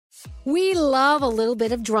We love a little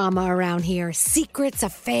bit of drama around here. Secrets,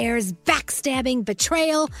 affairs, backstabbing,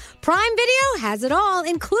 betrayal. Prime Video has it all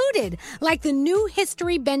included, like the new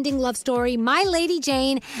history-bending love story, My Lady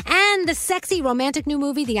Jane, and the sexy romantic new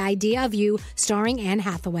movie, The Idea of You, starring Anne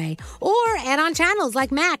Hathaway. Or add-on channels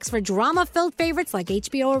like Max for drama-filled favorites like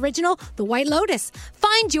HBO original, The White Lotus.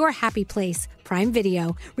 Find your happy place. Prime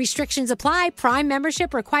Video. Restrictions apply. Prime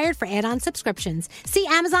membership required for add-on subscriptions. See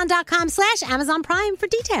Amazon.com/Amazon Prime for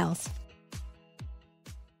details.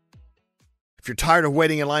 If you're tired of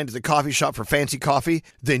waiting in line to the coffee shop for fancy coffee,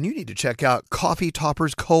 then you need to check out Coffee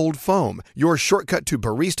Topper's Cold Foam, your shortcut to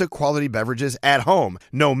barista quality beverages at home.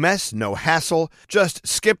 No mess, no hassle. Just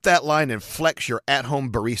skip that line and flex your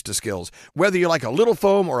at-home barista skills. Whether you like a little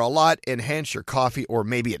foam or a lot, enhance your coffee, or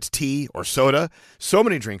maybe it's tea or soda. So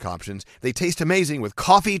many drink options. They taste amazing with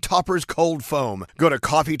Coffee Topper's Cold Foam. Go to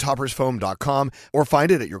coffeetoppersfoam.com or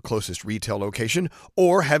find it at your closest retail location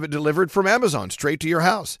or have it delivered from Amazon straight to your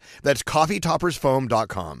house. That's coffeetoppersfoam.com.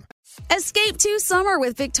 Escape to summer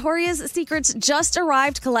with Victoria's Secret's just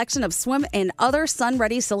arrived collection of swim and other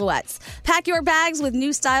sun-ready silhouettes. Pack your bags with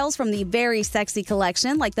new styles from the Very Sexy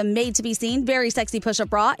collection, like the made-to-be-seen Very Sexy push-up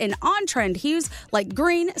bra, and on-trend hues like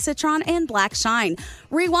green, citron, and black shine.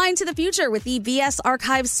 Rewind to the future with the VS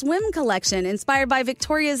Archive Swim collection, inspired by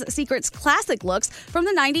Victoria's Secret's classic looks from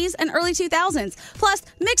the 90s and early 2000s. Plus,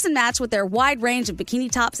 mix and match with their wide range of bikini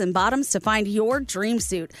tops and bottoms to find your dream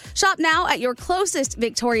suit. Shop now at your closest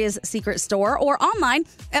Victoria's Secret store or online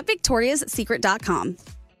at victoriassecret.com.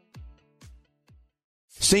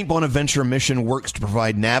 St. Bonaventure Mission works to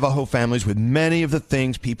provide Navajo families with many of the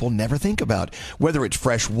things people never think about. Whether it's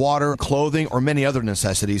fresh water, clothing, or many other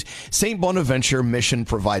necessities, St. Bonaventure Mission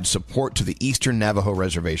provides support to the Eastern Navajo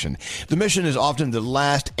Reservation. The mission is often the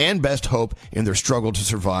last and best hope in their struggle to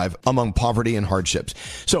survive among poverty and hardships.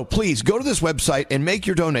 So please go to this website and make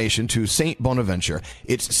your donation to St. Bonaventure.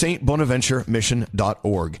 It's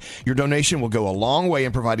stbonaventuremission.org. Your donation will go a long way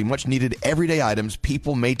in providing much needed everyday items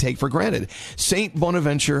people may take for granted. St.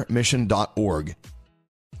 Bonaventuremission.org.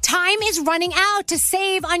 Time is running out to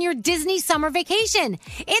save on your Disney summer vacation.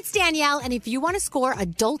 It's Danielle, and if you want to score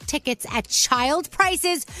adult tickets at child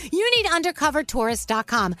prices, you need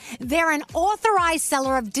UndercoverTourist.com. They're an authorized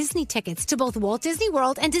seller of Disney tickets to both Walt Disney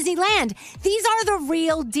World and Disneyland. These are the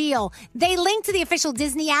real deal. They link to the official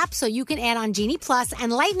Disney app so you can add on Genie Plus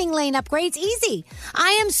and Lightning Lane upgrades easy.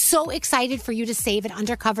 I am so excited for you to save at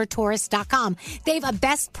UndercoverTourist.com. They have a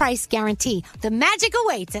best price guarantee. The magic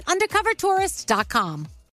awaits at UndercoverTourist.com.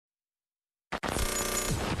 The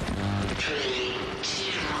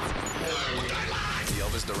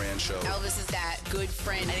Elvis Duran Show. Elvis is that good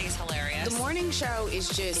friend. I think it's hilarious. The morning show is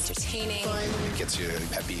just entertaining. It gets you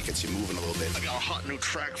happy, it gets you moving a little bit. I got a hot new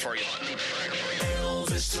track for you.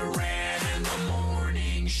 Elvis Duran in the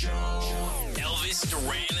morning show. Elvis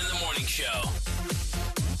Duran in the morning show.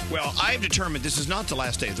 Well, I've determined this is not the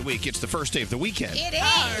last day of the week. It's the first day of the weekend. It is.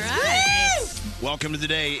 All right. Woo! Welcome to the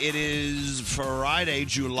day. It is Friday,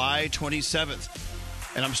 July 27th.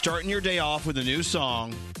 And I'm starting your day off with a new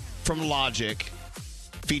song from Logic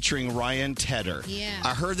featuring Ryan Tedder. Yeah.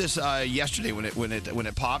 I heard this yesterday when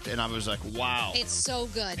it popped, and I was like, wow. It's so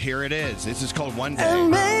good. Here it is. This is called One Day.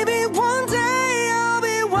 And maybe one day I'll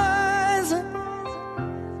be wiser.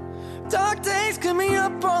 Dark days keep me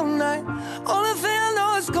up all night. Only thing I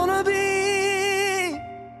know is gonna be.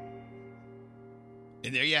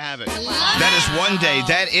 And there you have it. That is One Day.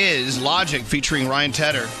 That is Logic featuring Ryan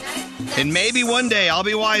Tedder. And maybe one day I'll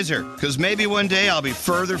be wiser, because maybe one day I'll be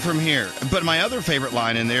further from here. But my other favorite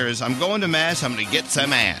line in there is, I'm going to mass, I'm going to get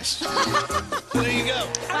some ass. There you go.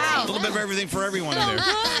 Wow. A little bit of everything for everyone in there.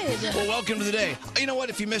 Good. Well, welcome to the day. You know what?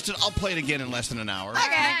 If you missed it, I'll play it again in less than an hour.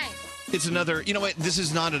 Okay. It's another, you know what? This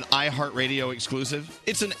is not an iHeartRadio exclusive.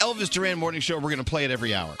 It's an Elvis Duran morning show. We're going to play it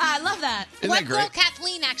every hour. I love that. Isn't One that great? girl,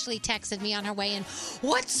 Kathleen, actually texted me on her way in.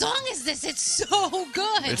 What song is this? It's so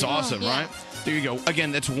good. It's awesome, Yeah. right? There you go.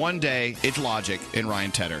 Again, that's One Day. It's Logic and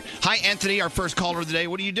Ryan Tedder. Hi, Anthony, our first caller of the day.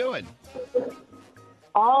 What are you doing?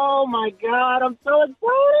 Oh, my God. I'm so excited.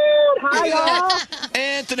 Hi, y'all.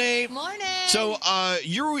 Anthony. Morning. So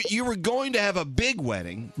you were going to have a big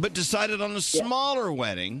wedding, but decided on a smaller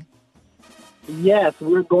wedding. Yes,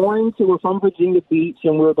 we're from Virginia Beach,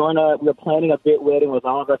 and we're planning a big wedding with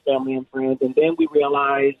all of our family and friends. And then we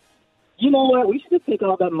realized, you know what? We should just take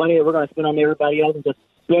all that money that we're going to spend on everybody else and just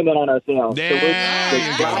spend it on ourselves. There so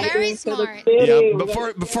you go. Very smart. Yeah,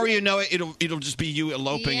 before you know it, it'll just be you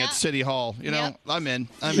eloping at City Hall. You know, I'm in.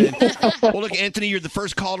 Well, look, Anthony, you're the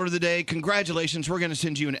first caller of the day. Congratulations. We're going to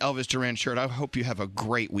send you an Elvis Duran shirt. I hope you have a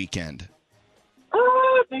great weekend.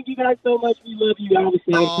 thank you guys so much. We love you guys.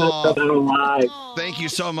 Thank you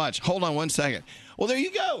so much. Hold on one second. Well, there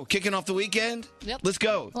you go. Kicking off the weekend. Yep. Let's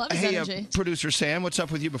go. Love his Hey, energy. producer Sam, what's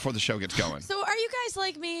up with you before the show gets going? So are you guys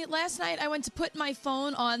like me? Last night I went to put my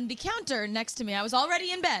phone on the counter next to me. I was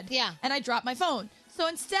already in bed. Yeah. And I dropped my phone. So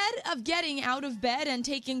instead of getting out of bed and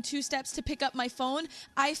taking 2 steps to pick up my phone,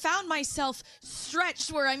 I found myself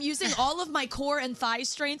stretched where I'm using all of my core and thigh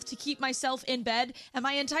strength to keep myself in bed, and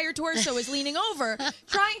my entire torso is leaning over,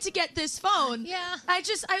 trying to get this phone. Yeah. I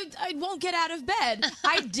won't get out of bed.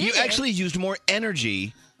 I did. You actually used more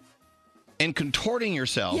energy and contorting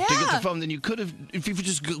yourself to get Yeah. the phone than you could have if you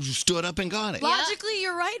just stood up and got it. Logically,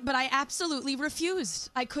 you're right, but I absolutely refused.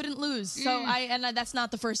 I couldn't lose. So that's not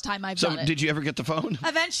the first time I've So done it. did you ever get the phone?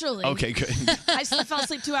 Eventually. Okay, good. I fell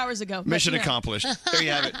asleep 2 hours ago. but, Mission you know. accomplished. There you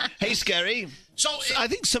have it. Hey, Scary. So I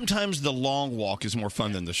think sometimes the long walk is more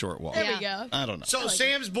fun than the short walk. There we go. I don't know. So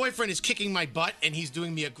Sam's boyfriend is kicking my butt, and he's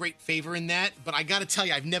doing me a great favor in that. But I got to tell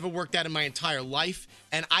you, I've never worked out in my entire life,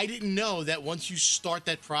 and I didn't know that once you start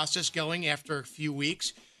that process going after a few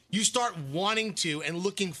weeks, you start wanting to and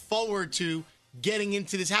looking forward to getting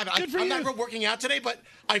into this habit. I'm not working out today, but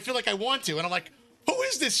I feel like I want to, and I'm like, who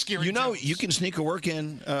is this Scary? You know, you can sneak a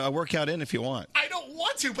workout in if you want. I don't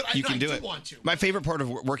want to, but You can do do it. want to. My favorite part of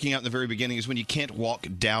working out in the very beginning is when you can't walk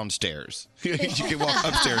downstairs. You can walk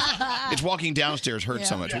upstairs. It's walking downstairs hurts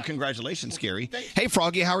so much. Well, congratulations, Scary. Hey,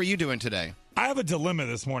 Froggy, how are you doing today? I have a dilemma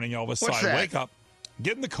this morning, Elvis. So What's I that? wake up,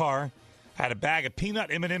 get in the car, had a bag of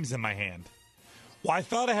peanut M&Ms in my hand. Well, I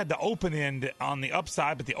thought I had the open end on the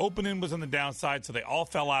upside, but the open end was on the downside, so they all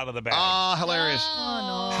fell out of the bag. Ah, hilarious.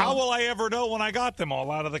 Oh, no. How will I ever know when I got them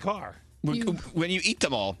all out of the car? When you eat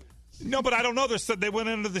them all. No, but I don't know. They went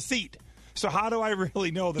under the seat. So how do I really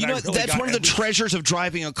know that You know, I really that's got one of the every- treasures of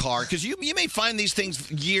driving a car, because you may find these things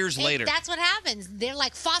years later. That's what happens. They're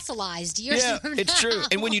like fossilized years Yeah, from it's now. true.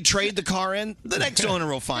 And when you trade the car in, the next owner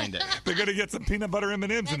will find it. They're going to get some peanut butter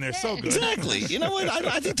M&Ms in there. So good. Exactly. You know what?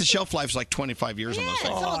 I think the shelf life's like 25 years on those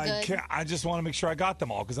things. I just want to make sure I got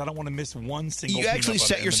them all because I don't want to miss one single You actually peanut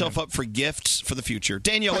butter set yourself M&M. up for gifts for the future.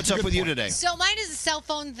 Danielle, what's up with you today? So mine is a cell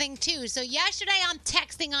phone thing too. So yesterday I'm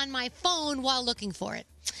texting on my phone while looking for it.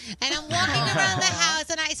 And I'm walking around the house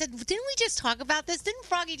and I said, didn't we just talk about this? Didn't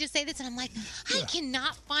Froggy just say this? And I'm like, I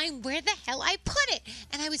cannot find where the hell I put it.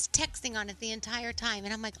 And I was texting on it the entire time.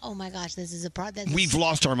 And I'm like, oh my gosh, this is a problem. We've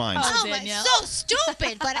lost our minds. Oh, my, so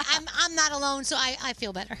stupid. But I'm not alone, so I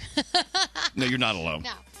feel better. No, you're not alone.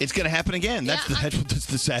 No. It's going to happen again. That's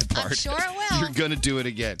the sad part. I'm sure it will. You're going to do it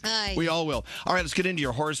again. Aye. We all will. All right, let's get into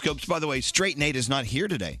your horoscopes. By the way, Straight Nate is not here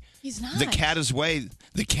today. He's not. The cat is away.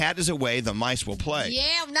 The cat is away. The mice will play.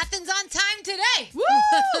 Yeah, nothing's on time today.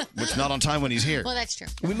 Woo! It's not on time when he's here. Well, that's true.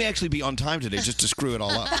 We may actually be on time today just to screw it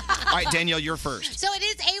all up. All right, Danielle, you're first. So it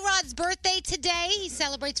is A-Rod's birthday today. He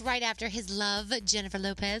celebrates right after his love, Jennifer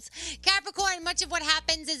Lopez. Capricorn, much of what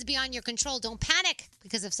happens is beyond your control. Don't panic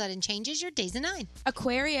because of sudden changes. Your day's a 9.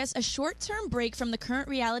 Aquarius, a short-term break from the current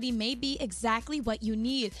reality may be exactly what you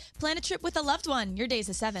need. Plan a trip with a loved one. Your day's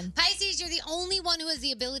a 7. Pisces, you're the only one who has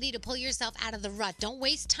the ability to pull yourself out of the rut. Don't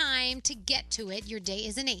waste time to get to it. Your day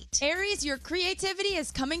is an 8. Aries, your creativity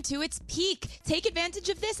is coming to its peak. Take advantage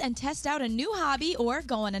of this and test out a new hobby or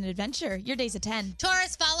go on an adventure. Your day's a 10.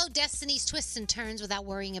 Taurus, follow destiny's twists and turns without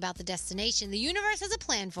worrying about the destination. The universe has a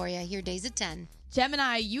plan for you. Your day's a 10.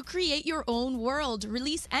 Gemini, you create your own world.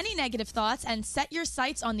 Release any negative thoughts and set your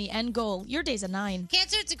sights on the end goal. Your day's a 9.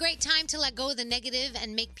 Cancer, it's a great time to let go of the negative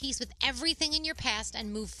and make peace with everything in your past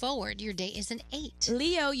and move forward. Your day is an 8.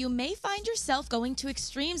 Leo, you may find yourself going to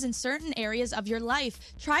extremes in certain areas of your life.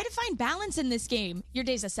 Try to find balance in this game. Your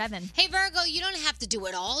day's a 7. Hey, Virgo, you don't have to do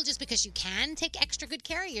it all just because you can. Take extra good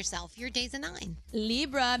care of yourself. Your day's a 9.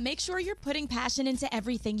 Libra, make sure you're putting passion into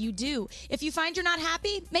everything you do. If you find you're not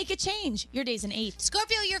happy, make a change. Your day's an 8.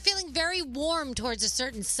 Scorpio, you're feeling very warm towards a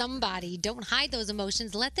certain somebody. Don't hide those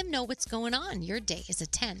emotions. Let them know what's going on. Your day is a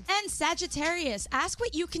 10. And Sagittarius, ask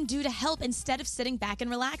what you can do to help instead of sitting back and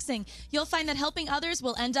relaxing. You'll find that helping others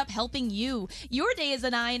will end up helping you. Your day is a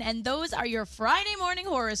 9, and those are your Friday morning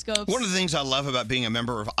horoscopes. One of the things I love about being a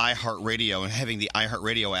member of iHeartRadio and having the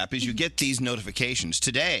iHeartRadio app is you get these notifications.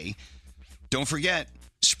 Today, don't forget,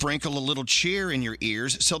 sprinkle a little cheer in your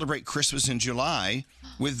ears. Celebrate Christmas in July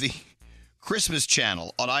with the Christmas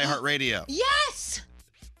channel on iHeartRadio. Yes!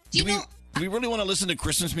 Do we really want to listen to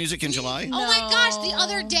Christmas music in July? Oh my gosh, the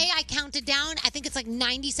other day I counted down. I think it's like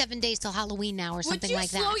 97 days till Halloween now or something like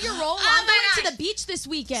that. Would you slow your roll? Oh I'm my going to the beach this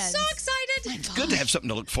weekend. So excited. It's good to have something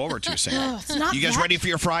to look forward to, Sam. It's not You guys that- ready for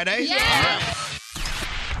your Friday? Yeah.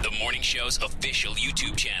 The morning show's official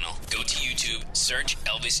YouTube channel. Go to YouTube, search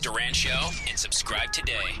Elvis Duran Show, and subscribe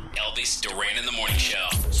today. Elvis Duran in the Morning Show.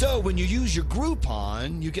 So when you use your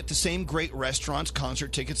Groupon, you get the same great restaurants,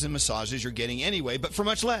 concert tickets, and massages you're getting anyway, but for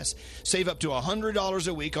much less. Save up to $100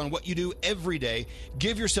 a week on what you do every day.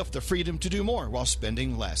 Give yourself the freedom to do more while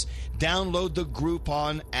spending less. Download the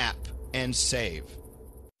Groupon app and save.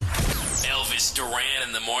 Elvis Duran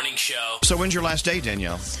in the Morning Show. So when's your last day,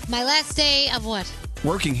 Danielle? My last day of what?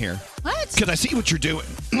 Working here. What? Because I see what you're doing.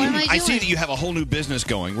 What am I I see doing? that you have a whole new business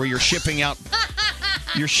going where you're shipping out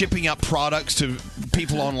products to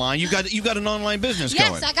people online. You've got an online business Yes,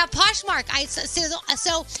 going. I got Poshmark.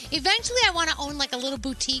 So eventually I want to own like a little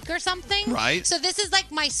boutique or something. Right. So this is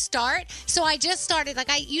like my start. So I just started, like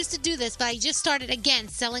I used to do this, but I just started again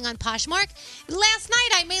selling on Poshmark. Last night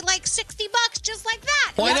I made like $60 just like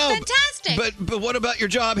that. Well, I That's know, fantastic. But what about your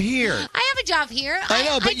job here? I have a job here. I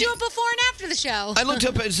know, but I do it before and after the show. I looked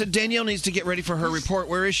up and said Danielle needs to get ready for her report.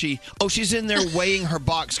 Where is she? Oh, she's in there weighing her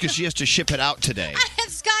box because she has to ship it out today.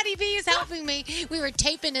 Scotty B is helping me. We were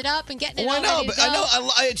taping it up and getting it Well, I all know, ready to but I go.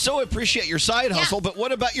 know. I so appreciate your side hustle, but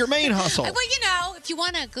what about your main hustle? Well, you know, if you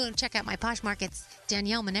want to go and check out my Poshmark, it's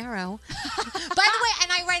Danielle Monero. By the way,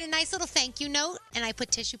 and I write a nice little thank you note, and I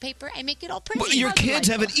put tissue paper and make it all pretty. But your kids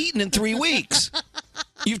haven't eaten in 3 weeks.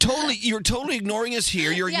 You're totally ignoring us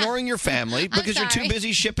here. You're ignoring your family because you're too sorry.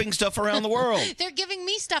 busy shipping stuff around the world. They're giving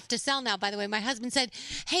me stuff to sell now, by the way. My husband said,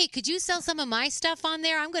 hey, could you sell some of my stuff on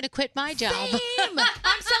there? I'm going to quit my job. Same.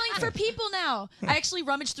 I'm selling for people now. I actually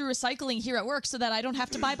rummage through recycling here at work so that I don't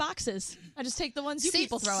have to buy boxes. I just take the ones you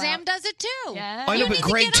people throw out. Sam does it too. Yeah. I know, but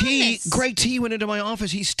Greg T went into my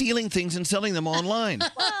office. He's stealing things and selling them online.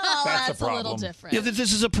 Well, that's a little different. Yeah,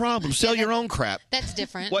 this is a problem. Sell your own crap. That's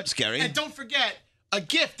different. What's scary? And don't forget, a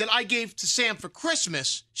gift that I gave to Sam for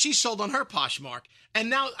Christmas, she sold on her Poshmark. And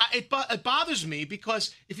now it bothers me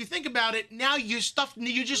because if you think about it, now you're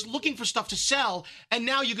just looking for stuff to sell, and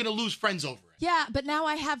now you're going to lose friends over it. Yeah, but now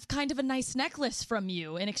I have kind of a nice necklace from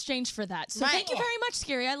you in exchange for that. So Right. thank you very much,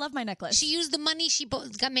 Scary. I love my necklace. She used the money she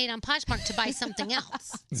got made on Poshmark to buy something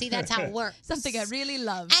else. See, that's how it works. Something I really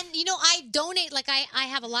love. And, you know, I donate, like I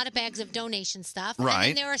have a lot of bags of donation stuff. Right. And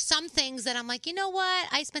then there are some things that I'm like, you know what?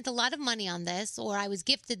 I spent a lot of money on this, or I was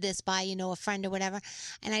gifted this by, you know, a friend or whatever,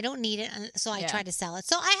 and I don't need it, so I try to sell it.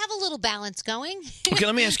 So I have a little balance going. Okay,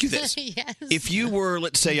 let me ask you this. Yes. If you were,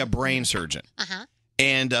 let's say, a brain surgeon,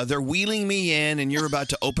 and they're wheeling me in, and you're about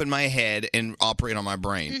to open my head and operate on my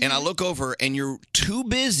brain, and I look over, and you're too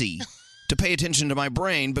busy to pay attention to my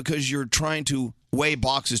brain because you're trying to weigh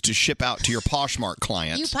boxes to ship out to your Poshmark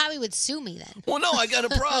clients. You probably would sue me then. Well, no, I got a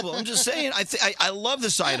problem. I'm just saying, I love the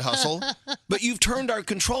side hustle, but you've turned our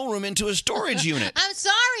control room into a storage unit. I'm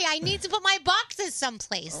sorry. I need to put my boxes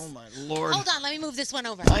someplace. Oh, my Lord. Hold on. Let me move this one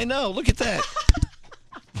over. I know. Look at that.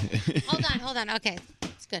 Hold on. Okay.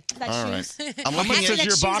 It's good. All right. I'm How looking much at does your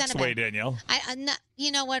shoes box and a weigh, bag. Danielle?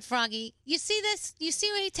 You know what, Froggy? You see this? You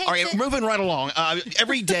see when he takes All right, it? moving right along.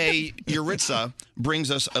 Every day, Yuritsa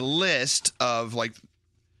brings us a list of, like,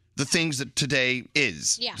 the things that today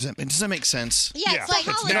is. Yeah. Does that make sense? Yeah, it's like It's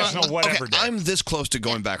holiday. National Whatever Day. I'm this close to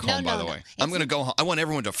going back home, by the way. I'm going to go home. I want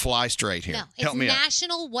everyone to fly straight here. No, it's Help me out.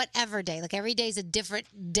 National Whatever Day. Like every day is a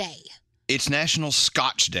different day. It's National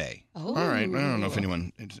Scotch Day. Oh. All right. I don't know if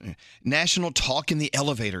anyone. National Talk in the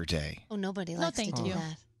Elevator Day. Oh, nobody likes to do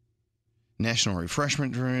that. National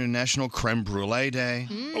Refreshment Day. National Creme Brulee Day.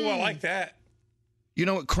 Oh, I like that. You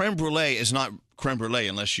know what? Creme brulee is not creme brulee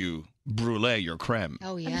unless you brulee your creme.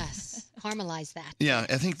 Oh, yes. Caramelize that. Yeah,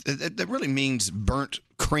 I think that really means burnt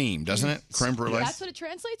cream, doesn't it? Creme brulee. That's what it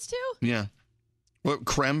translates to? Yeah. Well,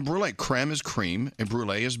 creme brulee. Creme is cream, and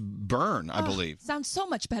brulee is burn, I Oh, believe. Sounds so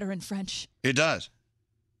much better in French. It does.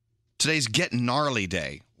 Today's Get Gnarly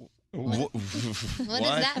Day. What does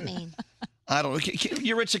that mean? I don't know.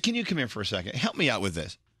 Yuritsa, can you come here for a second? Help me out with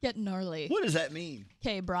this. Get gnarly. What does that mean?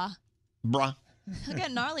 Okay, brah. Brah.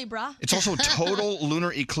 Get gnarly, brah. It's also total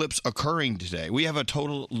lunar eclipse occurring today. We have a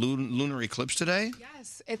total lunar eclipse today?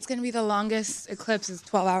 Yes, it's going to be the longest eclipse. It's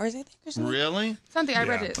 12 hours, I think, or something. Really? Something. I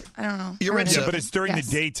read Yeah. it. I don't know. You read Yeah, it? but it's during Yes.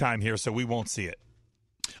 the daytime here, so we won't see it.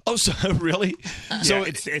 Oh, so really? So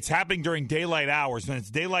it's happening during daylight hours. When it's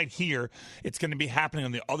daylight here, it's going to be happening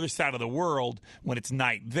on the other side of the world when it's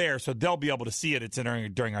night there. So they'll be able to see it. It's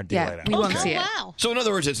during our daylight hours. we won't see it. Wow. So in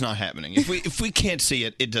other words, it's not happening. If we can't see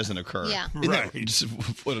it, it doesn't occur. Yeah. Isn't that Right. just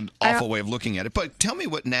what an awful way of looking at it. But tell me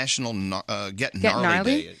what National Get Gnarly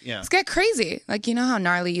Day is. Yeah. Let's get crazy. Like, you know how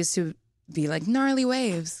gnarly used to be like gnarly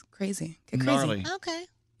waves. Crazy. Get crazy. Gnarly. Okay.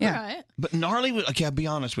 Yeah. All right. But gnarly was, okay, I'll be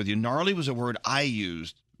honest with you. Gnarly was a word I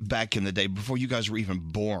used back in the day before you guys were even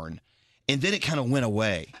born. And then it kind of went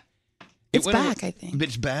away. It's back, I think.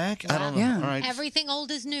 It's back? I don't know. Yeah. All right. Everything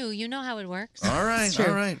old is new. You know how it works. All right.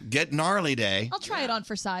 All right. Get gnarly day. I'll try it on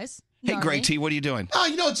for size. Hey, Gnarly. Greg T, what are you doing? Oh,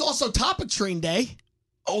 it's also Topic Train Day.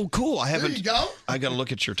 Oh, cool. I haven't. There you go. I got to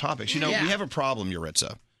look at your topics. We have a problem,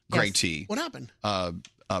 Yuritsa. Greg T. What happened?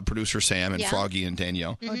 Producer Sam and Yeah. Froggy and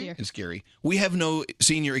Danielle. Oh, dear. And Scary. We have no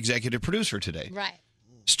senior executive producer today. Right.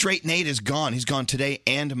 Straight Nate is gone. He's gone today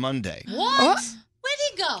and Monday. What? Where'd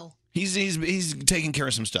he go? He's taking care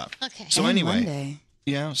of some stuff. Okay. So And anyway, Monday.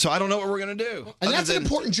 yeah. So I don't know what we're gonna do. And other that's an than-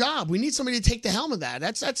 important job. We need somebody to take the helm of that.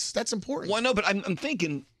 That's important. Well, no, but I'm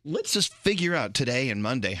thinking. Let's just figure out today and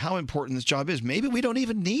Monday how important this job is. Maybe we don't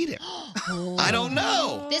even need him. I don't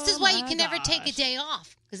know. This is why you can never take a day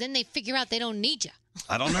off, because then they figure out they don't need you.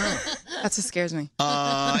 I don't know. That's what scares me.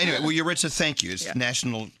 Anyway, well, Yuritsa, thank you. It's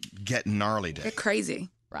National Get Gnarly Day. They're crazy.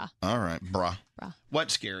 Bruh. All right, brah.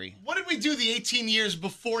 What's Scary? What did we do the 18 years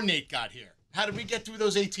before Nate got here? How did we get through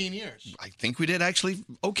those 18 years? I think we did actually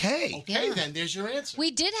okay. Okay, Yeah. then there's your answer. We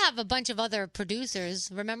did have a bunch of other producers.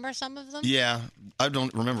 Remember some of them? Yeah, I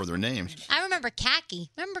don't remember their names. I remember Khaki.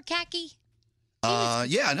 Remember Khaki?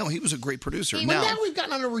 Yeah, no, he was a great producer. But now we've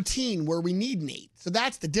gotten on a routine where we need Nate. So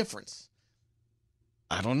that's the difference.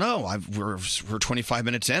 I don't know. We're 25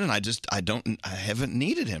 minutes in, and I haven't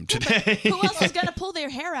needed him today. Who else is going to pull their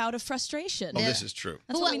hair out of frustration? Oh, this is true.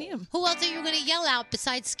 That's what we need him. Who else are you going to yell out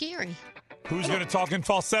besides Scary? Who's going to talk in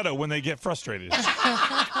falsetto when they get frustrated?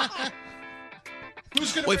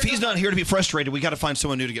 Well, if he's not here to be frustrated, we got to find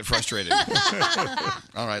someone new to get frustrated.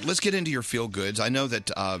 All right, let's get into your feel goods. I know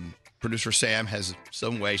that producer Sam has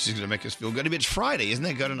some way she's going to make us feel good. It's Friday, isn't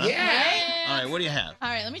that good enough? Yeah. All right, what do you have? All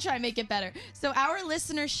right, let me try and make it better. So our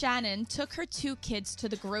listener Shannon took her 2 kids to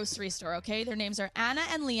the grocery store, okay? Their names are Anna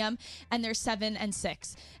and Liam, and they're 7 and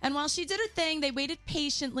 6. And while she did her thing, they waited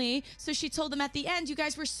patiently. So she told them at the end, you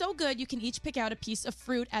guys were so good, you can each pick out a piece of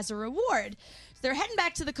fruit as a reward. They're heading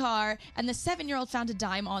back to the car, and the 7-year-old found a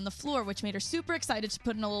dime on the floor, which made her super excited to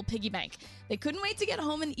put in a little piggy bank. They couldn't wait to get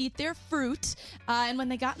home and eat their fruit. And when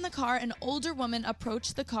they got in the car, an older woman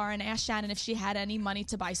approached the car and asked Shannon if she had any money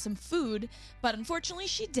to buy some food. But unfortunately,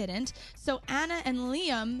 she didn't. So Anna and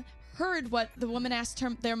Liam heard what the woman asked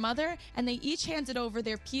their mother, and they each handed over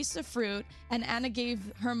their piece of fruit, and Anna gave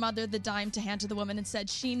her mother the dime to hand to the woman and said,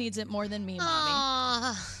 she needs it more than me,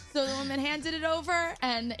 Mommy. So the woman handed it over,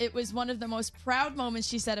 and it was one of the most proud moments,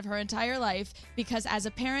 she said, of her entire life, because as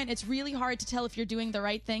a parent, it's really hard to tell if you're doing the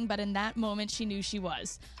right thing, but in that moment, she knew she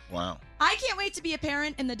was. Wow. I can't wait to be a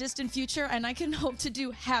parent in the distant future, and I can hope to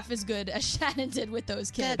do half as good as Shannon did with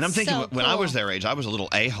those kids. And I'm thinking, when I was their age, I was a little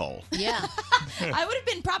a-hole. Yeah. I would have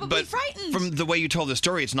been probably But frightened. from the way you told the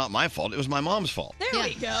story, it's not my fault. It was my mom's fault. There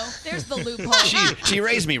we go. There's the loophole. She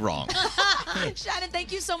raised me wrong. Shannon,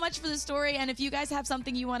 thank you so much for the story. And if you guys have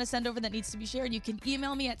something you want to send over that needs to be shared, you can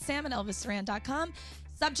email me at sam@elvisduran.com.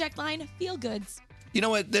 Subject line, feel goods. You know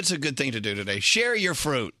what? That's a good thing to do today. Share your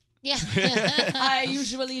fruit. Yeah. I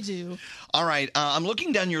usually do. All right. I'm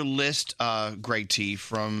looking down your list, Greg T,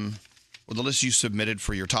 from the list you submitted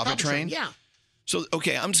for your topic train. Yeah. So,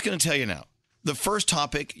 okay, I'm just going to tell you now. The first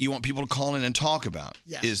topic you want people to call in and talk about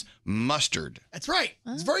Yes. is mustard. That's right.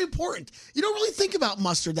 It's very important. You don't really think about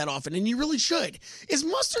mustard that often, and you really should. Is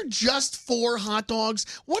mustard just for hot dogs?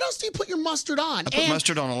 What else do you put your mustard on? I put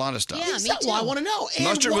mustard on a lot of stuff. Well, I want to know. And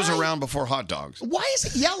Mustard was why- around before hot dogs. Why is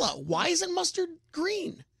it yellow? Why isn't mustard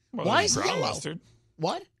green? Well, Why there's is it brown yellow? mustard.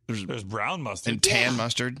 What? There's brown mustard. And tan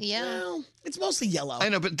mustard. Yeah. Well, it's mostly yellow. I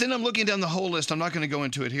know, but then I'm looking down the whole list. I'm not going to go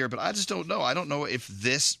into it here, but I just don't know. I don't know if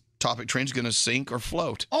this topic train's going to sink or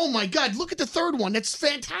float. Oh my God! Look at the third one. That's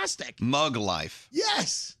fantastic. Mug life.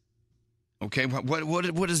 Yes. Okay,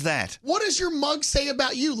 what is that? What does your mug say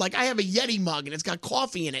about you? Like, I have a Yeti mug and it's got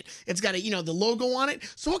coffee in it. It's got the logo on it.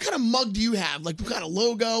 So what kind of mug do you have? Like, what kind of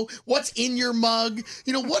logo? What's in your mug?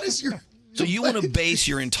 What is your... So you want to base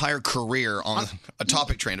your entire career on a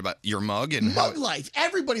topic train about your mug and mug life.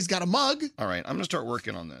 Everybody's got a mug. All right, I'm going to start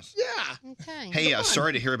working on this. Yeah. Okay. Hey,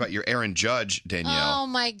 sorry to hear about your Aaron Judge, Danielle. Oh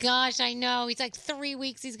my gosh, I know. He's like 3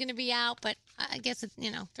 weeks he's going to be out, but I guess it's,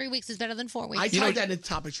 3 weeks is better than 4 weeks. I tried that in the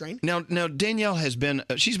topic train. Now Danielle has been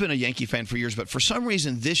she's been a Yankee fan for years, but for some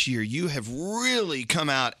reason this year you have really come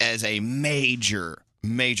out as a major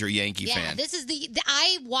Yankee yeah, fan. this is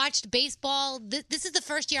I watched baseball. This is the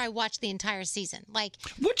first year I watched the entire season. Like,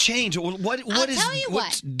 What changed?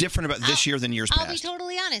 What's different about this year than years I'll be past?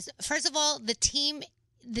 totally honest. First of all, the team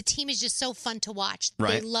the team is just so fun to watch. They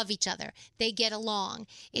Right. love each other. They get along.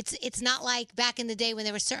 It's not like back in the day when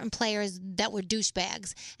there were certain players that were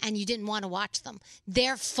douchebags and you didn't want to watch them.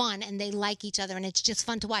 They're fun and they like each other and it's just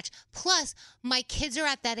fun to watch. Plus, my kids are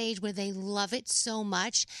at that age where they love it so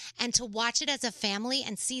much, and to watch it as a family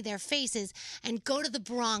and see their faces and go to the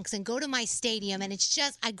Bronx and go to my stadium, and it's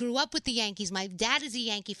just, I grew up with the Yankees. My dad is a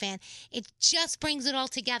Yankee fan. It just brings it all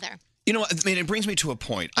together. You know, I mean, it brings me to a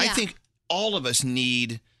point. I Yeah. think all of us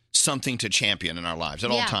need something to champion in our lives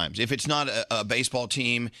at all Yeah. times. If it's not a baseball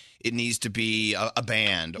team, it needs to be a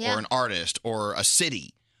band Yeah. or an artist or a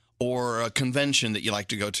city or a convention that you like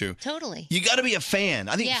to go to. Totally. You got to be a fan.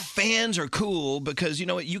 I think Yeah. fans are cool because, you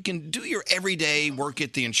know what, you can do your everyday work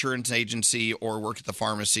at the insurance agency or work at the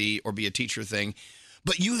pharmacy or be a teacher thing.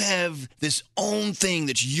 But you have this own thing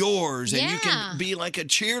that's yours, and you Yeah. can be like a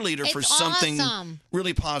cheerleader for It's something awesome.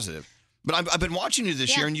 really positive. But I've been watching you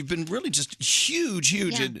this Yeah. year, and you've been really just huge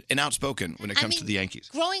Yeah. and outspoken when it comes to the Yankees.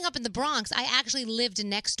 Growing up in the Bronx, I actually lived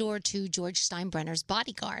next door to George Steinbrenner's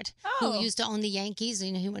bodyguard, Oh. who used to own the Yankees.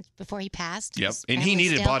 You know, he went before he passed. Yep, His and he family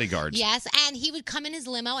needed still. bodyguards. Yes, and he would come in his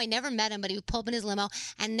limo. I never met him, but he would pull up in his limo.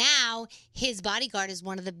 And now his bodyguard is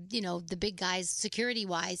one of the, the big guys security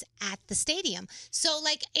wise at the stadium. So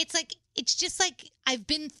it's just like I've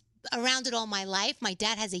been around it all my life. My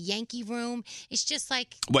dad has a Yankee room. It's just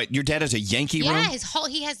like Wait, your dad has a Yankee yeah, room?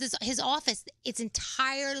 he has his office. It's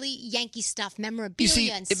entirely Yankee stuff, memorabilia, You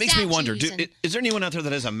see, and it makes me wonder, statues and- is there anyone out there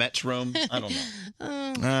that has a Mets room? I don't know.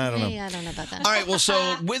 I don't know. I don't know about that. All right, well,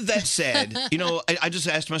 so with that said, I just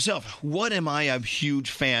asked myself, what am I a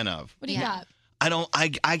huge fan of? What do you got?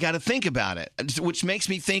 I got to think about it, which makes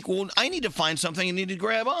me think, well, I need to find something I need to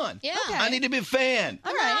grab on. Yeah. Okay. I need to be a fan.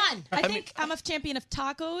 All right. I I think I'm a champion of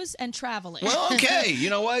tacos and traveling. Well, okay. You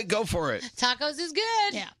know what? Go for it. Tacos is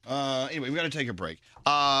good. Yeah. Anyway, we got to take a break.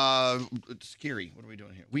 Scary, what are we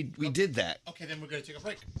doing here? We did that. Okay, then we're going to take a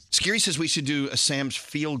break. Scary says we should do a Sam's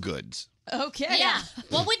Feel Goods. Okay. Yeah.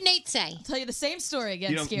 What would Nate say? I'll tell you the same story again,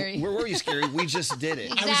 You know, Scary. Where were you, Scary? We just did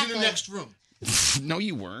it. I was in the next room. No,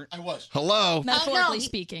 you weren't. I was. Hello? Metaphorically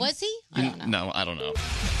speaking. Was he? No, I don't know.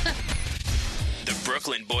 The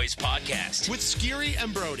Brooklyn Boys Podcast. With Skiri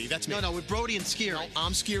and Brody. That's me. No, with Brody and Skiri. No,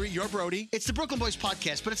 I'm Skiri, you're Brody. It's the Brooklyn Boys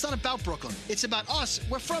Podcast, but it's not about Brooklyn. It's about us.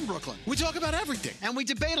 We're from Brooklyn. We talk about everything. And we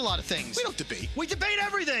debate a lot of things. We don't debate. We debate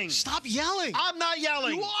everything. Stop yelling. I'm not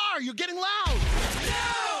yelling. You are. You're getting loud.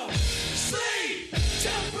 Now, sleep to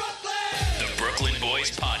Brooklyn. The Brooklyn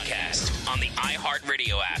Boys Podcast on the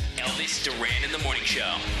iHeartRadio app. Elvis Duran in the Morning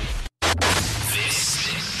Show. This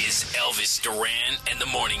is Elvis Duran and the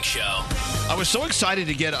Morning Show. I was so excited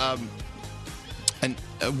to get a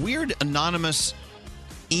weird anonymous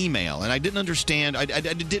email, and I didn't understand. I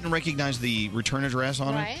didn't recognize the return address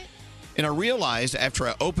on it. And I realized after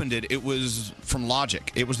I opened it, it was from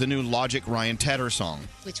Logic. It was the new Logic Ryan Tedder song.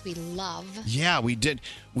 Which we love. Yeah, we did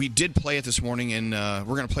play it this morning, and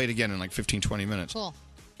we're going to play it again in like 15, 20 minutes. Cool.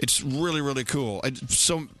 It's really, really cool.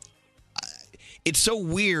 It's so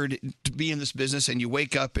weird to be in this business and you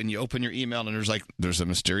wake up and you open your email and there's a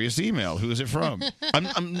mysterious email. Who is it from?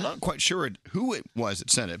 I'm not quite sure who it was that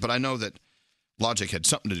sent it, but I know that Logic had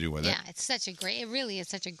something to do with it. Yeah, it really is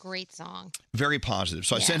such a great song. Very positive.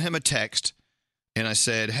 So I sent him a text and I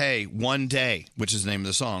said, hey, One Day, which is the name of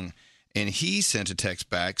the song. And he sent a text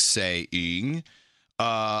back saying,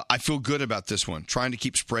 I feel good about this one, trying to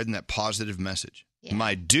keep spreading that positive message. Yeah.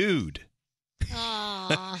 My dude.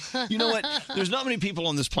 You know what? There's not many people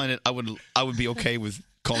on this planet I would be okay with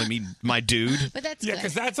calling me my dude. But that's yeah,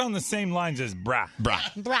 because that's on the same lines as brah.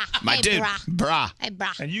 Brah. My Hey, dude. Brah. Hey,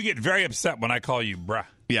 brah. And you get very upset when I call you brah.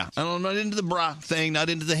 Yeah, I'm not into the brah thing. Not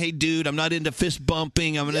into the hey dude. I'm not into fist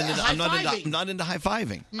bumping. I'm not into high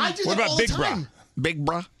fiving. I do What that about all big the time. Big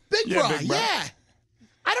brah. Big Yeah, bra, big bra. yeah.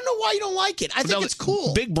 I don't know why you don't like it. I think No, it's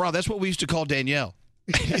cool. Big bra. That's what we used to call Danielle.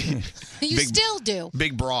 You still do.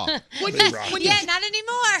 Big bra. When Yeah, not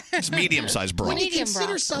anymore. It's medium-sized bra. When you Medium consider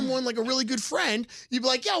bra. someone like a really good friend, you'd be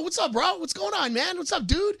like, yo, what's up, bro? What's going on, man? What's up,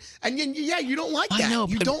 dude? And you don't like that. I know.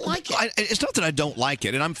 You don't like it. It's not that I don't like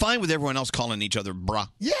it, and I'm fine with everyone else calling each other brah.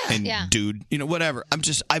 Yeah. And Yeah. dude, whatever.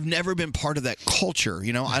 I've never been part of that culture.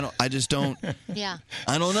 I just don't. Yeah.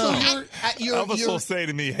 I don't know. Elvis will say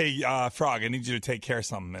to me, hey, Frog, I need you to take care of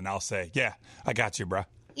something. And I'll say, yeah, I got you, bruh.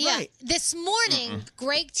 Yeah. This morning,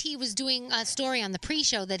 Greg T was doing a story on the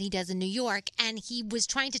pre-show that he does in New York, and he was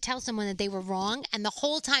trying to tell someone that they were wrong, and the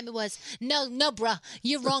whole time it was, no, bruh,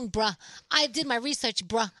 you're wrong, bruh. I did my research,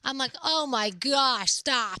 bruh. I'm like, oh my gosh,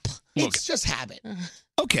 stop. It's just habit.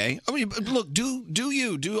 Okay. I mean, look,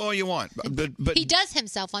 do all you want, but He does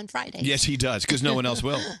himself on Friday. yes, he does, because no one else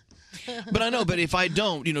will. But I know, but if I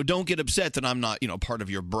don't, don't get upset that I'm not, part of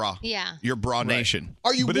your bra. Yeah. Your bra nation.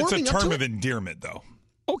 Are you But it's a warming up term to of it? endearment, though.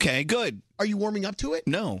 Okay, good. Are you warming up to it?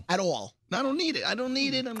 No. At all? I don't need it.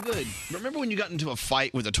 I'm good. Remember when you got into a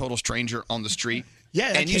fight with a total stranger on the street?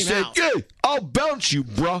 Yeah, that and you came said, out. "Yeah, I'll bounce you,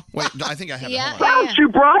 bro." Wait, no, I think I have it. Yeah. Hold on. Bounce you,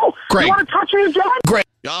 bro. Greg. You want to touch me again? Greg,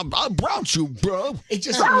 I'll bounce you, bro. It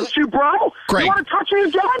just Bounce you, bro. Greg. You want to touch me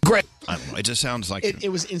again? Greg. I don't know. It just sounds like it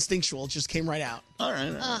was instinctual. It just came right out. All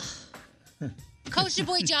right. Coach, your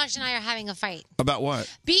boy Josh and I are having a fight. About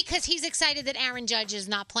what? Because he's excited that Aaron Judge is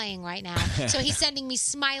not playing right now. So he's sending me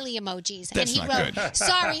smiley emojis. That's and he not wrote, good.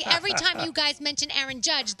 "Sorry, every time you guys mention Aaron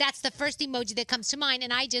Judge, that's the first emoji that comes to mind."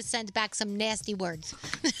 And I just sent back some nasty words.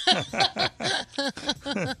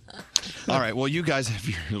 All right. Well, you guys have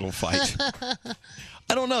your little fight.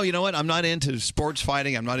 I don't know. You know what? I'm not into sports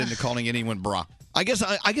fighting. I'm not into calling anyone bra. I guess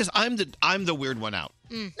I'm the weird one out.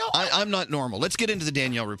 No, I'm not normal. Let's get into the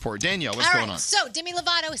Danielle report. Danielle, what's All going right, on? so Demi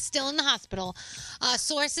Lovato is still in the hospital.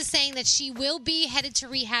 Sources saying that she will be headed to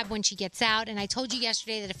rehab when she gets out. And I told you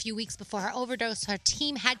yesterday that a few weeks before her overdose, her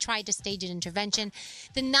team had tried to stage an intervention.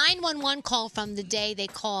 The 911 call from the day they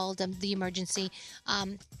called the emergency,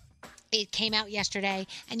 it came out yesterday,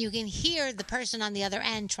 and you can hear the person on the other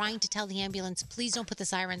end trying to tell the ambulance, please don't put the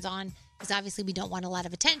sirens on, because obviously we don't want a lot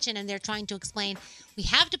of attention, and they're trying to explain, we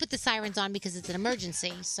have to put the sirens on because it's an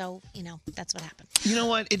emergency. So, that's what happened. You know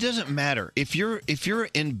what? It doesn't matter. If you're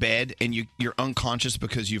in bed and you're unconscious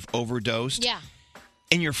because you've overdosed, Yeah.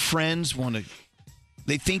 and your friends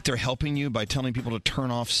they think they're helping you by telling people to turn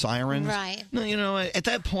off sirens. Right. No, at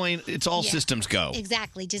that point, it's all Yeah. systems go.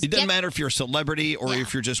 Exactly. Just It doesn't get- matter if you're a celebrity or Yeah.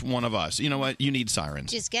 if you're just one of us. You know what? You need sirens.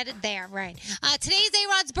 Just get it there, right. Today's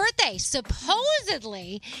A-Rod's birthday.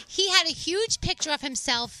 Supposedly, he had a huge picture of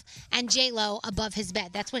himself and J-Lo above his bed.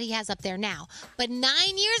 That's what he has up there now. But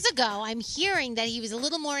 9 years ago, I'm hearing that he was a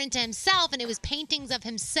little more into himself, and it was paintings of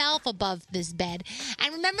himself above this bed.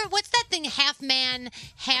 And remember, what's that thing, half man,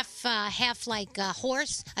 half like a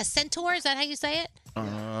horse? A centaur? Is that how you say it?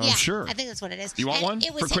 Yeah, sure. I think that's what it is. You want And one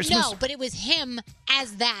it was for him- Christmas? No, but it was him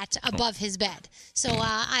as that above his bed. So,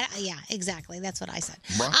 yeah, exactly. That's what I said.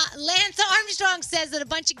 Lance Armstrong says that a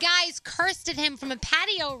bunch of guys cursed at him from a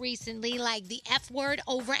patio recently, like the F word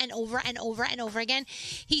over and over and over and over again.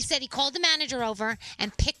 He said he called the manager over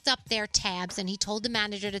and picked up their tabs, and he told the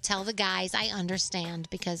manager to tell the guys, I understand,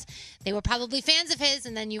 because they were probably fans of his,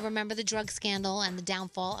 and then you remember the drug scandal and the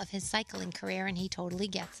downfall of his cycling career, and he totally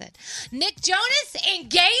gets it. Nick Jonas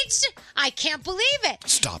engaged? I can't believe it.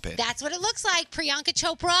 Stop it. That's what it looks like. Priyanka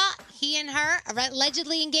Chopra, he and her are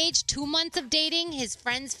allegedly engaged, 2 months of dating. His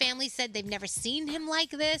friends' family said they've never seen him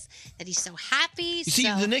like this, that he's so happy. You see,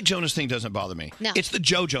 the Nick Jonas thing doesn't bother me. No. It's the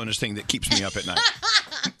Joe Jonas thing that keeps me up at night.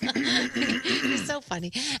 You're so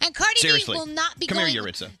funny. And Cardi Seriously. B will not be Come going. here,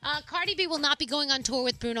 Yuritsa. Cardi B will not be going on tour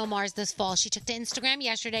with Bruno Mars this fall. She took to Instagram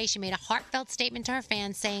yesterday. She made a heartfelt statement to her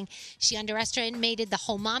fans saying she underestimated the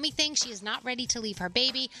whole mommy thing. She is not ready to leave her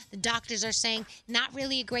baby. The doctors are saying not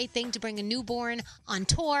really a great thing to bring a newborn on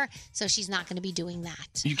tour, so she's not going to be doing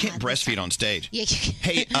that. You can't breastfeed on stage. Yeah.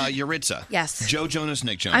 Hey, Yuritsa. Yes. Joe Jonas,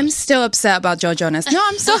 Nick Jonas. I'm still upset about Joe Jonas. No,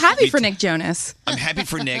 I'm so happy for Nick Jonas. I'm happy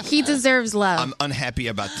for Nick. He deserves love. I'm unhappy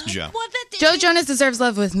about Joe. Joe Jonas deserves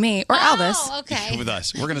love with me or Elvis. Oh, okay. With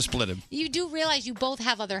us. We're going to split him. You do realize you both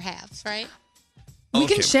have other halves, right? We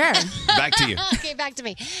can share. Back to you. Okay, back to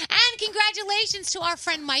me. And congratulations to our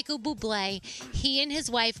friend Michael Bublé. He and his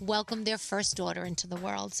wife welcomed their first daughter into the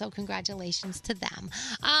world, so congratulations to them.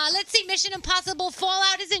 Let's see, Mission Impossible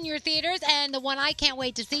Fallout is in your theaters, and the one I can't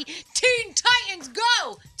wait to see, Teen Titans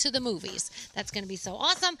Go to the movies. That's going to be so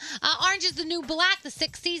awesome. Orange is the New Black, the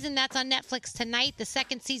 6th season, that's on Netflix tonight. The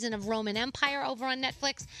 2nd season of Roman Empire over on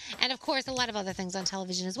Netflix. And, of course, a lot of other things on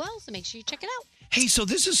television as well, so make sure you check it out. Hey, so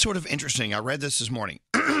this is sort of interesting. I read this morning.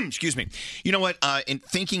 Excuse me. You know what? In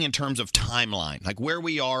thinking in terms of timeline, like where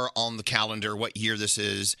we are on the calendar, what year this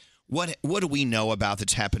is, what do we know about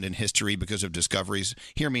that's happened in history because of discoveries?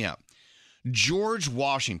 Hear me out. George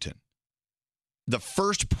Washington, the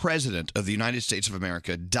first president of the United States of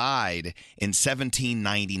America, died in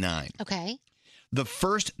 1799. Okay. The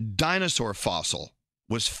first dinosaur fossil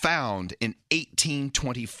was found in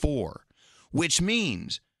 1824, which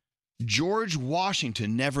means George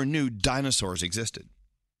Washington never knew dinosaurs existed.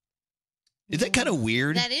 Is that kind of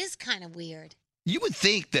weird? That is kind of weird. You would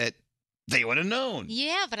think that they would have known.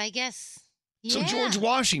 Yeah, but I guess. So Yeah. George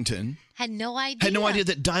Washington had no idea. had no idea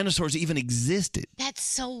that dinosaurs even existed. That's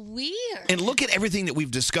so weird. And look at everything that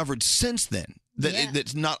we've discovered since then.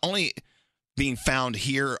 That's not only being found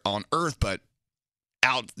here on Earth, but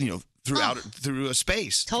out, throughout through a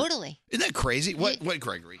space. Totally. Isn't that crazy? What,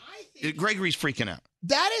 Gregory? Gregory's freaking out.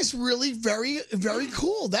 That is really very, very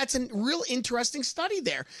cool. That's a real interesting study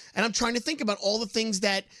there. And I'm trying to think about all the things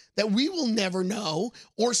that we will never know,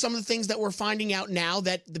 or some of the things that we're finding out now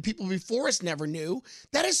that the people before us never knew.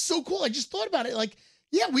 That is so cool. I just thought about it. Like,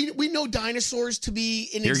 yeah, we know dinosaurs to be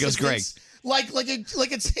in Here existence. goes Greg. Like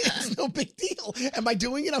it's no big deal. Am I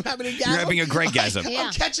doing it? I'm having a gasm. You're having a Greg-gasm.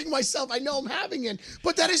 I'm catching myself. I know I'm having it.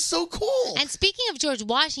 But that is so cool. And speaking of George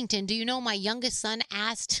Washington, do you know my youngest son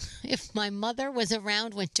asked if my mother was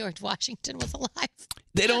around when George Washington was alive?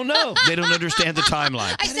 They don't know. They don't understand the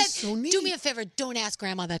timeline. I said, do me a favor, don't ask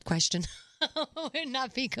Grandma that question. It would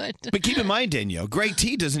not be good. But keep in mind, Danielle, Greg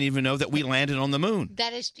T doesn't even know that we landed on the moon.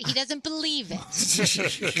 That is, he doesn't believe it.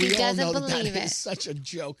 We he all doesn't know believe that it. is such a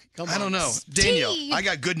joke. Come on. I don't know. Danielle, I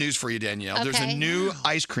got good news for you, Danielle. There's a Okay. new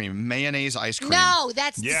ice cream, mayonnaise ice cream. No,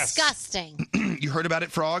 that's Yes. disgusting. You heard about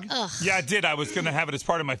it, Frog? Yeah, I did. I was going to have it as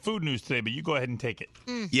part of my food news today, but you go ahead and take it.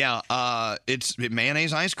 Yeah, it's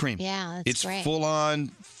mayonnaise ice cream. Yeah, that's It's great. full on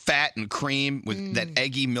fat and cream with that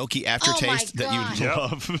eggy, milky aftertaste that you would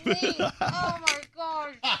love. Oh my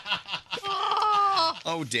gosh.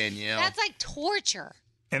 Oh, Danielle. That's like torture.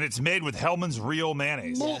 And it's made with Hellman's real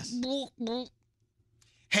mayonnaise.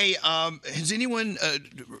 Hey, has anyone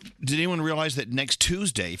did anyone realize that next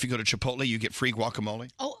Tuesday, if you go to Chipotle, you get free guacamole?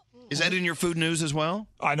 Oh. Is that in your food news as well?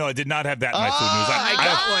 I know I did not have that in my food news. I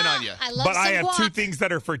got one on you. I love But I some have two guac. things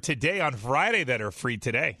that are for today on Friday that are free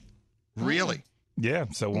today. Really? Yeah,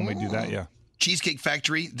 so when we do that, yeah. Cheesecake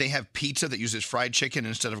Factory, they have pizza that uses fried chicken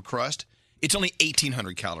instead of a crust. It's only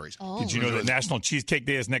 1,800 calories. Did you know that National Cheesecake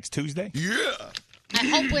Day is next Tuesday? Yeah. I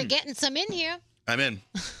hope we're getting some in here. I'm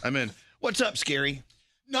in. What's up, Scary?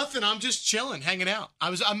 Nothing. I'm just chilling, hanging out.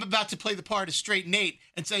 I'm about to play the part of Straight Nate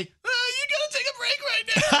and say, you gotta take a break right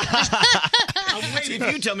now. I'm waiting.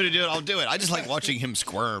 If you tell me to do it, I'll do it. I just like watching him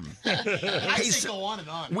squirm. I say go on and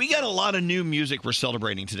on. We got a lot of new music we're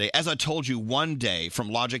celebrating today. As I told you, One Day from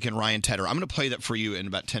Logic and Ryan Tedder. I'm going to play that for you in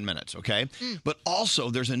about 10 minutes, okay? But also,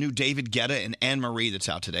 there's a new David Guetta and Anne Marie that's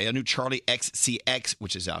out today. A new Charlie XCX,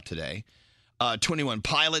 which is out today. 21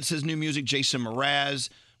 Pilots has new music. Jason Mraz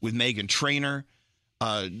with Meghan Trainor.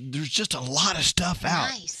 There's just a lot of stuff out.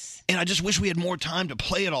 Nice. And I just wish we had more time to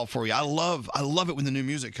play it all for you. I love it when the new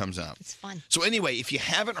music comes out. It's fun. So anyway, if you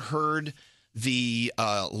haven't heard the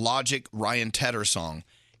Logic Ryan Tedder song,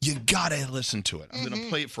 you gotta listen to it. I'm gonna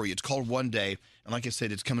play it for you. It's called One Day, and like I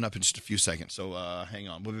said, it's coming up in just a few seconds. So hang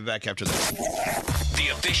on, we'll be back after this. The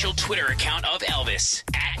official Twitter account of Elvis,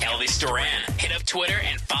 @Elvis Duran. Hit up Twitter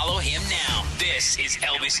and follow him now. This is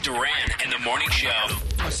Elvis Duran and the Morning Show.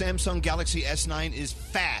 My Samsung Galaxy S9 is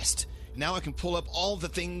fast. Now I can pull up all the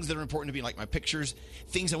things that are important to me, like my pictures,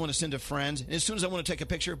 things I want to send to friends. And as soon as I want to take a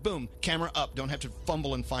picture, boom, camera up. Don't have to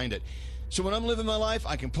fumble and find it. So when I'm living my life,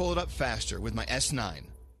 I can pull it up faster with my S9.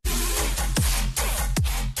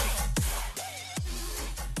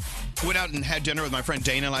 Went out and had dinner with my friend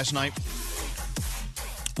Dana last night.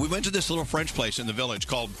 We went to this little French place in the village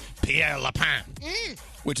called Pierre Lapin,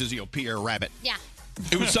 which is, Pierre Rabbit. Yeah.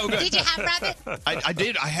 It was so good. Did you have rabbit? I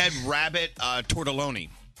did. I had rabbit tortelloni.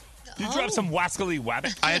 Did you have some wascally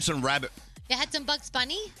wabbit? I had some rabbit. You had some Bugs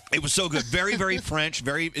Bunny? It was so good. Very, very French.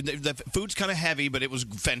 The food's kind of heavy, but it was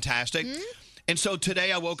fantastic. And so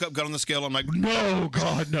today I woke up, got on the scale. I'm like, no,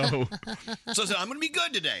 God, no. So I said, I'm going to be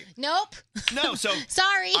good today. Nope. No, so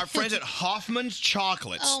Sorry. our friends at Hoffman's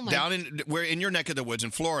Chocolates Oh, my- down in your neck of the woods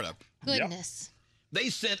in Florida. Goodness. They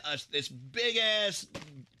sent us this big ass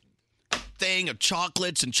thing of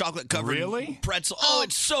chocolates and chocolate covered pretzel. Oh,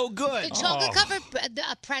 it's so good. The chocolate covered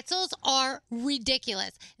pretzels are ridiculous.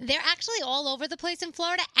 They're actually all over the place in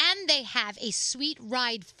Florida, and they have a sweet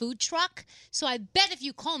ride food truck. So I bet if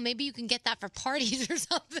you call, maybe you can get that for parties or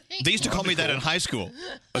something. They used to call me that in high school.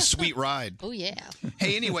 A sweet ride. Oh, yeah.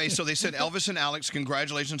 Hey, anyway, so they said, Elvis and Alex,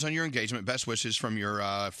 congratulations on your engagement. Best wishes from your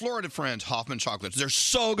Florida friends, Hoffman Chocolates. They're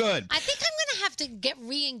so good. I think I'm going to have to get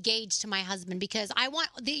re-engaged to my husband because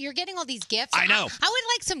you're getting all these gifts. I know. I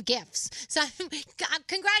would like some gifts. So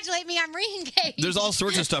congratulate me, I'm re-engaged. There's all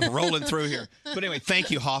sorts of stuff rolling through here. But anyway,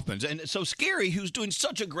 thank you, Hoffman's. And so Scary, who's doing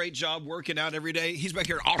such a great job working out every day, he's back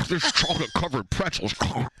here, this chocolate-covered pretzels.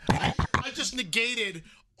 I just negated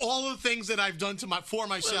all the things that I've done for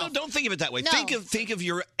myself. Well, don't think of it that way. No. Think of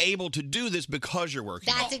you're able to do this because you're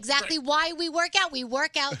working. That's exactly why we work out. We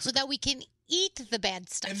work out so that we can eat the bad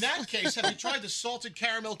stuff. In that case, have you tried the salted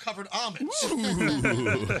caramel covered almonds?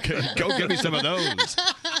 Okay, go get me some of those.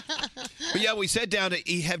 But yeah, we sat down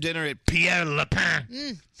to have dinner at Pierre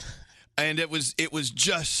Lapin. And it was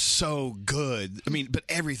just so good. I mean, but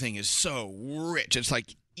everything is so rich. It's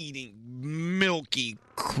like eating milky,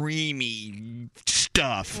 creamy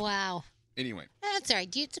stuff. Wow. Anyway, That's all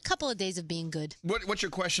right. It's a couple of days of being good. what's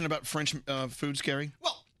your question about French food, Scary?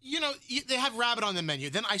 Well, they have rabbit on the menu.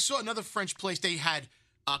 Then I saw another French place. They had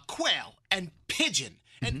quail and pigeon.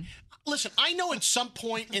 And listen, I know at some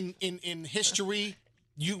point in history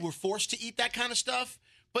you were forced to eat that kind of stuff.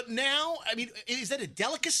 But now, I mean, is that a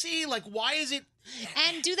delicacy? Like, why is it?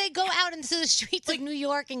 And do they go out into the streets of New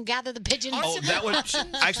York and gather the pigeons? Oh, that would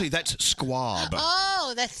actually that's squab.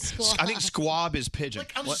 Oh, that's squab. I think squab is pigeon.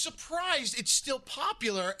 Like, I'm surprised it's still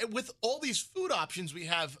popular with all these food options we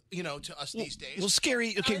have, to us these days. Well,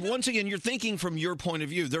 Scary. Okay, once again, you're thinking from your point of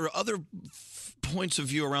view. There are other points of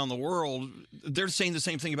view around the world. They're saying the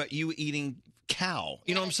same thing about you eating cow.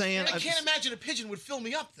 You know what I'm saying? And I can't imagine a pigeon would fill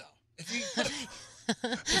me up, though. If you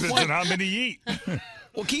Depends on how many you eat.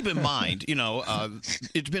 Well, keep in mind,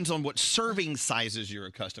 it depends on what serving sizes you're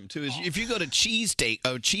accustomed to. If you go to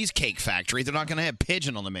Cheesecake Factory, they're not going to have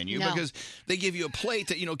pigeon on the menu because they give you a plate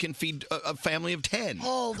that can feed a family of 10.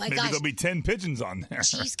 Oh my Maybe gosh! there'll be 10 pigeons on there.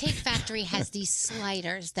 Cheesecake Factory has these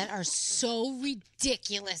sliders that are so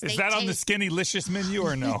ridiculous. Is that on the Skinny-licious menu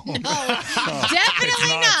or no? No, definitely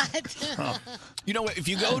not. You know what? If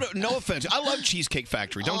you go to, no offense, I love Cheesecake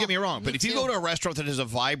Factory. Don't get me wrong, but if you go to a restaurant that has a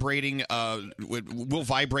vibrating, will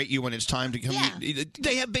vibrate you when it's time to come.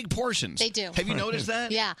 They have big portions. They do. Have you noticed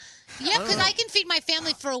that? Yeah, because I can feed my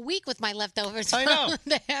family for a week with my leftovers. I know.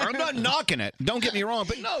 There. I'm not knocking it. Don't get me wrong,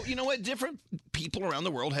 but no, you know what? Different people around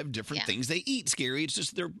the world have different things they eat. Scary. It's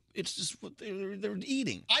just what they're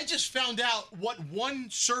eating. I just found out what one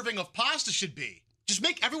serving of pasta should be. Just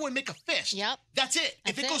everyone make a fist. Yep. That's it.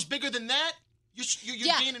 If it goes bigger than that,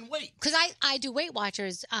 you're gaining weight. Because I do Weight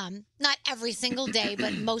Watchers, not every single day,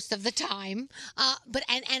 but most of the time. But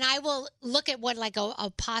I will look at what a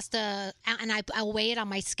pasta, and I'll weigh it on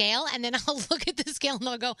my scale, and then I'll look at the scale and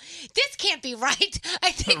I'll go, this can't be right.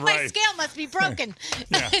 I think my scale must be broken.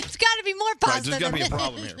 It's got to be more pasta. There's got to be a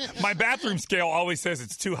problem here. My bathroom scale always says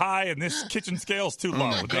it's too high, and this kitchen scale's too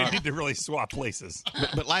low. They God. need to really swap places.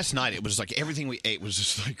 But last night it was like everything we ate was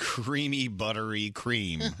just like creamy, buttery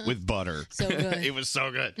cream with butter. So good. It was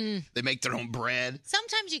so good. They make their own bread.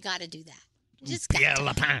 Sometimes you got to do that. Just Pierre got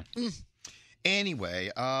Lapin. to. Anyway,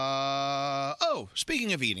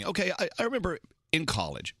 speaking of eating, okay, I remember in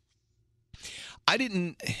college, I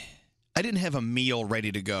didn't have a meal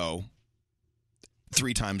ready to go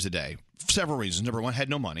 3 times a day. For several reasons. Number one, I had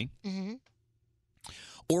no money. Mm-hmm.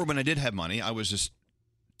 Or when I did have money, I was just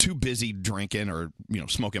too busy drinking or,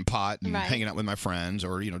 smoking pot and hanging out with my friends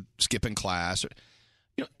or, skipping class. Or,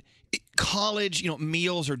 college,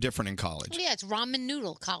 meals are different in college. Well, yeah, it's ramen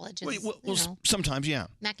noodle college. Well, sometimes, yeah.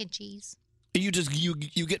 Mac and cheese. You just you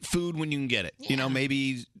get food when you can get it. Yeah.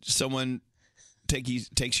 Maybe someone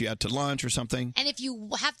takes you out to lunch or something. And if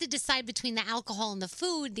you have to decide between the alcohol and the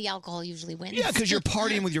food, the alcohol usually wins. Yeah, because you're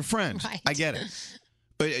partying with your friends. Right. I get it.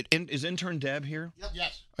 But is intern Deb here? Yep.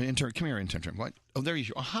 Yes. Come here, intern. What? Oh, there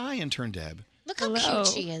you are. Oh, hi, intern Deb. Look how cute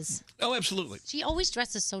she is. Oh, absolutely. She always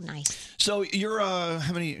dresses so nice. So you're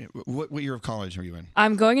what year of college are you in?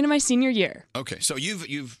 I'm going into my senior year. Okay, so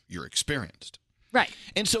you're experienced. Right.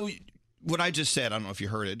 And so what I just said, I don't know if you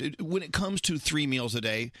heard it, when it comes to 3 meals a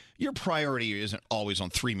day, your priority isn't always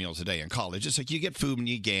on 3 meals a day in college. It's like you get food when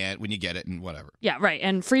you get it and whatever. Yeah, right.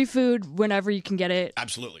 And free food whenever you can get it.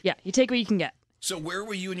 Absolutely. Yeah, you take what you can get. So where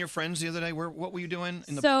were you and your friends the other day? What were you doing?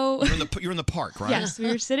 So you're in the park, right? Yes, we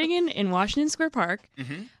were sitting in Washington Square Park.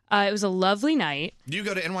 Mm-hmm. It was a lovely night. Do you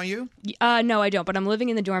go to NYU? No, I don't, but I'm living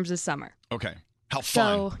in the dorms this summer. Okay. How fun.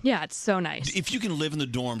 So, yeah, it's so nice. If you can live in the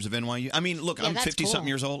dorms of NYU. I mean, look, I'm 50-something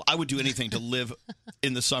years old. I would do anything to live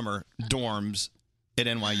in the summer dorms at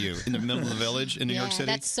NYU in the middle of the village in New York City.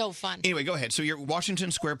 That's so fun. Anyway, go ahead. So you're Washington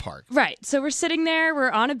Square Park. Right. So we're sitting there, we're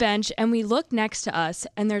on a bench, and we look next to us,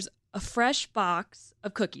 and there's a fresh box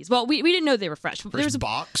of cookies. Well, we didn't know they were fresh. There was a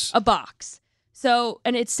box? A box. So,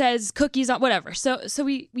 and it says cookies on whatever. So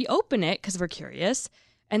we open it because we're curious,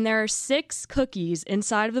 and there are 6 cookies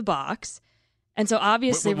inside of the box. And so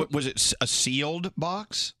obviously... Was it a sealed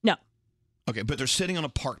box? No. Okay, but they're sitting on a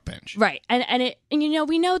park bench. Right. And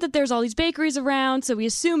we know that there's all these bakeries around, so we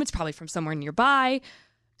assume it's probably from somewhere nearby.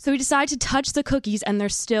 So we decide to touch the cookies, and they're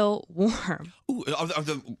still warm. Ooh,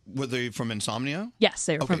 were they from Insomnia? Yes,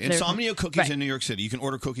 they were from Insomnia cookies in New York City. You can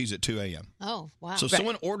order cookies at 2 a.m. Oh, wow. So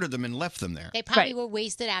someone ordered them and left them there. They probably were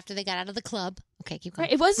wasted after they got out of the club. Okay, keep going.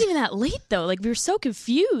 Right. It wasn't even that late, though. Like, we were so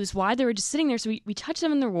confused why they were just sitting there. So we touched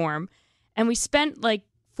them, and they're warm. And we spent,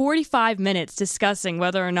 45 minutes discussing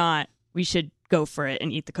whether or not we should go for it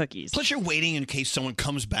and eat the cookies. Plus, you're waiting in case someone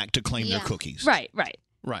comes back to claim their cookies. Right.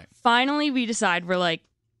 Right. Finally, we decide we're like,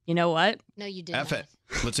 you know what? No, you didn't. F it.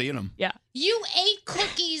 Let's eat them. Yeah. You ate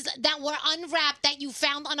cookies that were unwrapped that you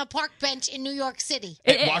found on a park bench in New York City.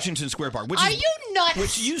 At Washington Square Park. Are you nuts?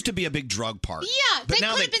 Which used to be a big drug park. Yeah, But they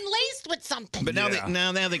now could have been laced with something. But now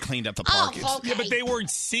they cleaned up the park. Oh, okay. Yeah, but they weren't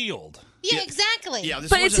sealed. Yeah, exactly. Yeah, this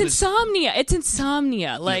But it's wasn't insomnia. It's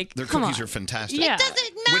insomnia. Like, Their come cookies on. are fantastic. Yeah. It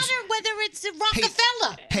doesn't matter whether it's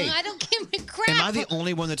Rockefeller. hey. I don't give a crap. Am I the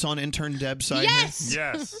only one that's on intern Deb's side? Yes.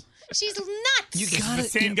 Yes. She's nuts. You This is gotta- the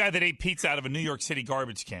same guy that ate pizza out of a New York City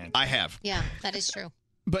garbage can. I have. Yeah, that is true.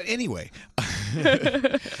 But anyway,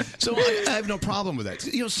 so I have no problem with that.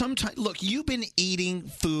 You know, sometimes look, you've been eating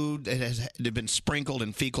food that has been sprinkled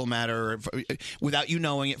in fecal matter without you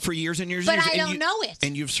knowing it for years and years. But and years, I and don't know it.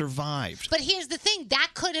 and you've survived. But here's the thing: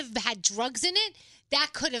 that could have had drugs in it.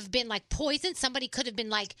 That could have been like poison. Somebody could have been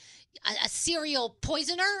like a serial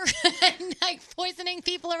poisoner and like poisoning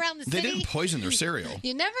people around the They city. didn't poison their cereal.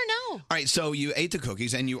 You never know. All right, so you ate the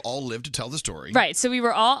cookies and you all lived to tell the story. Right. So we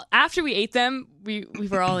were all, after we ate them, we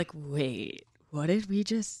were all like, wait, what did we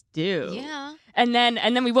just do? Yeah. And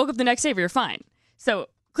then we woke up the next day, we were fine. So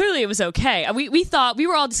clearly it was okay. We thought, we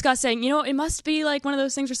were all discussing, it must be like one of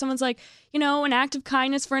those things where someone's like, an act of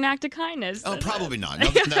kindness for an act of kindness. Oh, probably not. No,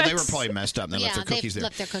 they were probably messed up and they left their they cookies there.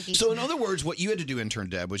 left their cookies. So in other words, what you had to do, intern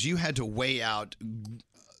Deb, was you had to weigh out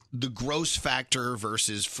the gross factor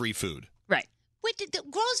versus free food. Right. Wait, the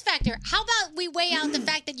gross factor. How about we weigh out the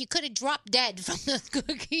fact that you could have dropped dead from those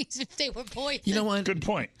cookies if they were poisoned? You know what? Good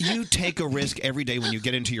point. You take a risk every day when you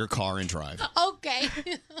get into your car and drive. Okay.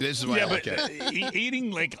 This is why I like but it. Eating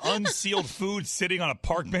like unsealed food sitting on a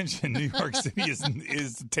park bench in New York City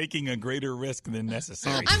is taking a greater risk than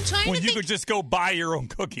necessary. I'm trying to when you think- could just go buy your own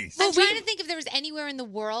cookies. I'm trying to think if there was anywhere in the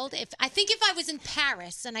world. If I was in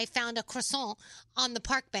Paris and I found a croissant on the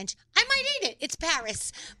park bench, I might eat it. It's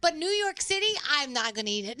Paris. But New York City, I'm not going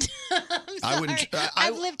to eat it. I'm sorry. I wouldn't.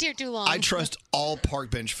 I've lived here too long. I trust all park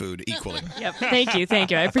bench food equally. Yep. Thank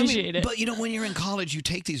you. I appreciate it. But when you're in college, you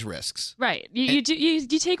take these risks. Right. You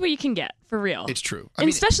take what you can get, for real. It's true. And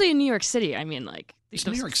especially in New York City. I mean, like. It's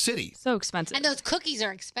New York City. So expensive. And those cookies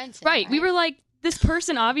are expensive. Right. We were like, this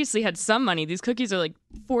person obviously had some money. These cookies are like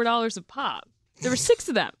 $4 a pop. There were 6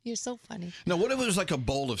 of them. You're so funny. Now, what if it was like a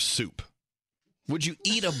bowl of soup? Would you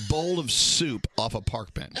eat a bowl of soup off a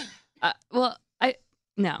park bench?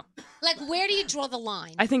 No. Like, where do you draw the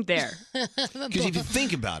line? I think there. Because if you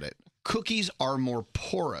think about it, cookies are more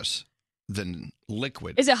porous than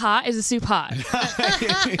liquid. Is it hot? Is the soup hot?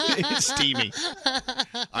 It's steamy.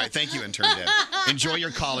 All right, thank you, intern Deb. Enjoy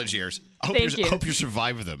your college years. I hope you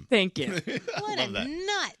survive them. Thank you. What a that.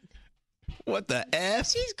 nut. What the F?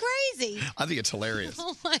 She's crazy. I think it's hilarious.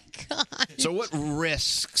 Oh, my God. So what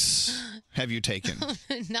risks have you taken?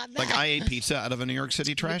 Not that. Like I ate pizza out of a New York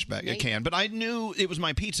City trash bag, a can, but I knew it was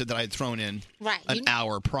my pizza that I had thrown in an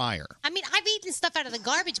hour prior. I mean, I've eaten stuff out of the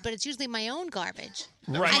garbage, but it's usually my own garbage.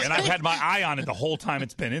 Right, and I've had my eye on it the whole time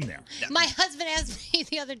it's been in there. My husband asked me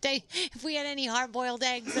the other day if we had any hard-boiled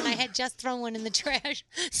eggs, and I had just thrown one in the trash.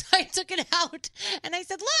 So I took it out, and I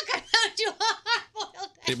said, "Look, I found you a hard-boiled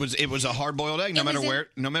egg." It was a hard-boiled egg, no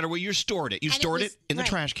matter where you stored it. You stored it in the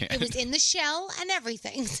trash can. It was in the shell and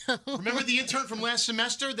everything. So. Remember the intern from last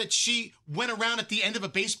semester that she went around at the end of a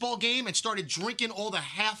baseball game and started drinking all the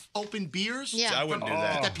half-open beers? Yeah. I wouldn't do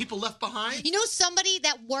that. That people left behind? You know, somebody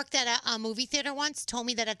that worked at a movie theater once told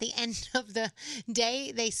me that at the end of the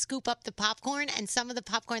day, they scoop up the popcorn, and some of the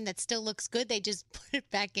popcorn that still looks good, they just put it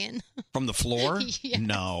back in. From the floor? Yes.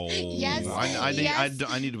 No. Yes.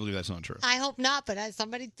 I need to believe that's not true. I hope not, but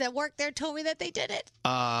somebody that worked there told me that they did it.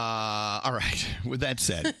 All right. With that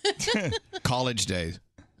said, college days.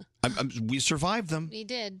 We survived them. We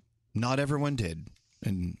did. Not everyone did.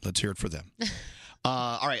 And let's hear it for them.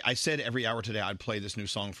 All right. I said every hour today I'd play this new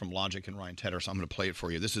song from Logic and Ryan Tedder, so I'm going to play it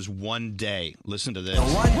for you. This is One Day. Listen to this.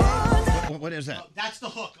 What is that? That's the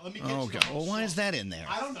hook. Let me get Oh, God. Well, why is that in there?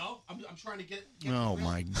 I don't know. I'm trying to get Oh,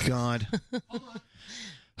 my God.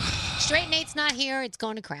 Straight Nate's not here. It's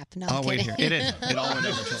going to crap. No, Oh, I'm wait kidding. here. It is. It all went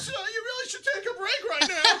over. You really should take a break right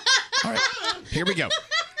now. All right. Here we go.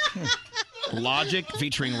 Logic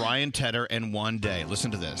featuring Ryan Tedder and One Day.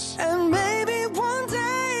 Listen to this. And maybe one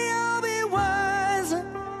day I'll be wiser.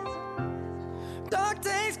 Dark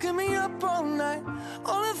days keep me up all night.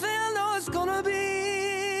 Only thing I know is gonna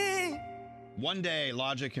be One Day,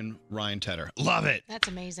 Logic and Ryan Tedder. Love it. That's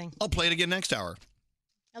amazing. I'll play it again next hour.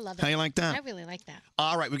 I love it. How you like that? I really like that.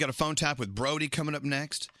 All right, we got a phone tap with Brody coming up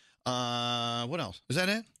next. What else? Is that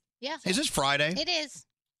it? Yeah. Is this Friday? It is.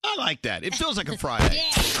 I like that. It feels like a Friday.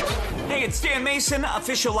 Hey, it's Dan Mason,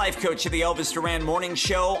 official life coach of the Elvis Duran Morning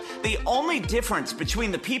Show. The only difference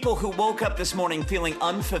between the people who woke up this morning feeling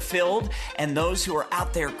unfulfilled and those who are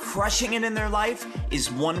out there crushing it in their life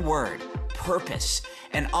is one word: purpose.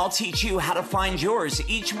 And I'll teach you how to find yours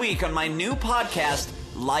each week on my new podcast,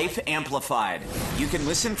 Life Amplified. You can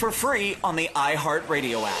listen for free on the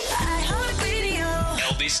iHeartRadio app.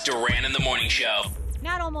 Elvis Duran in the Morning Show.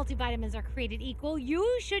 Not all multivitamins are created equal.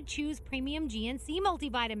 You should choose premium GNC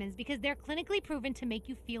multivitamins because they're clinically proven to make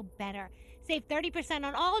you feel better. Save 30%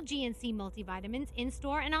 on all GNC multivitamins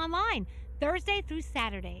in-store and online, Thursday through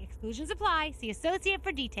Saturday. Exclusions apply. See associate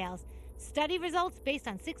for details. Study results based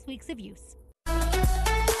on 6 weeks of use.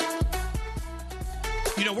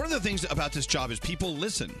 You know, one of the things about this job is people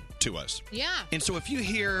listen to us. Yeah. And so if you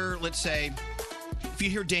hear, let's say, if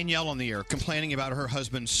you hear Danielle on the air complaining about her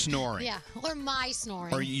husband snoring, Yeah, or my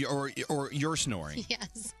snoring. or you're snoring,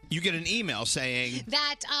 Yes. you get an email saying,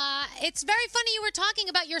 That it's very funny you were talking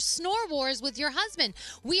about your snore wars with your husband.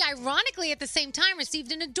 We ironically at the same time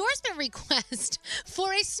received an endorsement request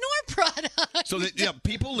for a snore product. so that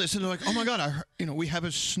people listen. They're like, oh my god, I heard, we have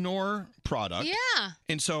a snore product. Yeah.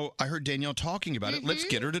 And so I heard Danielle talking about it. Let's Mhm.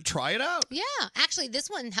 get her to try it out. Yeah, actually, this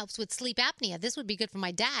one helps with sleep apnea. This would be good for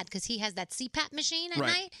my dad because he has that CPAP machine at Right.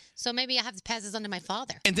 night. So maybe I have to pass this on to my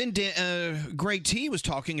father. And then Greg T was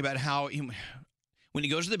talking about how when he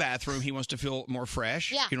goes to the bathroom, he wants to feel more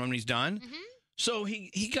fresh. Yeah. When he's done. So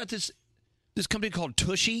he got this company called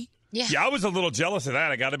Tushy. Yeah, I was a little jealous of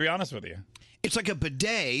that. I got to be honest with you. It's like a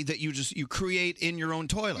bidet that you create in your own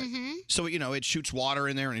toilet. So it shoots water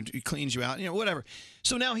in there and it cleans you out. Whatever.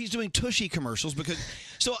 So now he's doing Tushy commercials because.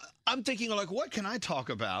 So I'm thinking like, what can I talk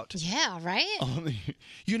about? Yeah, right.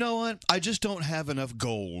 You know what? I just don't have enough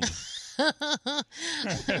gold.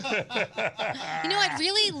 I'd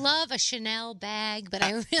really love a Chanel bag, but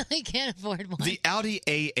I really can't afford one. The Audi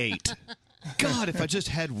A8. God, if I just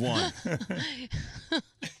had one.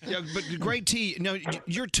 Yeah, but Greg T,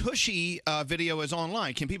 your Tushy video is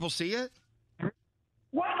online. Can people see it?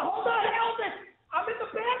 What? Hold on, Elvis. I'm in the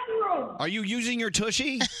bathroom. Are you using your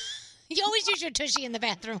Tushy? You always use your Tushy in the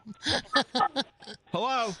bathroom.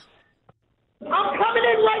 Hello? I'm coming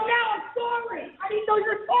in right now. I'm sorry. I didn't know you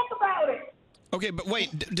were talking about it. Okay, but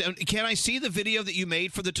wait. Can I see the video that you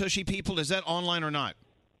made for the Tushy people? Is that online or not?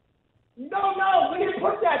 No, we didn't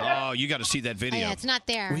put that. Oh, you got to see that video. yeah, it's not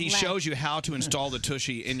there. Where he Left. shows you how to install the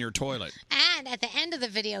Tushy in your toilet. And at the end of the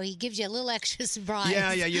video, he gives you a little extra surprise.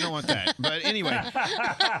 Yeah, you don't want that. But anyway,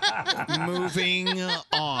 moving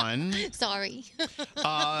on. Sorry.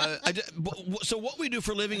 So what we do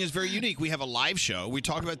for a living is very unique. We have a live show. We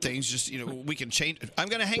talk about things. Just we can change. I'm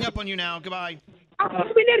going to hang up on you now. Goodbye.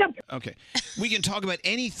 Okay. We can talk about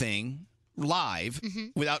anything live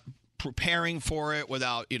without preparing for it,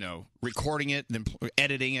 without recording it, then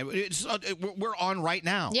editing it. We're on right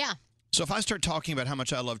now. Yeah. So if I start talking about how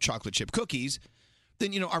much I love chocolate chip cookies,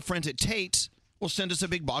 then our friends at Tate's will send us a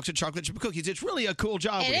big box of chocolate chip cookies. It's really a cool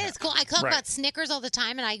job. It is cool. I talk about Snickers all the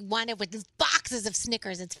time, and I wind up with these boxes of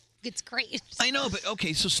Snickers. It's great. I know, but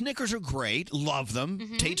okay, so Snickers are great. Love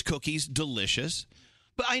them. Tate's cookies, delicious.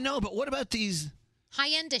 But I know, but what about these...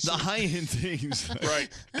 High-end dishes. The high-end things. Right.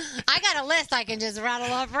 I got a list I can just rattle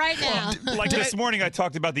off right now. Like this morning, I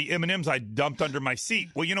talked about the M&Ms I dumped under my seat.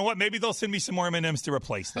 Well, you know what? Maybe they'll send me some more M&Ms to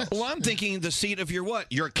replace those. Well, I'm thinking the seat of your what?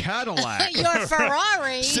 Your Cadillac. Your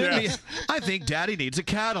Ferrari. I think Daddy needs a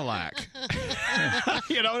Cadillac.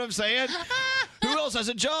 You know what I'm saying? Who else has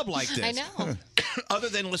a job like this? I know. Other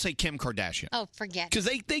than, let's say, Kim Kardashian. Oh, forget. Because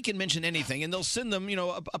they can mention anything, and they'll send them,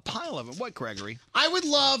 a pile of them. What, Gregory? I would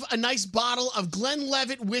love a nice bottle of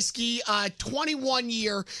Glenlivet whiskey, 21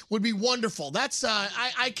 year would be wonderful. That's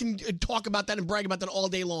I can talk about that and brag about that all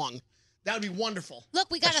day long. That would be wonderful.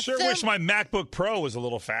 Look, we I sure wish my MacBook Pro was a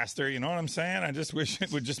little faster. You know what I'm saying? I just wish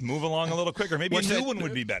it would just move along a little quicker. Maybe a new one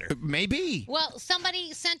would be better. Maybe. Well,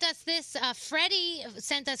 somebody sent us this. Freddie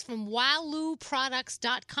sent us from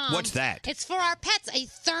WowLooProducts.com. What's that? It's for our pets, a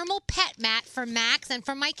thermal pet mat for Max and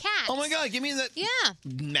for my cat. Oh, my God. Give me that. Yeah.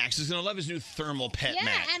 Max is going to love his new thermal pet Yeah,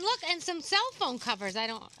 mat. and look, and some cell phone covers.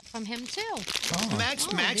 From him too. Max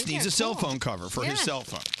these needs are a cell cool. phone cover for his Yeah. cell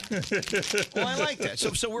phone. Well, I like that.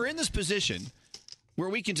 So we're in this position where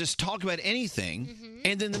we can just talk about anything,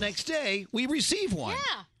 and then the next day we receive one.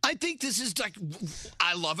 Yeah. I think this is like,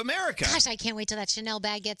 I love America. Gosh, I can't wait till that Chanel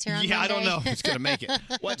bag gets here on Yeah, I Monday. don't know if it's going to make it.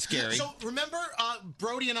 What's scary? So remember,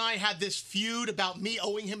 Brody and I had this feud about me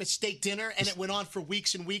owing him a steak dinner, and it went on for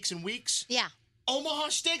weeks and weeks and weeks. Yeah. Omaha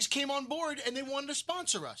Steaks came on board, and they wanted to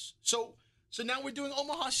sponsor us. So now we're doing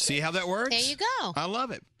Omaha Steaks. See how that works? There you go. I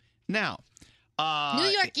love it. Now, New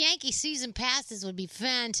York Yankee season passes would be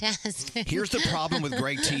fantastic. Here's the problem with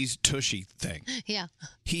Greg T's Tushy thing. Yeah.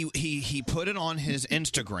 He put it on his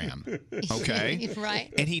Instagram, okay?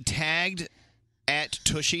 Right. And he tagged at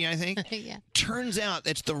Tushy, I think. Yeah. Turns out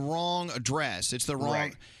it's the wrong address. It's the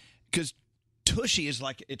wrong because Tushy is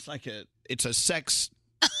it's a sex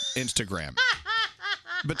Instagram.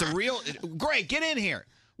 But the real Greg, get in here.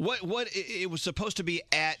 What it was supposed to be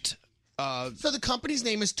at. So the company's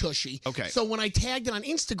name is Tushy. Okay. So when I tagged it on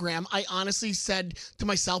Instagram, I honestly said to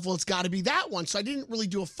myself, well, it's got to be that one. So I didn't really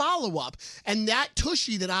do a follow-up. And that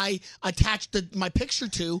Tushy that I attached my picture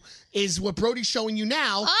to is what Brody's showing you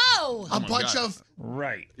now. Oh! A bunch of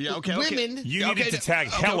Right. Yeah, okay. women. You needed to tag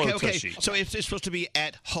Hello Tushy. So it's supposed to be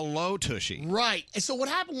at Hello Tushy. Right. And so what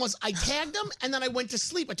happened was I tagged them and then I went to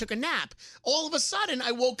sleep. I took a nap. All of a sudden,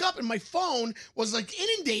 I woke up and my phone was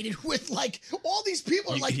inundated with all these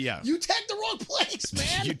people. You tagged the wrong place,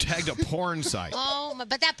 man. You tagged a porn site. Oh,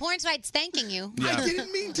 but that porn site's thanking you. Yeah. I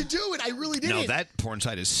didn't mean to do it. I really didn't. No, that porn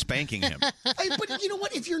site is spanking him. But you know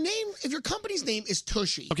what? If your company's name is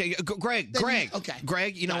Tushy. Okay, Greg. Okay.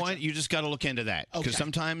 Greg, you know what? You just got to look into that because Okay.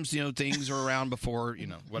 sometimes things are around before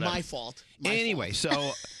whatever. My fault. Anyway, so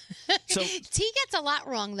T gets a lot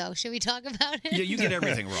wrong, though. Should we talk about it? Yeah, you get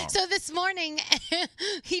everything wrong. So this morning,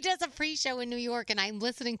 he does a pre-show in New York, and I'm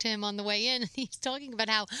listening to him on the way in, and he's talking about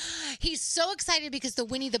how he's so excited because the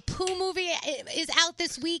Winnie the Pooh movie is out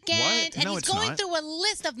this weekend. What? And No, he's it's going not. through a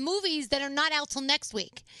list of movies that are not out till next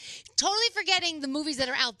week. Totally forgetting the movies that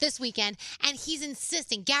are out this weekend, and he's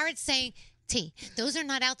insisting. Garrett's saying, T, those are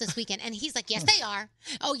not out this weekend. And he's like, yes, they are.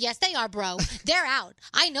 Oh, yes, they are, bro. They're out.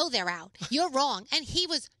 I know they're out. You're wrong. And he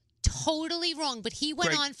was totally wrong. But he went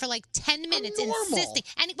Greg, on for 10 minutes normal. insisting.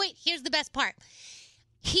 And wait, here's the best part.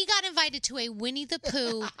 He got invited to a Winnie the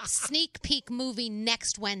Pooh sneak peek movie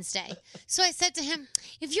next Wednesday. So I said to him,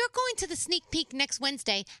 if you're going to the sneak peek next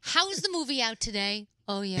Wednesday, how's the movie out today?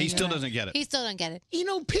 Oh, yeah. He you're still right. doesn't get it. He still doesn't get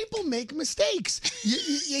it. People make mistakes.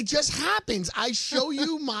 It just happens. I show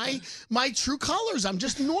you my true colors. I'm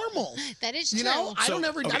just normal. That is true. I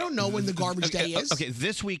don't know when the garbage day is. Okay,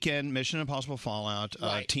 this weekend, Mission Impossible Fallout,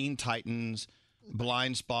 Teen Titans,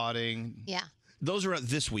 Blind Spotting. Yeah. Those are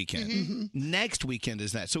this weekend. Next weekend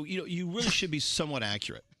is that. So you really should be somewhat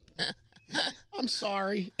accurate. I'm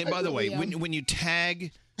sorry. And by the way, when you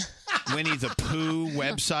tag Winnie the Pooh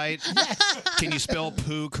website, can you spell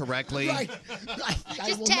poo correctly? Right. I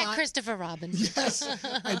Just will tag not. Christopher Robin. Yes,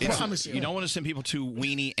 I promise you. You don't want to send people to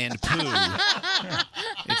Weenie and Pooh.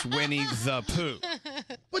 It's Winnie the Pooh.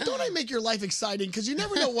 But don't I make your life exciting? Because you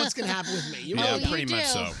never know what's going to happen with me. You Yeah, really pretty much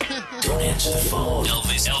so. Don't answer the phone.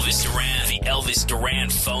 Elvis Duran, the Elvis Duran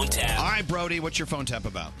phone tap. All right, Brody, what's your phone tap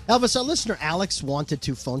about? Elvis, our listener Alex wanted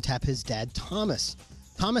to phone tap his dad, Thomas.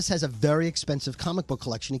 Thomas has a very expensive comic book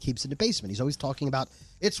collection he keeps in the basement. He's always talking about,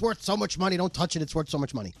 it's worth so much money, don't touch it, it's worth so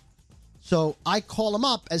much money. So I call him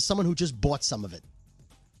up as someone who just bought some of it,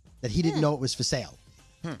 that he didn't know it was for sale.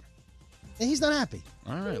 And he's not happy.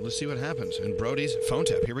 All right, let's see what happens. And Brody's phone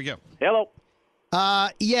tap. Here we go. Hello.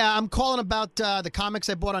 Yeah, I'm calling about the comics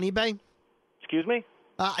I bought on eBay. Excuse me?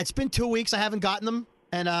 It's been 2 weeks. I haven't gotten them,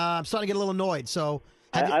 and I'm starting to get a little annoyed. So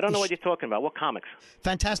I don't know what you're talking about. What comics?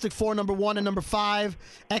 Fantastic Four #1 and #5,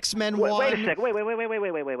 X-Men 1. Wait a second. Wait.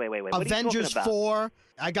 What Avengers are you talking about? 4.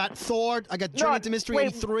 I got Thor. I got Journey into Mystery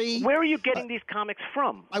 83. Where are you getting these comics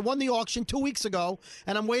from? I won the auction 2 weeks ago,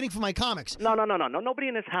 and I'm waiting for my comics. No. Nobody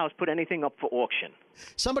in this house put anything up for auction.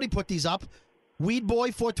 Somebody put these up. Weed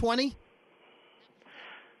Boy 420.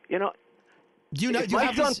 You know. Do you know? If Do you my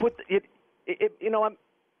have son this? put it.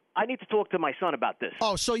 I need to talk to my son about this.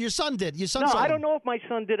 Oh, so your son did? Your son? No, saw I them. don't know if my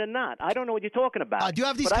son did or not. I don't know what you're talking about. Do you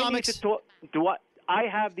have these but comics? I need to talk. Do I? I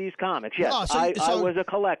have these comics. Yes, Oh, I was a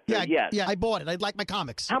collector. Yeah, yes. yeah, I bought it. I'd like my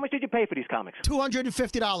comics. How much did you pay for these comics?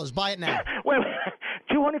 $250. Buy it now. Wait,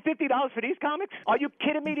 $250 for these comics? Are you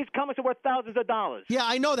kidding me? These comics are worth thousands of dollars. Yeah,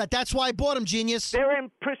 I know that. That's why I bought them, genius. They're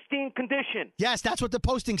in pristine condition. Yes, that's what the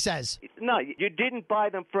posting says. No, you didn't buy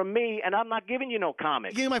them from me, and I'm not giving you no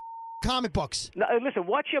comics. Give me my comic books. No, listen,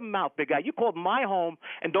 watch your mouth, big guy. You called my home,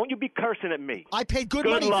 and don't you be cursing at me. I paid good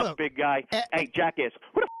Good money luck, for big guy. Hey, jackass.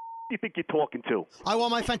 Who the do you think you're talking to? I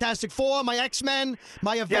want my Fantastic Four, my X-Men,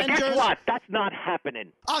 my Yeah, Avengers. guess what? That's not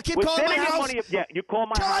happening. I'll keep We're calling my sending you house. money. Yeah, you call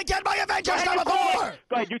my Till house. I get my Avengers Go ahead, number you call 4. me.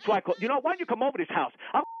 Go ahead, you try. You know, why don't you come over to this house?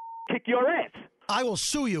 I'll kick your ass. I will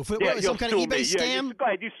sue you for Yeah, some you'll kind of sue eBay me. Yeah, scam. go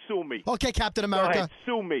ahead, you sue me. Okay, Captain Go America. ahead,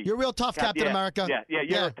 sue me. You're real tough, Captain yeah, America. Yeah,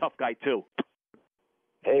 you're a tough guy, too.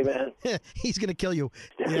 Hey, man. He's going to kill you.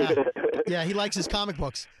 Yeah. Yeah, he likes his comic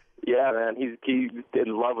books. Yeah, man. He's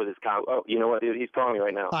in love with his comic. Oh, you know what, dude? He's calling me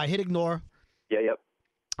right now. All right, hit ignore. Yeah, yep.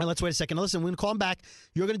 And let's wait a second. Now, listen, we're going to call him back.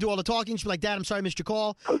 You're going to do all the talking. She'll be like, Dad, I'm sorry I missed your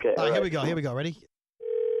call. Okay. All right, here we go. Here we go. Ready?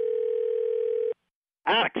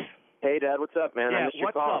 Alex. Hey, Dad, what's up, man? I Yeah, missed your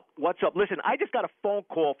what's call. up? What's up? Listen, I just got a phone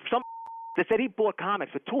call from some that said he bought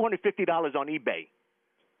comics for $250 on eBay.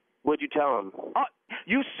 What'd you tell him?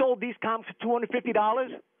 You sold these comics for $250?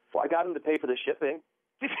 Well, I got him to pay for the shipping.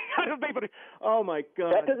 Oh, my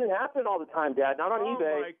God. That doesn't happen all the time, Dad. Not on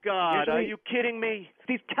eBay. Oh, my God. Usually- Are you kidding me?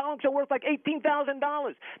 These comics are worth like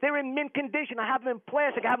 $18,000. They're in mint condition. I have them in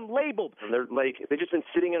plastic. I have them labeled. They've just been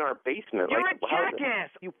sitting in our basement. You're like, a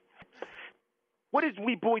jackass. What is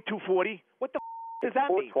Wee Boy 240? What the does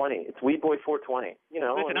that mean? 420. It's Weed Boy 420. You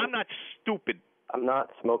know. Listen, I'm not stupid. I'm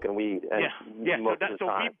not smoking weed. And Yeah. So most that's of the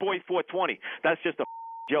the time. Weed Boy 420. That's just a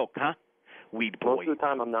joke, huh? Weed Boy. Most of the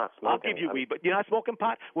time, I'm not smoking. I'll give you weed, but you're not smoking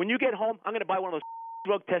pot. When you get home, I'm going to buy one of those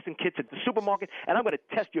drug testing kits at the supermarket, and I'm going to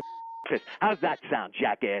test your piss. How's that sound,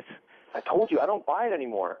 jackass? I told you, I don't buy it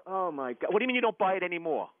anymore. Oh, my God. What do you mean you don't buy it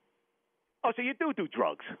anymore? Oh, so you do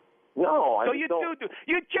drugs? No, I So just you don't. do.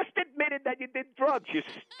 You just admitted that you did drugs, you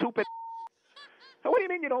stupid. So what do you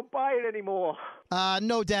mean you don't buy it anymore?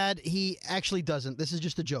 No, Dad, he actually doesn't. This is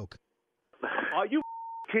just a joke. Are you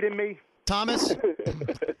kidding me? Thomas,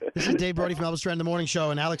 this is Dave Brody from Elvis Duran in the Morning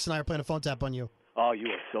Show, and Alex and I are playing a phone tap on you. Oh, you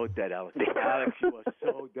are so dead, Alex. Alex, you are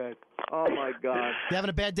so dead. Oh, my God. You having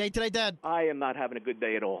a bad day today, Dad? I am not having a good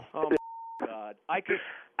day at all. Oh, my God. I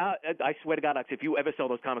swear to God, Alex, if you ever sell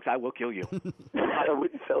those comics, I will kill you. I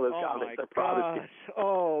wouldn't sell those comics, I promise you.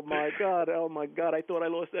 Oh, my God. Oh, my God. I thought I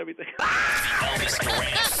lost everything. Elvis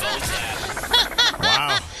Duran phone tap.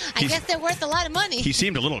 Wow. I guess they're worth a lot of money. He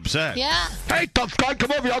seemed a little upset. Yeah. Hey, tough guy,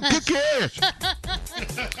 come over here. I'll kick your ass.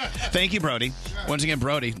 Thank you, Brody. Once again,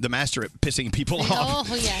 Brody, the master at pissing people off.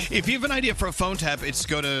 Oh, yeah. If you have an idea for a phone tap, it's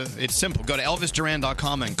simple. Go to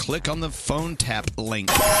ElvisDuran.com and click on the phone tap link.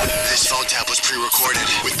 This phone tap was pre-recorded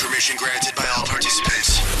with permission granted by all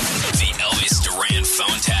participants. The Elvis Duran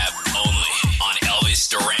phone tap only on Elvis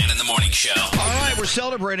Duran in the Morning Show. All right, we're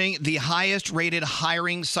celebrating the highest-rated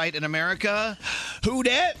hiring site in America. Who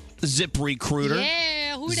dat? ZipRecruiter.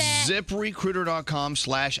 Yeah, who dat?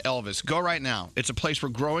 ZipRecruiter.com/Elvis. Go right now. It's a place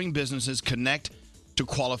where growing businesses connect to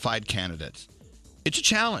qualified candidates. It's a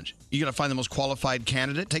challenge. You got to find the most qualified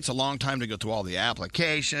candidate. It takes a long time to go through all the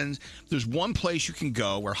applications. There's one place you can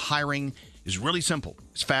go where hiring is really simple.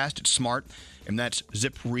 It's fast, it's smart, and that's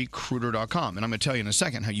ZipRecruiter.com. And I'm going to tell you in a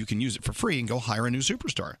second how you can use it for free and go hire a new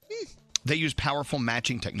superstar. They use powerful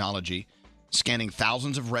matching technology, scanning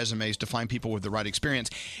thousands of resumes to find people with the right experience,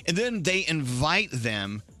 and then they invite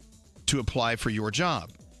them to apply for your job.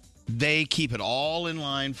 They keep it all in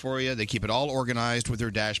line for you. They keep it all organized with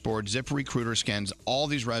their dashboard. ZipRecruiter scans all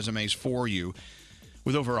these resumes for you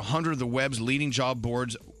with over 100 of the web's leading job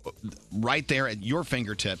boards right there at your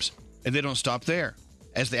fingertips. And they don't stop there.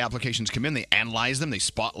 As the applications come in, they analyze them. They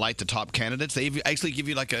spotlight the top candidates. They actually give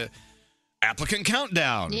you like a applicant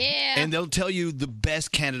countdown. Yeah. And they'll tell you the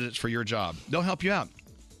best candidates for your job. They'll help you out.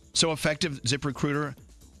 So effective, ZipRecruiter.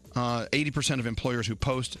 80% of employers who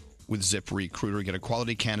post with ZipRecruiter get a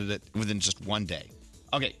quality candidate within just one day.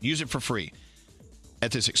 Okay, use it for free at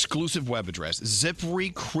this exclusive web address,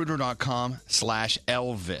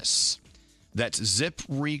 ZipRecruiter.com/Elvis. That's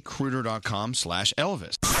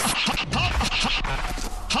ZipRecruiter.com/Elvis.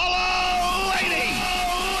 Hello, lady!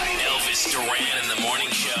 Elvis Duran in the Morning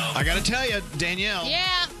Show. I got to tell you, Danielle.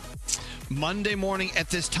 Yeah. Monday morning at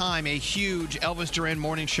this time, a huge Elvis Duran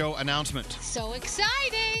Morning Show announcement. So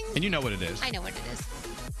exciting. And you know what it is. I know what it is.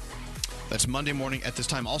 That's Monday morning at this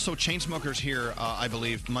time. Also, Chainsmokers here, I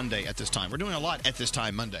believe, Monday at this time. We're doing a lot at this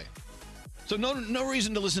time, Monday. So no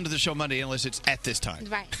reason to listen to the show Monday unless it's at this time.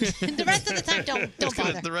 Right. The rest of the time, don't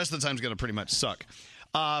bother. The rest of the time is going to pretty much suck.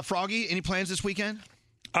 Froggy, any plans this weekend?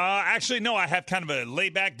 Actually, no. I have kind of a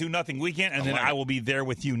laid-back, do-nothing weekend, and then I will be there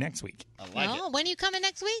with you next week. I like Oh, when are you coming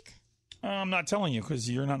next week? I'm not telling you because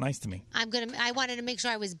you're not nice to me. I wanted to make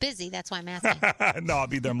sure I was busy. That's why I'm asking. No, I'll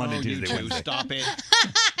be there Monday, Oh, Tuesday, you two, Wednesday. stop it.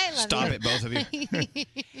 I love Stop you. it, both of you.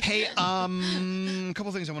 Hey, a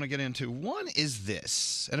couple things I want to get into. One is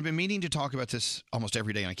this, and I've been meaning to talk about this almost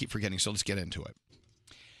every day, and I keep forgetting, so let's get into it.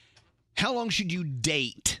 How long should you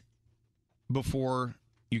date before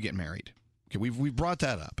you get married? Okay, we've brought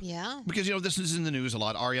that up. Yeah. Because, this is in the news a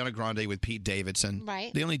lot. Ariana Grande with Pete Davidson.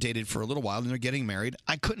 Right. They only dated for a little while, and they're getting married.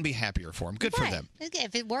 I couldn't be happier for them. Good for Right. them.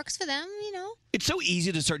 If it works for them, It's so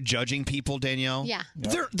easy to start judging people, Danielle. Yeah.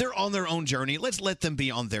 They're on their own journey. Let's let them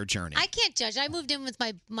be on their journey. I can't judge. I moved in with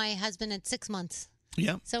my husband at 6 months.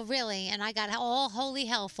 Yeah. So really, and I got all holy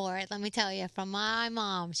hell for it, let me tell you, from my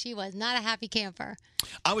mom. She was not a happy camper.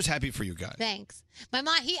 I was happy for you guys. Thanks. My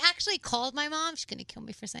mom, he actually called my mom. She's going to kill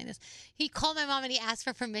me for saying this. He called my mom and he asked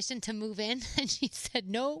for permission to move in, and she said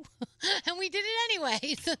no. And we did it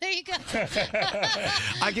anyway. So there you go.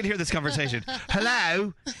 I can hear this conversation.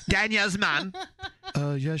 Hello, Danielle's mum.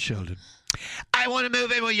 Yes, Sheldon. I want to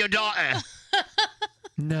move in with your daughter.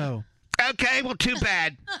 No. Okay, well, too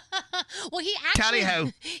bad. Well,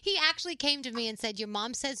 Tally-ho. he actually came to me and said, your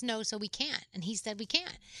mom says no, so we can't. And he said we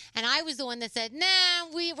can't. And I was the one that said, nah,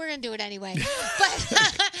 we're going to do it anyway. But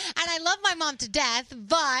and I love my mom to death,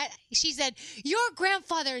 but she said, your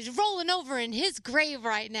grandfather is rolling over in his grave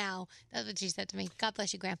right now. That's what she said to me. God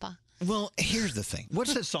bless you, Grandpa. Well, here's the thing.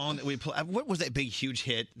 What's that song that we play? What was that big, huge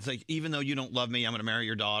hit? It's like, even though you don't love me, I'm going to marry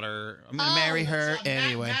your daughter. I'm going to marry her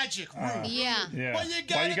anyway. Magic rude. Yeah. Yeah. Why you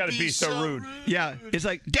Why you gotta be so rude? Yeah. It's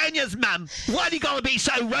like, Daniel's mum, why do you got to be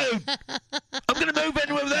so rude? I'm going to move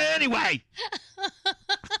in with her anyway.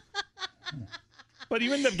 But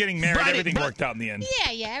you end up getting married. Everything worked out in the end.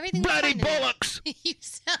 Yeah, everything was Bloody fine. bollocks. You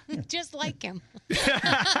sound just like him.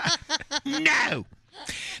 No.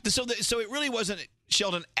 So it really wasn't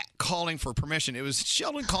Sheldon calling for permission. It was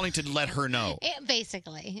Sheldon calling to let her know.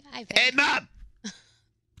 Basically, I think. Hey, Mum,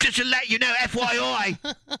 just to let you know,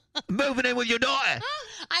 FYI, moving in with your daughter.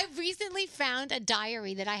 I recently found a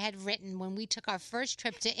diary that I had written when we took our first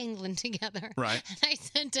trip to England together. Right. And I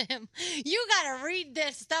said to him, you got to read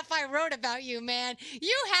this stuff I wrote about you, man.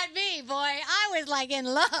 You had me, boy. I was like in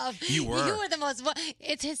love. You were. You were the most.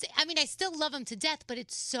 It's his. I mean, I still love him to death, but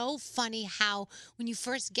it's so funny how when you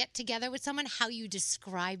first get together with someone, how you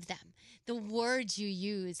describe them. The words you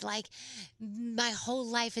use, like, my whole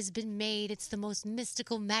life has been made. It's the most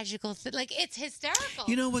mystical, magical thing. Like, it's hysterical.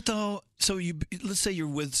 You know what, though? So let's say you're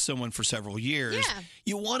with someone for several years. Yeah.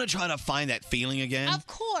 You want to try to find that feeling again. Of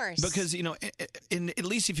course. Because, at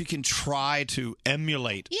least if you can try to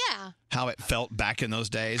emulate Yeah. how it felt back in those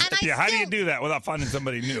days. Yeah, how do you do that without finding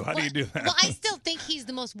somebody new? How do you do that? Well, I still think he's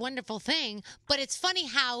the most wonderful thing, but it's funny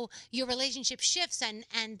how your relationship shifts and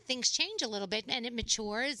things change a little bit and it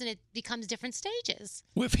matures and it becomes different stages.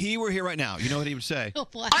 If he were here right now, you know what he would say?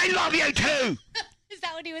 What? I love you too! Is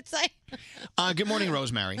that what he would say? Good morning,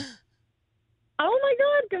 Rosemary. Oh my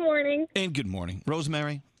God, good morning. And good morning.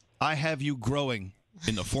 Rosemary, I have you growing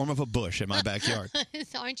in the form of a bush in my backyard.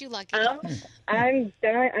 Aren't you lucky? I'm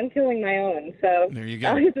killing my own, so There you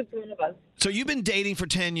go. It's one of us. So you've been dating for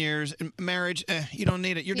 10 years. And marriage, you don't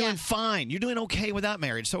need it. You're doing fine. You're doing okay without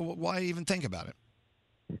marriage. So why even think about it?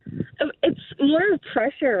 It's more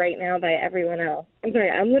pressure right now by everyone else. I'm sorry,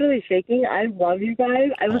 I'm literally shaking. I love you guys.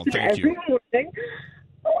 I listen to thank every you. morning.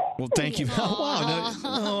 Well, thank you. Oh, wow.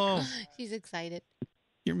 No, She's excited.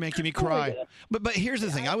 you're making me cry. But here's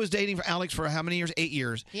the thing. I was dating for Alex for how many years? 8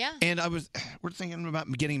 years. Yeah. And we're thinking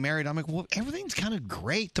about getting married. I'm like, well, everything's kind of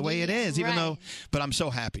great the way it is, even though, but I'm so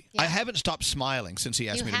happy. I haven't stopped smiling since he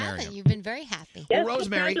asked You me to marry haven't. him. You've been very happy. Well,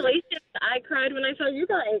 Rosemary- Congratulations. I cried when I saw you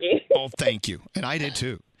got engaged. Oh, thank you. And I did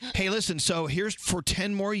too. Hey, listen, so here's for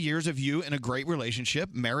 10 more years of you in a great relationship,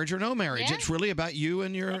 marriage or no marriage. Yeah. It's really about you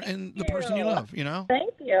and the person you love, you know?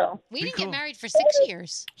 Thank you. We Pretty didn't cool. get married for 6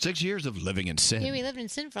 years. 6 years of living in sin. Yeah, we lived in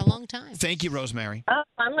sin for a long time. Thank you, Rosemary. Oh,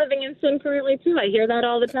 I'm living in sin currently, too. I hear that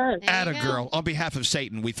all the time. Atta girl. On behalf of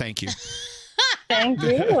Satan, we thank you. Thank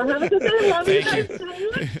you. Well, have a good day. Love Thank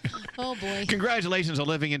you. Oh, boy. Congratulations on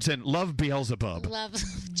living in sin. Love Beelzebub. Love.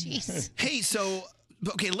 Jeez. Hey, so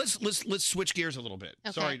okay, let's switch gears a little bit.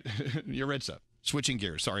 Okay. Sorry, you're red stuff. Switching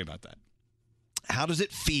gears. Sorry about that. How does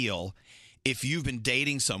it feel if you've been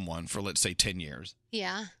dating someone for, let's say, 10 years?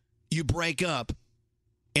 Yeah. You break up,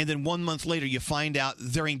 and then 1 month later you find out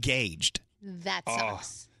they're engaged. That Oh,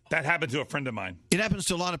 sucks. that happened to a friend of mine. It happens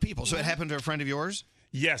to a lot of people. So it happened to a friend of yours?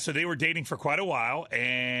 Yeah, so they were dating for quite a while,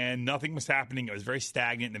 and nothing was happening. It was very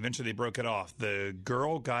stagnant, and eventually they broke it off. The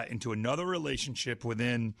girl got into another relationship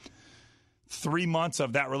within 3 months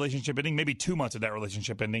of that relationship ending, maybe 2 months of that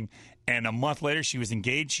relationship ending, and a month later she was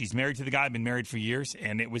engaged. She's married to the guy, been married for years,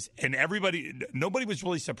 and nobody was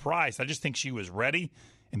really surprised. I just think she was ready,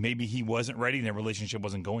 and maybe he wasn't ready, and their relationship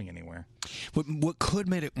wasn't going anywhere. What could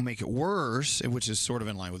make it worse, which is sort of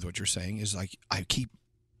in line with what you're saying, is like I keep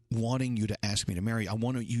wanting you to ask me to marry. I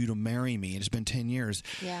want you to marry me. It's been 10 years.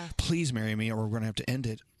 Yeah. Please marry me or we're going to have to end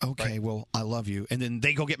it. Okay, well, I love you. And then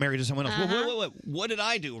they go get married to someone else. Wait. What did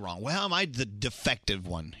I do wrong? Well, how am I the defective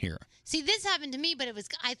one here? See, this happened to me, but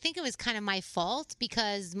I think it was kind of my fault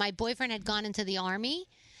because my boyfriend had gone into the Army.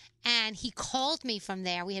 And he called me from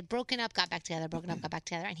there. We had broken up, got back together, broken up, got back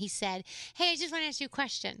together. And he said, hey, I just want to ask you a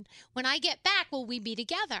question. When I get back, will we be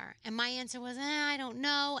together? And my answer was, I don't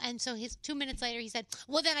know. And so 2 minutes later, he said,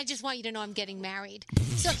 well, then I just want you to know I'm getting married.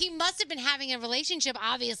 So he must have been having a relationship,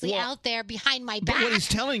 obviously, out there behind my back. But what he's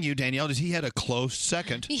telling you, Danielle, is he had a close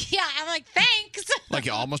second. Yeah, I'm like, thanks. Like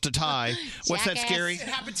almost a tie. What's that, Scary? It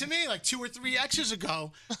happened to me like 2 or 3 exes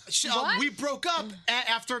ago. We broke up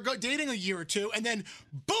after dating a year or two, and then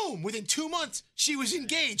boom, within 2 months, she was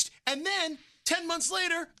engaged. And then 10 months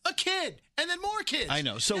later, a kid, and then more kids. I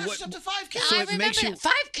know. So now what? she's up to 5 kids. So I it remember makes you. that.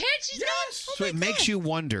 5 kids? She's So it makes you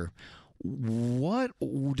wonder, what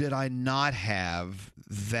did I not have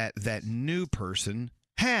that new person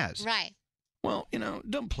has? Right. Well,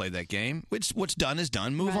 don't play that game. What's done is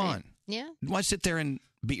done. Move on. Yeah. Why sit there and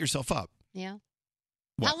beat yourself up? Yeah.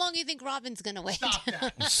 What? How long do you think Robin's going to wait?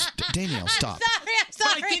 Danielle, stop. I'm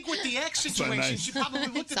sorry. But I think with the ex situation, nice. she probably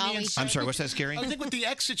looked at me and said, I'm sorry, what's that, Scary? I think with the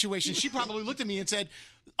ex situation, she probably looked at me and said,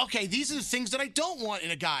 okay, these are the things that I don't want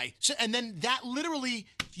in a guy. So, and then that literally,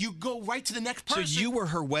 you go right to the next person. So you were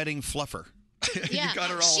her wedding fluffer. Yeah. You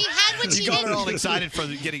got her all. She had what she you got her didn't- all excited for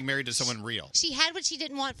getting married to someone real. She had what she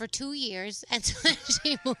didn't want for 2 years, and so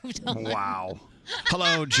she moved on. Wow.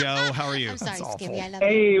 Hello, Joe. How are you? I'm sorry, Skippy. I love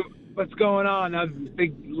Hey, you. what's going on? I'm a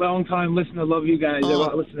big, long-time listener. Love you guys. I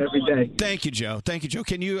listen every day. Thank you, Joe. Thank you, Joe.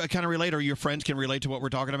 Can you kind of relate, or your friends can relate to what we're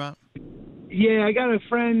talking about? Yeah, I got a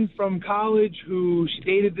friend from college who she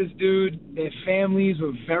dated this dude. Their families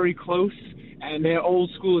were very close, and they're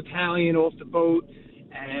old school Italian off the boat.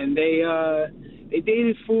 And they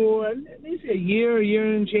dated for maybe a year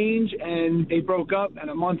and change, and they broke up. And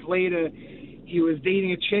a month later, he was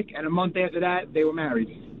dating a chick, and a month after that, they were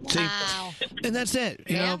married. Wow. And that's it.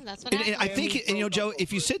 You Yeah, know? that's what And I happened. think, Joe,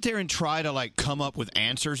 if you sit there and try to come up with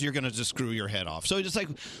answers, you're going to just screw your head off. So just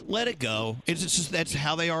let it go. It's just that's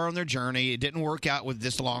how they are on their journey. It didn't work out with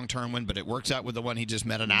this long-term one, but it works out with the one he just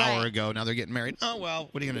met an hour ago. Now they're getting married. Oh, well,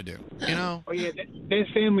 what are you going to do? You know? Oh, yeah, their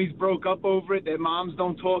families broke up over it. Their moms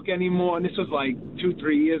don't talk anymore, and this was like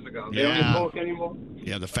 2-3 years ago. They don't Yeah. talk anymore.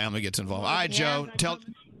 Yeah, the family gets involved. All right, Joe, tell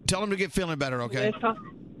him to get feeling better, okay?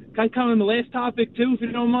 Can I come on the last topic, too, if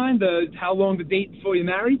you don't mind? How long to date before you're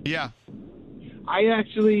married? Yeah. I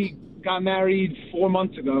actually got married 4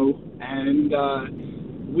 months ago, and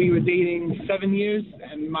we were dating 7 years,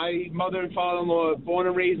 and my mother and father-in-law are born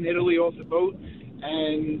and raised in Italy off the boat,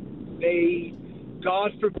 and they,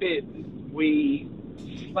 God forbid, we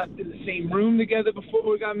slept in the same room together before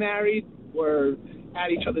we got married. We're at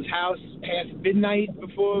each other's house past midnight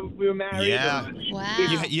before we were married. Yeah. Wow.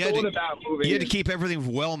 You had about moving you had to in. keep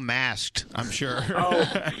everything well masked, I'm sure.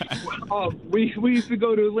 We used to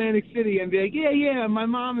go to Atlantic City and be like, yeah, my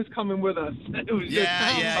mom is coming with us. It was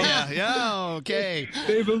Yeah, okay.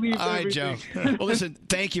 They believe All right, everything. Joe. Well, listen,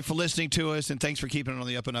 thank you for listening to us, and thanks for keeping it on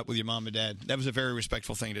the up and up with your mom and dad. That was a very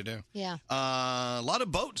respectful thing to do. Yeah. A lot of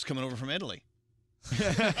boats coming over from Italy.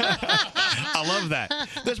 I love that.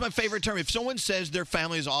 That's my favorite term. If someone says their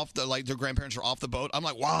family is off their grandparents are off the boat, I'm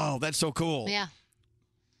like, wow, that's so cool. Yeah.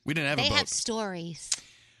 We didn't have They a boat. have stories.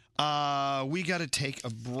 We got to take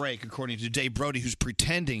a break, according to Dave Brody, who's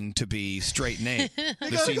pretending to be straight Nate.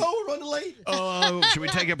 You gotta go, run late. Should we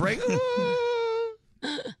take a break? Actually,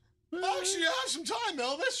 I have some time,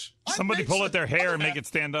 Elvis. Somebody pull at their hair and make it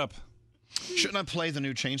stand up. Shouldn't I play the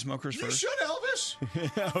new Chainsmokers You first? should,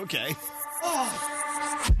 Elvis. Okay.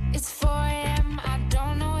 It's 4 a.m. I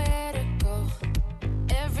don't know where to go.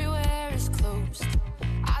 Everywhere is closed.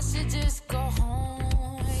 I should just go home.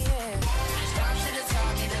 Yeah. Stop to the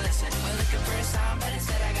talk, need to listen. We're looking for a sign, but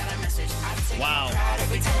instead I got a message. I take Wow. a ride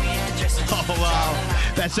every time we undress. Oh,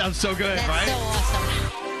 wow. That sounds so good, That's right? so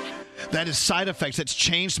awesome. That is Side Effects. That's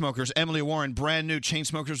Chainsmokers. Emily Warren, brand new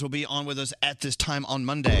Chainsmokers, will be on with us at this time on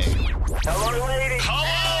Monday. Hello, ladies.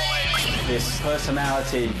 This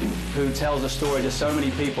personality who tells a story to so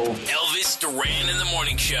many people. Elvis Duran in the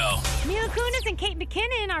Morning Show. Mila Kunis and Kate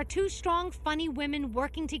McKinnon are two strong, funny women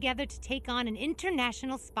working together to take on an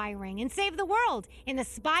international spy ring and save the world in The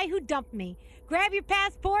Spy Who Dumped Me. Grab your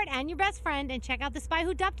passport and your best friend and check out The Spy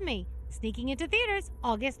Who Dumped Me. Sneaking into theaters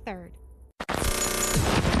August 3rd.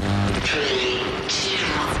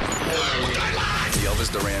 The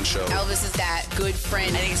Elvis Duran Show. Elvis is that good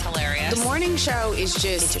friend. I think it's hilarious. The morning show is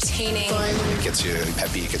just entertaining. It gets you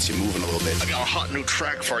peppy, it gets you moving a little bit. I got a hot new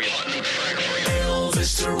track for you.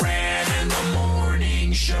 Elvis Duran in the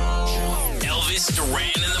Morning Show. Elvis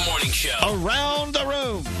Duran in the Morning Show. Around the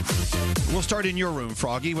room. We'll start in your room,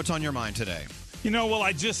 Froggy. What's on your mind today?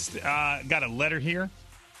 I just got a letter here.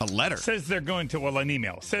 A letter? Says they're going to, an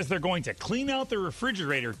email. Says they're going to clean out the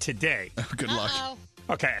refrigerator today. Good luck.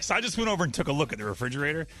 Okay, so I just went over and took a look at the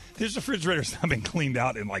refrigerator. This refrigerator's not been cleaned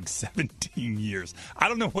out in like 17 years. I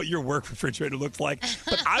don't know what your work refrigerator looks like,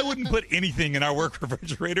 but I wouldn't put anything in our work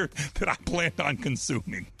refrigerator that I planned on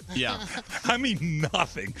consuming. Yeah. I mean,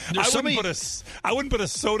 nothing. There's I so wouldn't, many- I wouldn't put a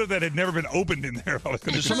soda that had never been opened in there if I was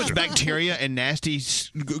going to There's so much bacteria and nasty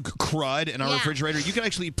crud in our refrigerator. You can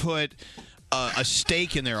actually put a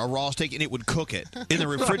steak in there, a raw steak, and it would cook it in the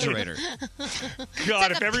refrigerator.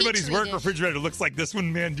 God, if everybody's work refrigerator looks like this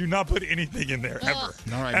one, man, do not put anything in there, ever.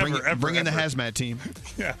 All right, Ever, bring in the ever. hazmat team.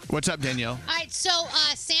 Yeah. What's up, Danielle? All right, so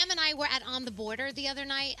Sam and I were at On the Border the other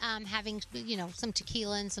night, having some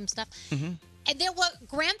tequila and some stuff. Mm-hmm. And there were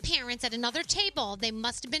grandparents at another table. They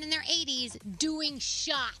must have been in their 80s doing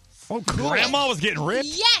shots. Oh, cool. Grandma was getting ripped?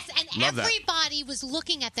 Yes, and Love that. everybody was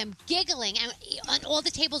looking at them, giggling, and all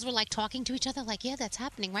the tables were like talking to each other, like, "Yeah, that's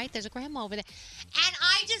happening, right? There's a grandma over there." And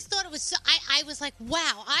I just thought it was so. I was like,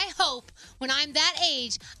 "Wow! I hope when I'm that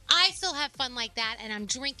age, I still have fun like that, and I'm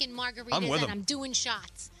drinking margaritas I'm with and them. I'm doing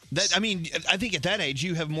shots." I think at that age,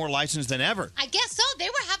 you have more license than ever. I guess so. They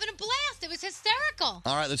were having a blast. It was hysterical.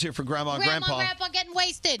 All right, let's hear it for Grandma and Grandma Grandpa. and Grandpa getting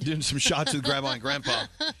wasted. Doing some shots with Grandma and Grandpa.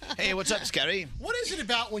 Hey, what's up, Scary? What is it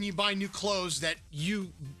about when you buy new clothes that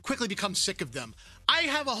you quickly become sick of them? I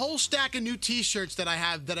have a whole stack of new T-shirts that I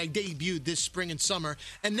debuted this spring and summer,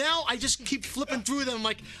 and now I just keep flipping through them.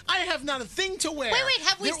 Like, I have not a thing to wear. Wait,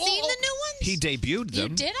 have we They're seen all- the new ones? He debuted them.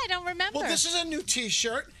 You did? I don't remember. Well, this is a new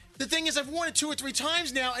T-shirt. The thing is, I've worn it 2 or 3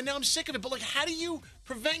 times now, and now I'm sick of it. But, like, how do you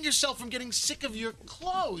prevent yourself from getting sick of your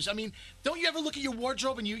clothes? I mean, don't you ever look at your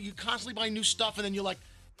wardrobe and you constantly buy new stuff, and then you're like,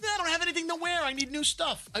 I don't have anything to wear. I need new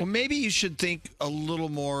stuff. Well, maybe you should think a little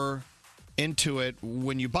more into it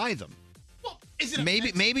when you buy them.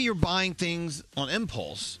 Maybe you're buying things on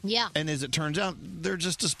impulse. Yeah. And as it turns out, they're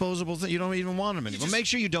just disposable things. You don't even want them anymore. Make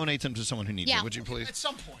sure you donate them to someone who needs Yeah. them, would you please? At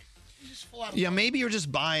some point. You just fall out of Yeah, love. maybe you're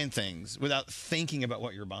just buying things without thinking about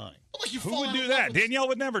what you're buying. Who would do that? Danielle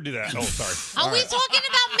would never do that. Oh, sorry. Are we talking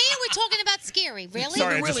about me or are we talking about Scary? Really?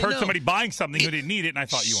 Sorry, I just heard somebody buying something who didn't need it, and I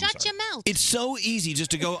thought you. I'm Shut sorry. your mouth. It's so easy just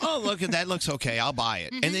to go, oh, look, that looks okay. I'll buy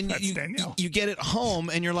it. And then you get it home,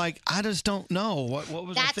 and you're like, I just don't know. What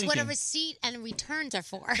was I That's thinking? what a receipt and returns are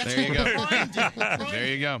for. There you go. There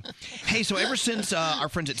you go. Hey, so ever since our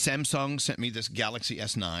friends at Samsung sent me this Galaxy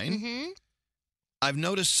S9, Mm-hmm. I've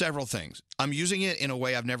noticed several things. I'm using it in a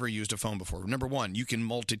way I've never used a phone before. Number one, you can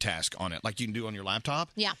multitask on it like you can do on your laptop.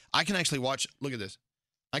 Yeah. I can actually watch, look at this.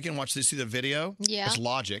 I can watch this, see the video? Yeah. It's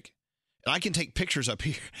Logic. And I can take pictures up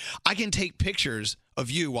here. I can take pictures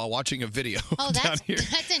of you while watching a video Oh, down here.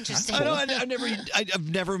 that's interesting. I know, I've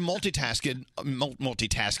never multitasked.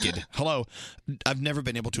 Multitasked. Hello. I've never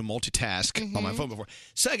been able to multitask on my phone before.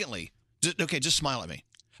 Secondly, just smile at me.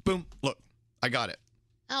 Boom. Look, I got it.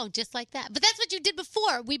 Oh, just like that. But that's what you did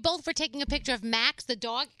before. We both were taking a picture of Max, the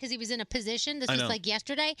dog, because he was in a position. This I was know. like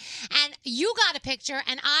yesterday. And you got a picture,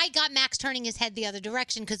 and I got Max turning his head the other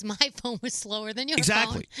direction because my phone was slower than your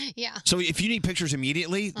Exactly. phone. Yeah. So if you need pictures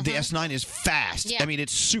immediately, the S9 is fast. Yeah. I mean,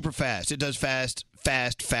 it's super fast. It does fast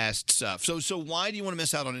stuff. So why do you want to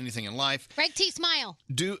miss out on anything in life? Greg T, smile.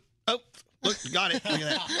 Look, got it. Look at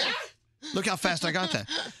that. Look how fast I got that.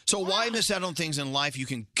 So why miss out on things in life? You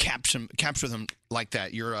can capture them like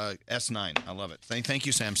that. You're a S9. I love it. Thank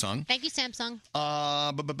you, Samsung. Thank you, Samsung.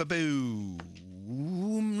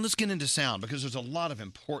 Let's get into sound because there's a lot of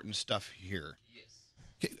important stuff here.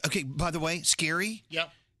 Yes. Okay, by the way, Scary.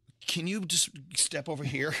 Yep. Can you just step over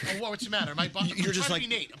here? Oh, what's the matter? I'm You're just trying like to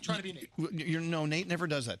be Nate. I'm trying to be Nate. No, Nate never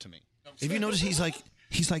does that to me. Have you noticed he's like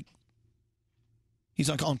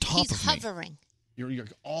on top He's of me. hovering. You're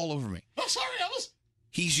all over me. Oh, sorry, I was.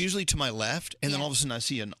 He's usually to my left, and then all of a sudden I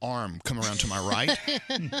see an arm come around to my right.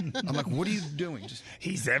 I'm like, what are you doing?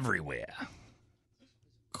 He's everywhere.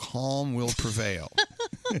 Calm will prevail.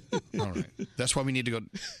 All right. That's why we need to go.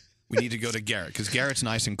 We need to go to Garrett because Garrett's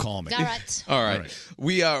nice and calm. Garrett. All right.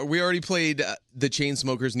 We already played the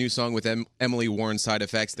Chainsmokers' new song with Emily Warren, Side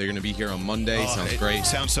Effects. They're going to be here on Monday. Sounds great.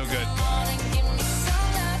 Sounds so good.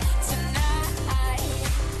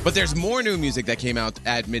 But there's more new music that came out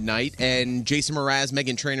at midnight, and Jason Mraz,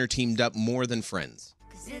 Meghan Trainor teamed up More Than Friends.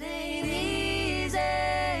 It ain't easy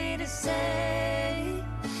to say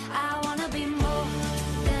I wanna be more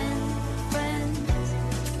than friends.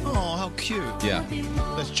 Oh, how cute. Yeah.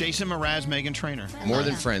 That's Jason Mraz, Meghan Trainor. More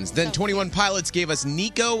Than Friends. Then 21 Pilots gave us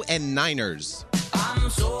Nico and Niners. I'm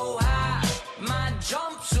so high, my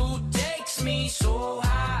jumpsuit takes me so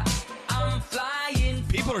high. I'm flying.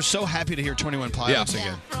 People are so happy to hear 21 Pilots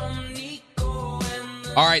again.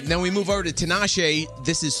 All right, then we move over to Tinashe.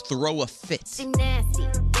 This is Throw a Fit. She nasty,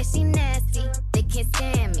 yeah, she nasty. They can't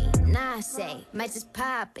stand me. Nah, I say, might just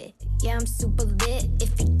pop it. Yeah, I'm super lit. If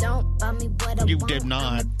You did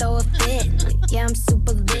not. Throw a fit. Yeah, I'm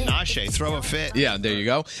super lit. Nashe, throw a fit. Yeah, there you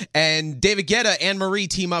go. And David Guetta and Marie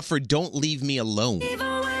team up for Don't Leave Me Alone. Even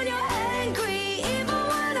when you're angry, even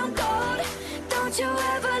when I'm cold, don't you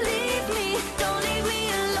ever leave me. Don't leave me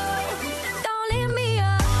alone. Don't leave me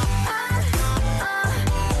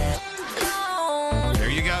alone. There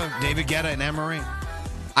you go. David Guetta and Anne-Marie.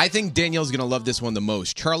 I think Danielle's going to love this one the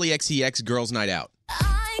most. Charlie XCX, Girls Night Out.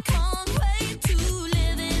 I can't wait to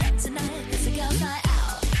live it tonight. It's a girls' night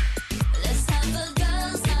out. Let's have a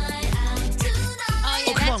girls' night out tonight.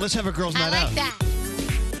 Oh, come on, let's have a girls' night I out. like that.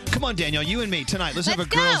 Come on, Danielle, you and me tonight. Let's have a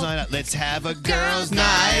Let's girls' go. night out. Let's have a girls'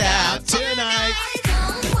 night out tonight.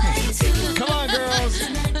 Come on, girls.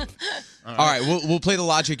 All right, we'll play the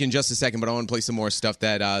logic in just a second, but I want to play some more stuff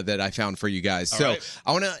that I found for you guys. All So right.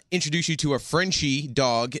 I want to introduce you to a Frenchie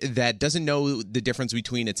dog that doesn't know the difference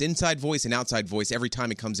between its inside voice and outside voice every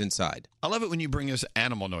time it comes inside. I love it when you bring us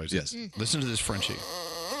animal noises. Yes. Listen to this Frenchie.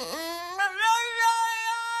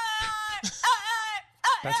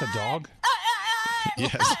 That's a dog?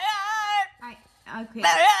 Yes. Okay.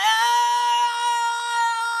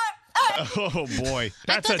 Oh, boy.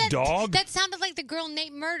 That's a dog? That sounded like the girl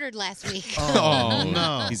Nate murdered last week. Oh,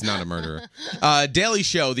 no. He's not a murderer. Daily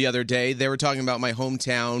Show the other day, they were talking about my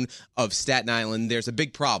hometown of Staten Island. There's a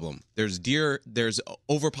big problem. There's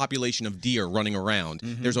overpopulation of deer running around.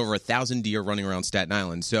 Mm-hmm. There's over 1,000 deer running around Staten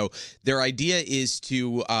Island. So their idea is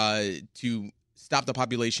to stop the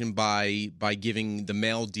population by giving the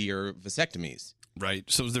male deer vasectomies. Right.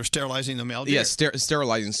 So they're sterilizing the male deer? Yes,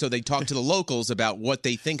 sterilizing. So they talk to the locals about what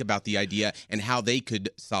they think about the idea and how they could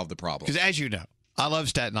solve the problem. Because as you know, I love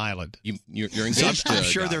Staten Island. You're So engaged I'm to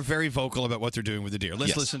sure a they're dog. very vocal about what they're doing with the deer. Let's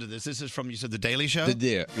Yes. listen to this. This is from, you said, The Daily Show? The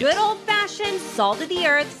deer. Good old-fashioned,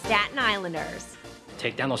 salt-of-the-earth Staten Islanders.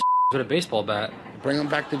 Take down those with a baseball bat. Bring them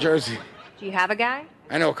back to Jersey. Do you have a guy?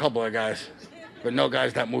 I know a couple of guys, but no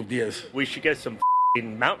guys that move deers. We should get some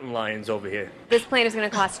mountain lions over here. This plane is going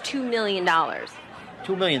to cost $2 million.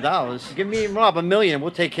 $2 million? Give me and Rob $1 million.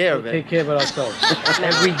 We'll take care of it. Take care of it ourselves.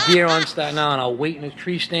 Every deer on Staten Island, I'll wait in a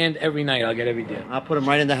tree stand every night. I'll get every deer. I'll put him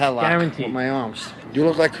right in the headlock. Guaranteed. With my arms. You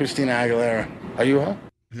look like Christina Aguilera. Are you her?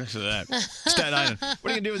 Next to that. Staten Island. What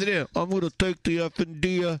are you going to do with the deer? I'm going to take the effing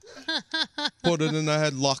deer. Put it in a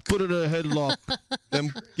headlock. Put it in a headlock.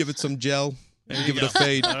 Then give it some gel. There Give you it a go.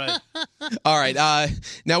 fade. All right. All right.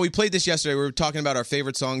 Now, we played this yesterday. We were talking about our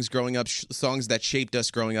favorite songs growing up, songs that shaped us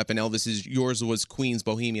growing up. And yours was Queen's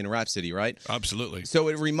Bohemian Rhapsody, right? Absolutely. So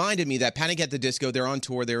it reminded me that Panic at the Disco, they're on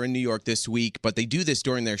tour. They're in New York this week, but they do this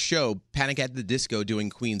during their show, Panic at the Disco doing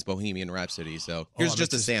Queen's Bohemian Rhapsody. So here's I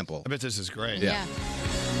just bet a sample. I bet this is great. Yeah.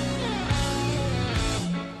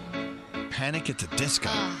 Panic at the Disco.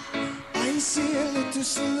 I see a little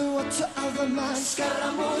silhouette of a man.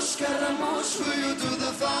 Scaramouche, Scaramouche, will you do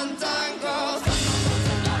the fandango?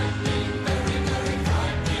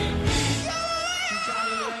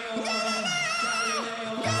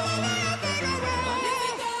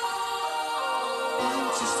 I'm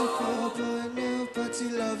just a poor boy now, but he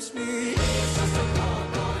loves me.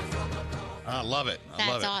 I love it. I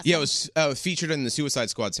love it. Yeah, it was featured in the Suicide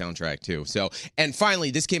Squad soundtrack too. So, and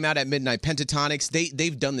finally, this came out at midnight. Pentatonix,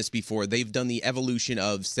 they've done this before. They've done the evolution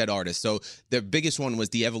of said artists. So the biggest one was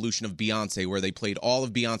the evolution of Beyonce, where they played all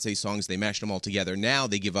of Beyonce's songs. They mashed them all together. Now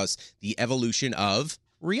they give us the evolution of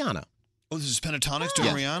Rihanna. Oh, this is Pentatonix doing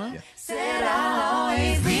Rihanna? Yeah. Said I'll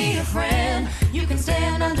always be your friend. You can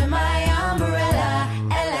stand under my umbrella.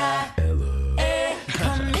 Ella. Eh.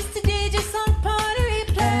 Come, Mr. DJ, some party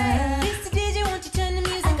replay. Mr. DJ, won't you turn the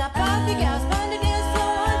music up? Pop your gals, on the dance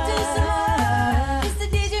floor, want to some more. Mr.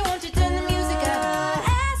 DJ, won't you turn the music up?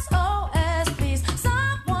 SOS, please,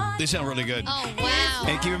 someone. They sound really good. Oh, wow.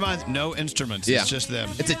 And keep in mind, no instruments. Yeah. It's just them.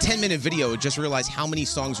 It's a 10-minute video. Just realize how many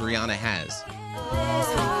songs Rihanna has.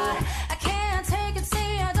 I can't take it,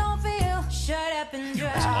 see, I don't feel. Shut up and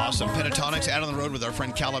drive. That's awesome. Pentatonix out on the road with our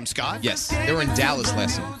friend Callum Scott. Yes, they were in Dallas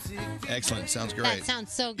last year. Excellent. Sounds great. That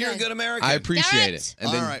sounds so good. You're a good American. I appreciate it.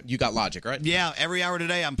 And then All right. you got Logic, right? Yeah, every hour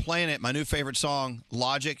today I'm playing it. My new favorite song,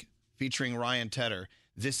 Logic, featuring Ryan Tedder.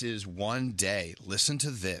 This is One Day. Listen to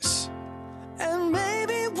this. And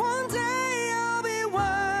maybe one day I'll be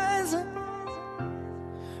wiser.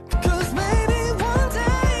 Because maybe one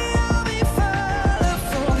day I'll be further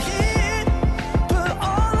from here. Put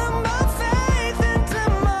all of my faith in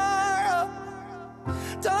tomorrow.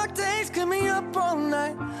 Dark days coming up all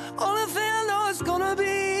night. Only thing I know is gonna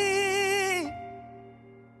be.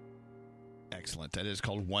 Excellent. That is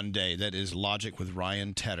called One Day. That is Logic with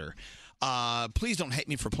Ryan Tedder. Please don't hate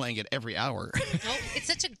me for playing it every hour. Oh, it's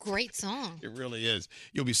such a great song. It really is.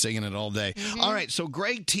 You'll be singing it all day. All right, so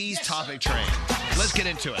Greg T's topic train. Let's get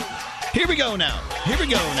into it. Here we go now.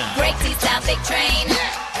 Break these topic train.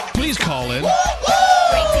 Please call in. Break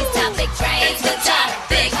these topic train. It's the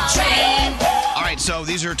topic train. All right, so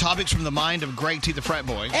these are topics from the mind of Greg T, the frat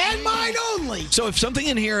boy. And mine only. So if something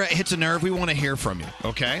in here hits a nerve, we want to hear from you,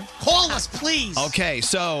 okay? Call us, please. Okay,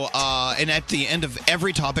 so, and at the end of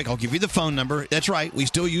every topic, I'll give you the phone number. That's right, we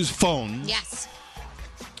still use phones. Yes.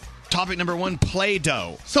 Topic number 1,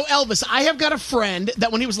 Play-Doh. So, Elvis, I have got a friend that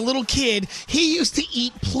when he was a little kid, he used to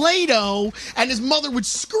eat Play-Doh, and his mother would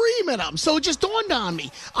scream at him. So it just dawned on me.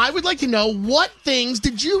 I would like to know, what things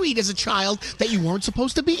did you eat as a child that you weren't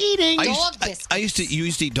supposed to be eating? You used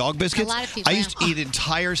to eat dog biscuits? A lot of people, I used to eat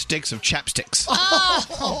entire sticks of chapsticks. Oh,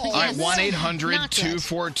 All right,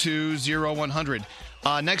 1-800-242-0100.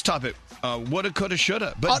 Next topic, woulda, coulda,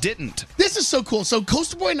 shoulda, but didn't. This is so cool. So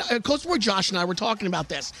Coaster Boy Josh and I were talking about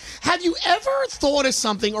this. Have you ever thought of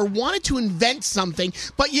something or wanted to invent something,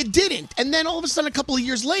 but you didn't? And then all of a sudden, a couple of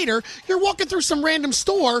years later, you're walking through some random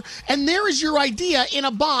store, and there is your idea in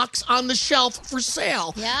a box on the shelf for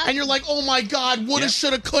sale. Yeah. And you're like, oh my God, woulda,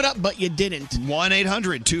 shoulda, coulda, but you didn't.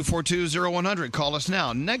 1-800-242-0100. Call us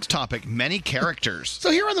now. Next topic, many characters. So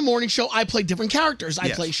here on the morning show, I play different characters. I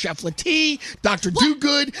Yes. play Chef Lattee, Dr.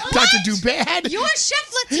 Dogood, Dr. Dubad. You're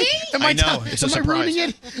Chef Lattee? Am I know, it's a am I surprise. ruining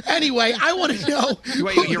it? Anyway, I want to know.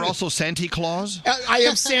 Wait, you're also Santa Claus? I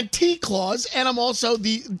am Santa Claus, and I'm also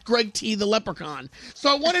the Greg T, the Leprechaun.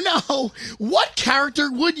 So I want to know, what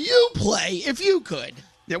character would you play if you could?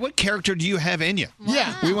 Yeah, what character do you have in you?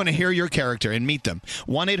 Yeah. We want to hear your character and meet them.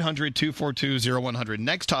 1-800-242-0100.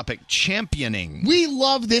 Next topic, championing. We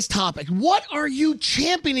love this topic. What are you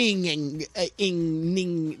championing?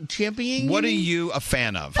 Championing? What are you a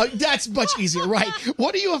fan of? That's much easier, right?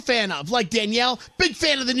 What are you a fan of? Like Danielle, big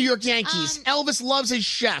fan of the New York Yankees. Elvis loves his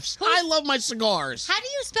chefs. I love my cigars. How do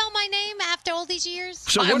you spell my name after all these years?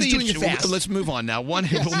 So what are you? Let's move on now. We'll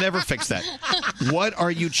never fix that. What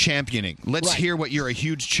are you championing? Let's hear what you're a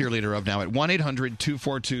huge cheerleader of now at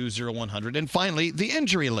 1-800-242-0100. And finally, the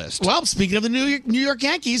injury list. Well, speaking of the New York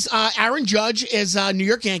Yankees, Aaron Judge is a New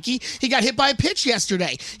York Yankee. He got hit by a pitch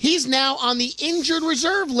yesterday. He's now on the injured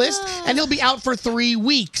reserve list, and he'll be out for 3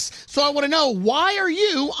 weeks. So I want to know, why are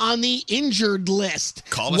you on the injured list?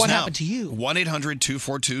 Call us what now. happened to you?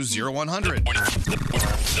 1-800-242-0100.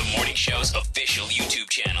 The morning show's official YouTube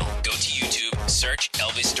channel. Go to YouTube, search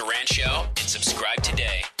Elvis Duran Show, and subscribe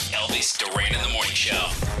today. Elvis Duran in the Morning Show.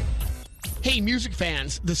 Hey, music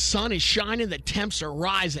fans, the sun is shining, the temps are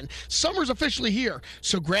rising. Summer's officially here,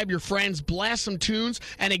 so grab your friends, blast some tunes,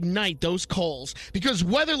 and ignite those coals. Because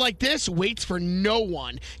weather like this waits for no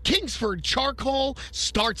one. Kingsford Charcoal,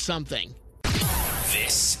 start something.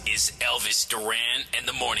 This is Elvis Duran and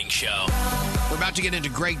the Morning Show. We're about to get into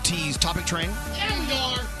Greg T's topic train. Yeah, we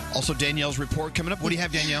are. Also, Danielle's report coming up. What do you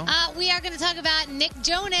have, Danielle? We are going to talk about Nick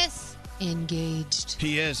Jonas. Engaged.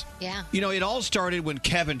 He is. Yeah. You know, it all started when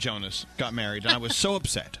Kevin Jonas got married, and I was so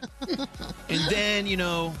upset. And then, you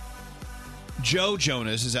know, Joe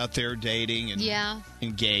Jonas is out there dating and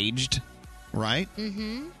engaged, right?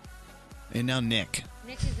 Mm-hmm. And now Nick.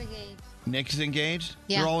 Nick is engaged. Nick is engaged?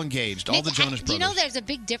 Yeah. They're all engaged. All Nick, the Jonas brothers. You know, there's a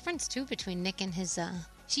big difference, too, between Nick and his...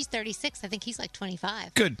 she's 36. I think he's like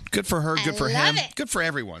 25. Good for her. Good for love him. it. Good for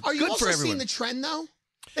everyone. Are you Good also for everyone. seeing the trend, though?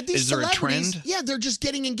 That these Is there a celebrities, trend? Yeah, they're just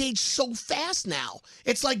getting engaged so fast now.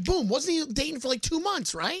 It's like, boom, wasn't he dating for like 2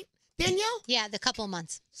 months, right? Danielle? Yeah, the couple of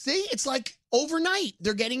months. See, it's like overnight.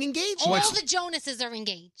 They're getting engaged. All the Jonases are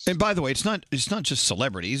engaged. And by the way, it's not just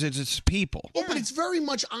celebrities, it's people. Well, but it's very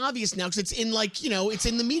much obvious now because it's in like, you know, it's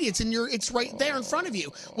in the media. It's right there in front of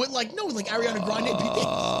you. With like Ariana Grande.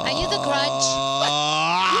 Are you the Grudge?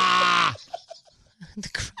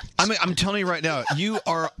 I'm telling you right now, you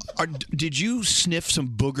are. Did you sniff some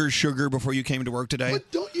booger sugar before you came to work today?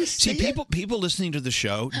 But don't you see people listening to the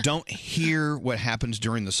show don't hear what happens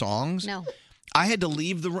during the songs. No. I had to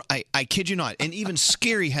leave the room. I kid you not. And even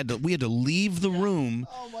Scary we had to leave the room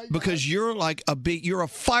because you're like you're a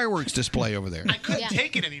fireworks display over there. I couldn't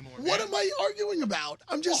take it anymore. What am I arguing about?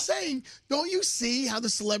 I'm just saying, don't you see how the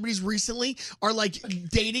celebrities recently are like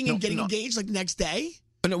dating and getting engaged like the next day?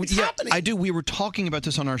 No, happening. I do. We were talking about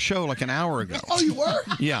this on our show like an hour ago. Oh, you were?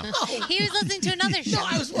 Yeah. He was listening to another show. No,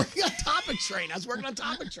 I was working on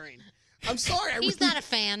Topic Train. I'm sorry. He's not a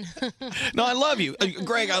fan. No, I love you.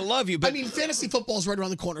 Greg, I love you. But I mean, fantasy football is right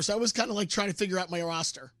around the corner, so I was kind of like trying to figure out my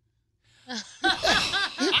roster.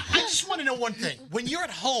 I just want to know one thing. When you're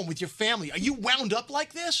at home with your family, are you wound up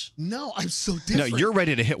like this? No, I'm so no, different. you're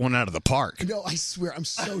ready to hit one out of the park. No, I swear, I'm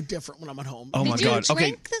so different when I'm at home. Oh, my God. Did you Okay.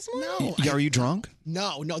 drink this morning? No. Are you drunk?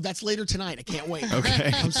 No, that's later tonight. I can't wait.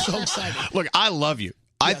 Okay. I'm so excited. Look, I love you.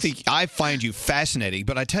 I find you fascinating,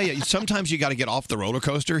 but I tell you, sometimes you got to get off the roller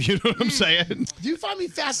coaster. You know what I'm saying? Do you find me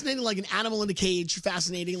fascinating like an animal in a cage?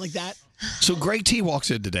 Fascinating like that? So Greg T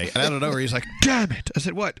walks in today, and I don't know where he's like, "Damn it!" I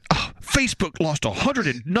said, "What? Oh, Facebook lost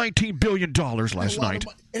 $119 billion last night."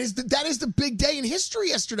 That is the big day in history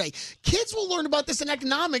yesterday. Kids will learn about this in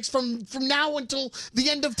economics from now until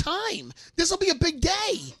the end of time. This will be a big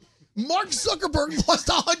day. Mark Zuckerberg lost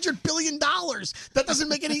 $100 billion. That doesn't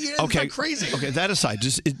make any sense. Okay, Crazy. Okay, that aside,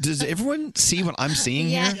 does everyone see what I'm seeing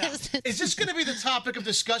here? Is this going to be the topic of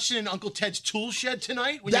discussion in Uncle Ted's tool shed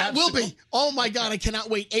tonight? That will be. Oh my God, I cannot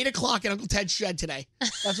wait. 8 o'clock at Uncle Ted's shed today.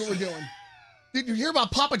 That's what we're doing. Did you hear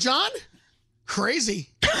about Papa John? Crazy.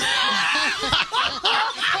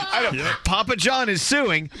 Papa John is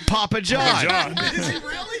suing Papa John. Is he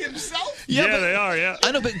really himself? Yeah, they are. Yeah,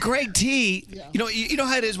 I know, but Greg T, you know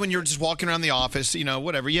how it is when you're just walking around the office.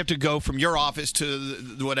 Whatever. You have to go from your office to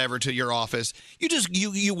whatever to your office.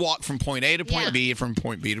 You walk from point A to point B, from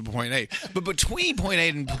point B to point A. But between point A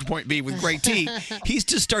and point B with Greg T, he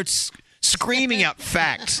just starts screaming out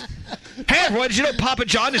facts. Hey, everyone, did you know Papa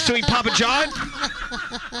John is suing Papa John?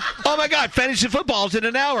 Oh, my God, fantasy football's in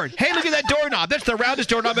an hour. Hey, look at that doorknob. That's the roundest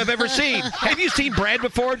doorknob I've ever seen. Have you seen bread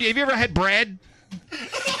before? Have you ever had bread?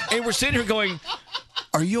 And we're sitting here going,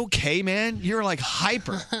 are you okay, man? You're like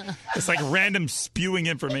hyper. It's like random spewing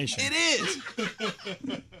information. It is.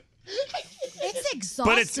 It's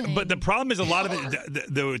exhausting. But the problem is a lot of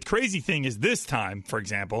it. The crazy thing is this time, for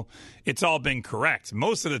example, it's all been correct.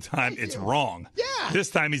 Most of the time, it's wrong. Yeah. This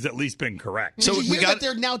time, he's at least been correct. So we got that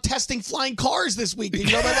they're now testing flying cars this week. Did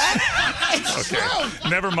you know about that? It's true.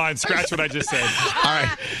 Never mind. Scratch what I just said. All right.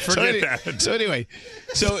 Forget that. So anyway,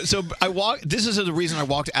 so I walked. This is the reason I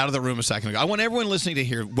walked out of the room a second ago. I want everyone listening to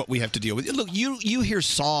hear what we have to deal with. Look, you hear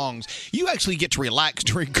songs. You actually get to relax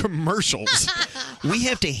during commercials. We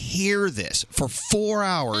have to hear this for 4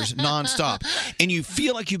 hours nonstop, and you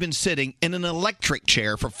feel like you've been sitting in an electric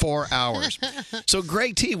chair for 4 hours. So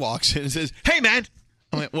Greg T walks in and says, "Hey, man."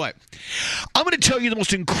 I went, "What?" "I'm going to tell you the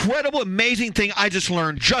most incredible, amazing thing I just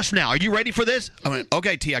learned just now. Are you ready for this?" I went,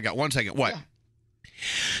 "Okay, T, I got 1 second. What?"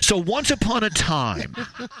 So once upon a time,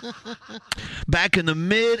 back in the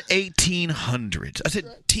mid-1800s, I said,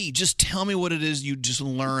 "T, just tell me what it is you just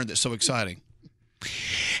learned that's so exciting."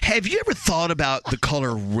 Have you ever thought about the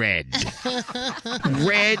color red?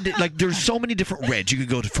 Red, like there's so many different reds. You could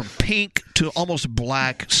go from pink to almost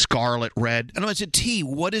black, scarlet red. And I said, "T,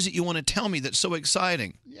 what is it you want to tell me that's so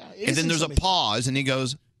exciting?" And then there's a pause, and he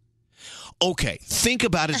goes, "Okay, think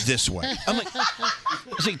about it this way." I'm like, I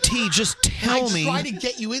was like, "T, just tell me." I try to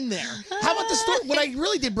get you in there. How about the story? What I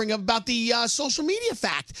really did bring up about the social media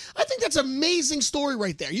fact. I think that's an amazing story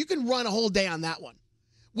right there. You can run a whole day on that one.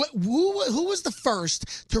 Who was the first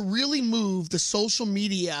to really move the social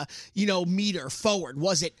media, meter forward?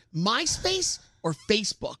 Was it MySpace or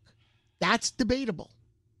Facebook? That's debatable.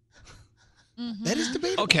 Mm-hmm. That is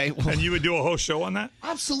debatable. Okay. Well, and you would do a whole show on that?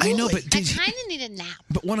 Absolutely. I know, but I kind of need a nap.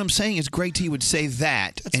 But what I'm saying is Greg T would say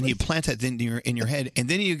that, and you plant that in your head, and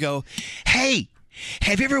then you go, "Hey,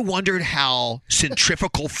 have you ever wondered how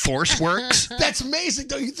centrifugal force works?" That's amazing,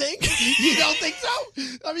 don't you think? You don't think so?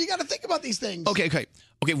 I mean, you got to think about these things. Okay.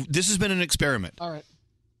 This has been an experiment. All right.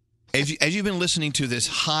 As you've been listening to this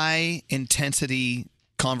high intensity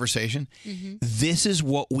conversation, this is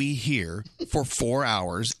what we hear for 4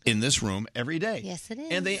 hours in this room every day. Yes, it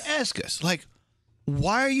is. And they ask us, like,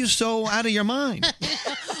 why are you so out of your mind?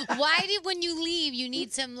 When you leave, you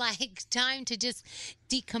need some time to just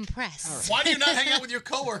decompress? Why do you not hang out with your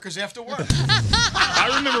coworkers after work?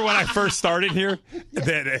 I remember when I first started here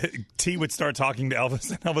that T would start talking to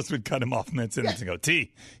Elvis, and Elvis would cut him off mid-sentence and go,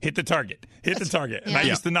 "T, hit the target. Hit the target." And I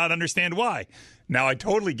used to not understand why. Now I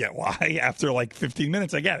totally get why. After 15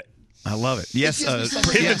 minutes, I get it. I love it. Yes, hit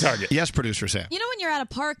the target. Yes, producer Sam. You know when you're at a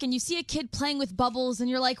park and you see a kid playing with bubbles and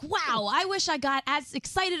you're like, wow, I wish I got as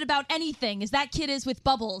excited about anything as that kid is with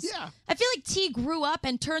bubbles. Yeah. I feel like T grew up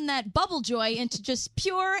and turned that bubble joy into just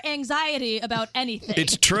pure anxiety about anything.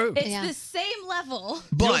 It's true. It's the same level.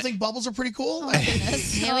 You don't think bubbles are pretty cool? Oh, my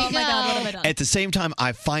goodness. Here we Oh, my go. God, what have I done? At the same time,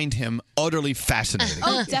 I find him utterly fascinating.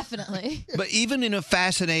 Oh, definitely. But even in a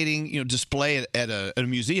fascinating, display at a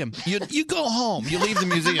museum, you go home, you leave the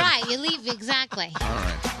museum. Right, you leave, exactly. All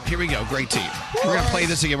right, here we go. Great team. We're gonna play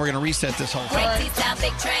this again. We're gonna reset this whole thing. Great T's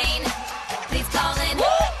topic train. Please call in.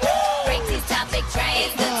 Great T's topic train.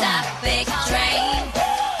 It's the topic train.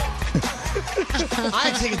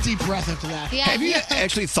 I take a deep breath after that. Have you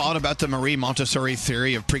actually thought about the Marie Montessori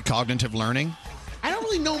theory of precognitive learning? I don't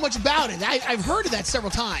really know much about it. I've heard of that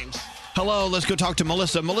several times. Hello, let's go talk to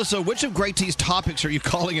Melissa. Melissa, which of Great T's topics are you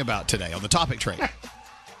calling about today on the topic train?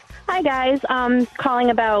 Hi, guys.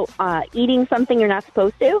 Calling about eating something you're not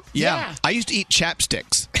supposed to. Yeah. I used to eat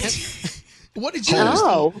chapsticks. What did you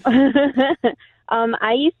Oh.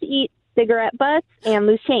 I used to eat cigarette butts and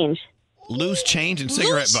loose change. Loose change and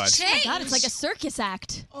cigarette butts. Oh my God, it's like a circus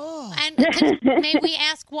act. Oh. And may we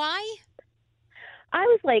ask why? I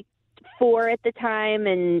was like 4 at the time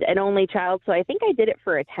and an only child, so I think I did it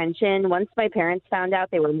for attention. Once my parents found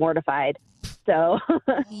out, they were mortified. So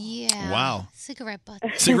Yeah. Wow. Cigarette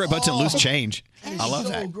butts. Cigarette butts and loose change. I love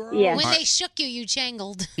that. Yeah. When All they right. shook you, you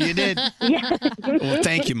jangled. You did? Yeah. Well,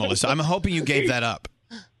 thank you, Melissa. I'm hoping you gave that up.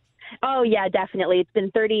 Oh, yeah, definitely. It's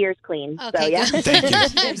been 30 years clean. So, Okay, yeah. good. Thank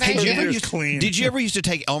you. Very Did you, ever good. used to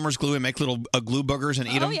take Elmer's glue and make little glue boogers and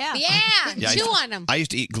eat them? Yeah. I Chew used, on them. I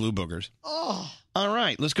used to eat glue boogers. Oh. All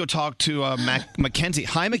right, let's go talk to Mackenzie.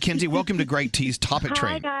 Hi, Mackenzie. Welcome to Greg T's Topic Hi,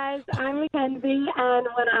 Train. guys. I'm Mackenzie, and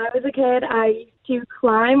when I was a kid, I used to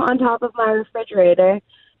climb on top of my refrigerator,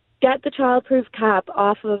 get the childproof cap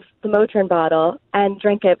off of the Motrin bottle, and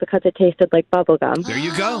drink it because it tasted like bubble gum. There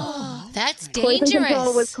you go. That's Poison control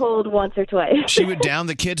dangerous. was cold once or twice. She would down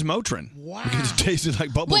the kid's Motrin because it tasted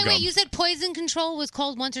like bubble Wait, gum. you said poison control was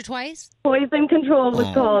called once or twice? Poison control was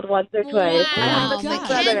Oh. called once or twice. I Wow, have a big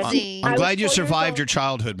brother. Mackenzie. I'm glad you survived your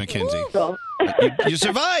childhood, Mackenzie. You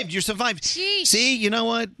survived. You survived. See, you know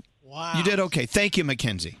what? Wow. You did okay. Thank you,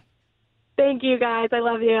 Mackenzie. Thank you, guys. I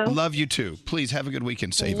love you. Love you too. Please have a good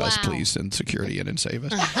weekend. Save us, please. Send security in and save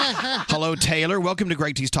us. Hello, Taylor. Welcome to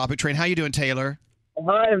Greg T's Topic Train. How you doing, Taylor?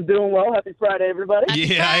 Hi, I'm doing well. Happy Friday, everybody.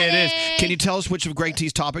 Yeah, it is. Can you tell us which of Greg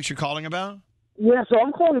T's topics you're calling about? Yeah, so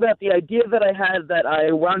I'm calling about the idea that I had that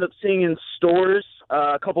I wound up seeing in stores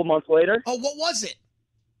a couple months later. Oh, what was it?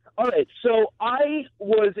 All right, so I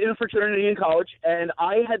was in a fraternity in college, and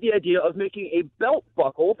I had the idea of making a belt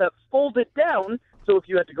buckle that folded down, so if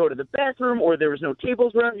you had to go to the bathroom or there was no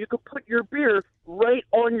tables around, you could put your beer right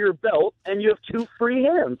on your belt, and you have 2 free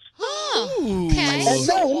hands. Ooh,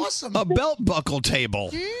 awesome. A belt buckle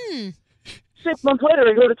table. 6 months later,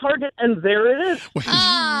 I go to Target, and there it is.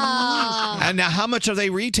 And now, how much are they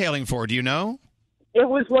retailing for? Do you know? It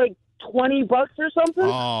was like $20 or something.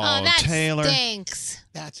 Oh, Taylor. Stinks.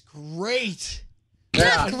 That's great.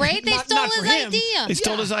 That's great. They stole for his him. idea. They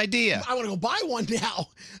stole his idea. I want to go buy one now.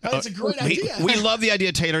 That's a great idea. We love the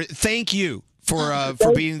idea, Taylor. Thank you for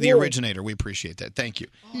being the originator. We appreciate that. Thank you.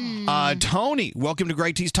 Tony, welcome to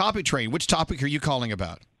Greg T's Topic Train. Which topic are you calling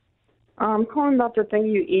about? I'm calling about the thing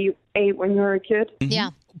you ate when you were a kid. Yeah.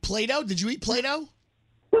 Play-Doh? Did you eat Play-Doh?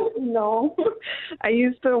 No. I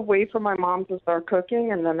used to wait for my mom to start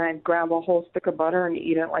cooking, and then I'd grab a whole stick of butter and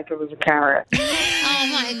eat it like it was a carrot. Oh,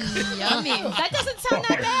 my God. Yummy. That doesn't sound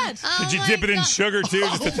that bad. Did you dip it in sugar too,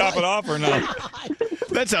 just to top it off, or no?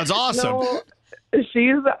 That sounds awesome. No, I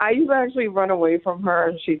used to actually run away from her,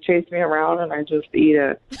 and she'd chase me around, and I just eat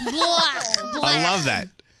it. I love that.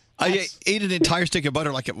 I ate an entire stick of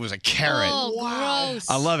butter like it was a carrot. Oh, gross.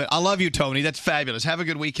 I love it. I love you, Tony. That's fabulous. Have a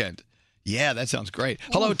good weekend. Yeah, that sounds great.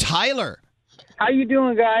 Hello, Tyler. How you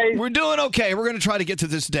doing, guys? We're doing okay. We're going to try to get through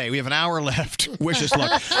this day. We have an hour left. Wish us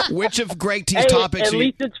luck. Which of Greg T's Hey, topics at are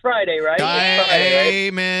least it's Friday, right? It's Friday, right?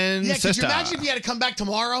 Amen, Yeah, could you sister. imagine if you had to come back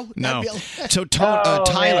tomorrow? No. That'd be So, Oh,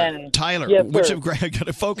 Tyler, man. Tyler, Yes, which sir. of Greg? I got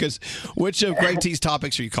to focus. Which of Greg T's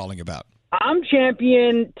topics are you calling about? I'm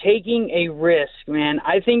champion taking a risk, man.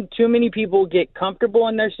 I think too many people get comfortable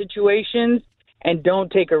in their situations and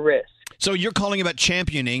don't take a risk. So you're calling about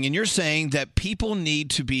championing, and you're saying that people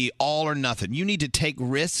need to be all or nothing. You need to take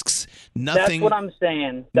risks. Nothing. That's what I'm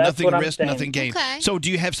saying. That's nothing what I'm risk, saying. nothing gain. Okay. So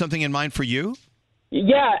do you have something in mind for you?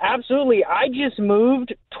 Yeah, absolutely. I just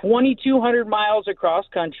moved 2,200 miles across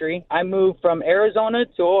country. I moved from Arizona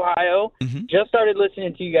to Ohio. Just started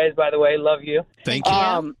listening to you guys, by the way. Love you. Thank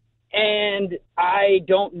you. And I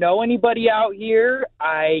don't know anybody out here.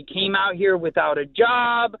 I came out here without a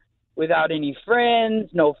job, without any friends,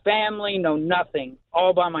 no family, no nothing,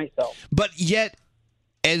 all by myself. But yet,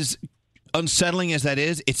 as unsettling as that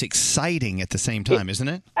is, it's exciting at the same time, isn't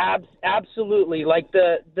it? Absolutely. Like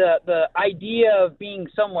the idea of being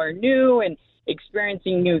somewhere new and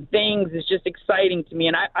experiencing new things is just exciting to me.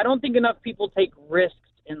 And I don't think enough people take risks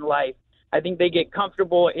in life. I think they get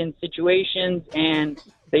comfortable in situations and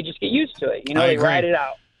they just get used to it. You know, I they agree. ride it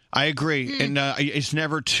out. I agree. And it's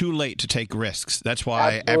never too late to take risks. That's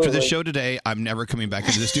why after Absolutely. the show today, I'm never coming back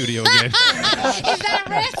into the studio again. Is that a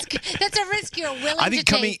risk? That's a risk you're willing I think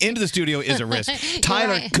to coming take. into the studio is a risk.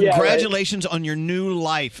 Tyler, right. congratulations on your new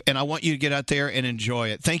life, and I want you to get out there and enjoy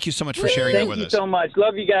it. Thank you so much for sharing Thank that with you us. so much.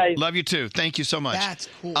 Love you guys. Love you too. Thank you so much. That's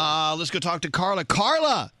cool. Let's go talk to Carla.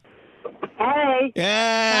 Carla! Hey.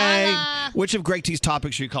 Yay! Which of Greg T's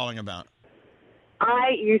topics are you calling about?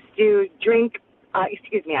 I used to drink I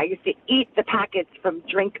used to eat the packets from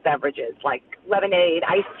drink beverages like lemonade,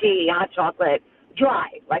 iced tea, hot chocolate, dry,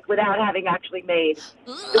 like without having actually made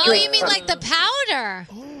the Oh, drink you mean from- like the powder?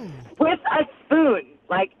 with a spoon,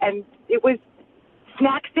 like, and it was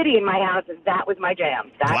Snack City in my house, and that was my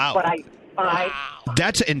jam. That's Wow. what I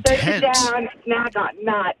That's sit intense. down, snack on,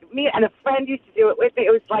 not me, and a friend used to do it with me.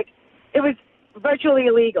 It was virtually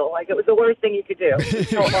illegal. Like, it was the worst thing you could do. It was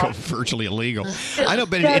so awful. Virtually illegal. I know,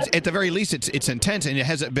 but it's, at the very least, it's intense, and it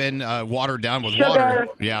hasn't been watered down with Sugar. water.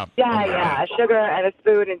 Yeah. Yeah, sugar and a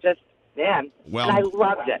spoon and just, man. Well, and I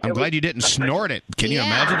loved it. I'm It glad was- you didn't snort it. Can you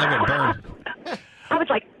imagine? That would burn. I was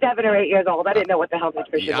like 7 or 8 years old. I didn't know what the hell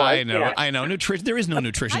nutrition Yeah, was. I know. you know. I know. Nutrition. There is no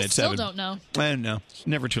nutrition I at still 7. don't know. I know. It's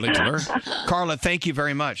never too late to learn. Carla, thank you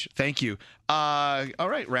very much. Thank you. All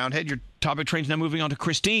right, Roundhead, your topic train's now moving on to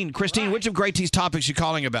Christine. Christine, which of Great T's topics you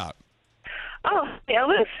calling about? Oh,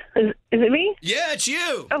 Elvis, is it me? Yeah, it's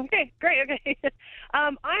you. Okay, great. Okay, I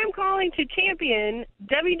am calling to champion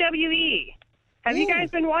WWE. Have you guys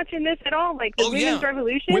been watching this at all? Like the Women's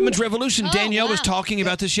Revolution? Women's Revolution. Danielle was talking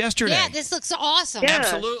about this yesterday. Yeah, this looks awesome. Yeah.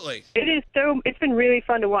 Absolutely. It is so. It's been really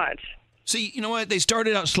fun to watch. See, you know what? They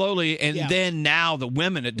started out slowly, and then now the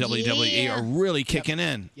women at WWE are really kicking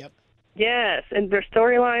in. Yes, and their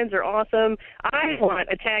storylines are awesome. I want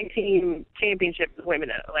a tag team championship with women.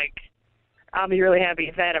 Like, I'll be really happy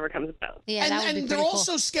if that ever comes about. Yeah, and they're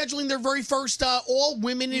also scheduling their very first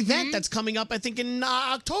all-women event that's coming up, I think, in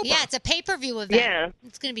October. Yeah, it's a pay-per-view event. Yeah.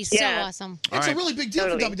 It's going to be so Yeah. awesome. All It's right. a really big deal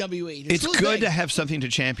for WWE. It's really good big. to have something to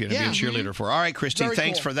champion and Yeah. be a cheerleader for. All right, Christine, Very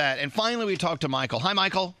thanks cool. for that. And finally, we talked to Michael. Hi,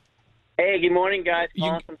 Michael. Hey, good morning, guys.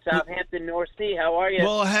 Calling from Southampton, North Sea. How are you?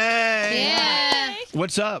 Well, hey. Yeah.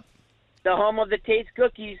 What's up? The home of the Tate's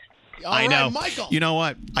cookies. I know. You know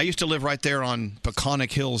what? I used to live right there on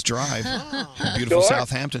Peconic Hills Drive, in beautiful Sure.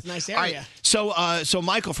 Southampton. Nice All right, area. So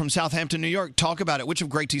Michael from Southampton, New York, talk about it. Which of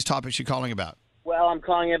Great T's topics you calling about? Well, I'm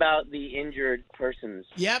calling about the injured persons.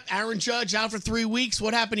 Yep, Aaron Judge out for 3 weeks.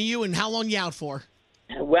 What happened to you, and how long you out for?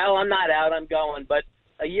 Well, I'm not out. I'm going. But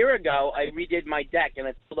a year ago, I redid my deck, and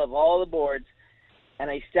I pulled up all the boards, and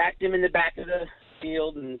I stacked them in the back of the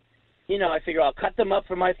field, and, you know, I figure I'll cut them up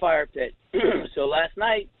for my fire pit. So last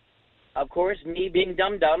night, of course, me being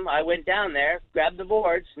dum-dum, I went down there, grabbed the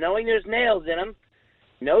boards, knowing there's nails in them,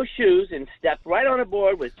 no shoes, and stepped right on a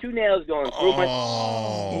board with 2 nails going through my...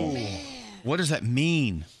 Oh, what does that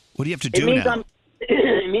mean? What do you have to It do means now?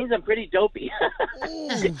 it means I'm pretty dopey.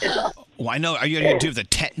 Well, I know. Are you going to do the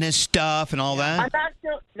tetanus stuff and all that? I'm not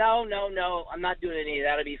still, no. I'm not doing any of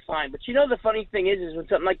that. It'll be fine. But you know, the funny thing is when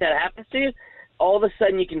something like that happens to you, all of a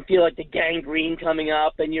sudden you can feel like the gangrene coming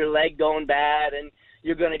up and your leg going bad, and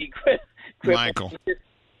you're going to be crippled. Michael.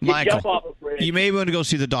 You jump off a bridge. You may want to go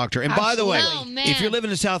see the doctor. And by the way, Absolutely. if you're living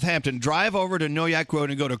in Southampton, drive over to Noyak Road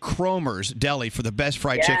and go to Cromer's Deli for the best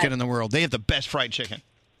fried Yes. chicken in the world. They have the best fried chicken.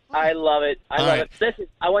 I love it. I All love right. it. Listen,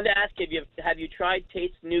 I wanted to ask you, have you tried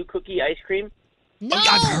Tate's new cookie ice cream? No,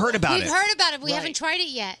 I've heard about We've it. heard about it. We haven't tried it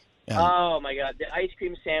yet. Oh, my God. The ice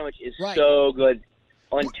cream sandwich is so good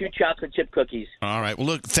on 2 chocolate chip cookies. All right. Well,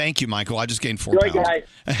 look, thank you, Michael. I just gained 4 Enjoy, pounds.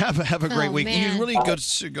 guys. Have a great Oh, week. man. You really go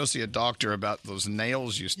see a doctor about those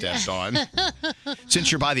nails you stepped on.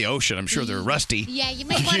 Since you're by the ocean, I'm sure they're rusty. Yeah, you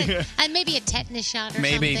may want to, and maybe a tetanus shot or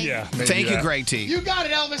Maybe. something. Thank you, Greg T. You got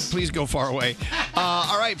it, Elvis. Please go far away.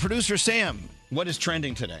 All right, producer Sam, what is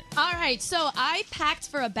trending today? All right, so I packed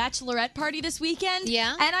for a bachelorette party this weekend.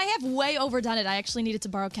 Yeah. And I have way overdone it. I actually needed to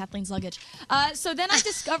borrow Kathleen's luggage. So then I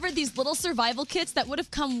discovered these little survival kits that would have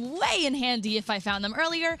come way in handy if I found them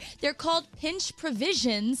earlier. They're called Pinch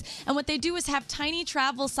Provisions. And what they do is have tiny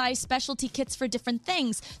travel size specialty kits for different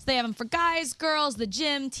things. So they have them for guys, girls, the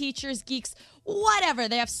gym, teachers, geeks, whatever.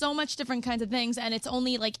 They have so much different kinds of things. And it's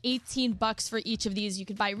only like $18 for each of these. You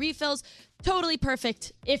could buy refills. Totally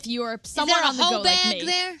perfect if you're somewhere Is there a on the whole go like bag me.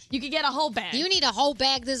 there? You could get a whole bag. You need a whole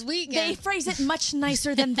bag this weekend. They phrase it much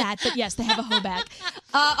nicer than that, but yes, they have a whole bag.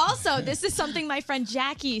 Also, this is something my friend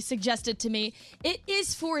Jackie suggested to me. It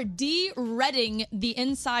is for de-redding the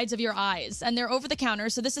insides of your eyes, and they're over the counter,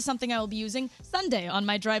 so this is something I will be using Sunday on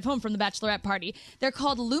my drive home from the bachelorette party. They're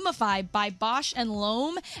called Lumify by Bosch and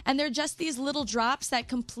Loam, and they're just these little drops that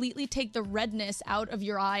completely take the redness out of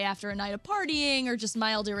your eye after a night of partying or just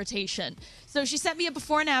mild irritation. So she sent me a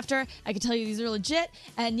before and after. I can tell you these are legit.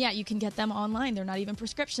 And yeah, you can get them online. They're not even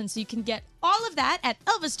prescriptions. So you can get all of that at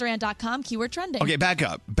elvisduran.com, keyword trending. Okay, back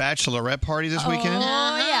up. Bachelorette party this weekend?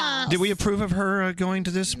 Oh, yeah. Did we approve of her going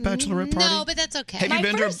to this bachelorette party? No, but that's okay. Have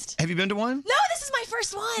you been to one? No, this is my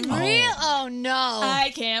first one. Real? Oh, no.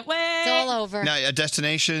 I can't wait. It's all over. Now, a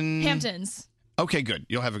destination? Hamptons. Okay, good.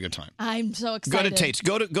 You'll have a good time. I'm so Go excited. to Tate's.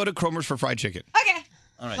 Go to Cromer's for fried chicken. Okay.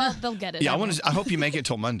 All right. Well, they'll get it. Yeah, I won't. I hope you make it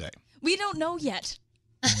till Monday. We don't know yet.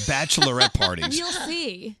 Bachelorette parties. You'll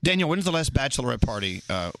see. Daniel, when's the last bachelorette party?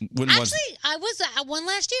 When was Actually, I was at one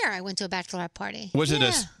last year. I went to a bachelorette party. Was it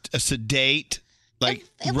a sedate, like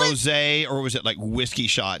rosé, or was it like whiskey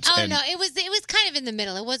shots? Oh and- no, it was kind of in the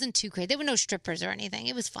middle. It wasn't too crazy. There were no strippers or anything.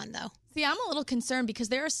 It was fun though. See, I'm a little concerned because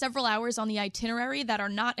there are several hours on the itinerary that are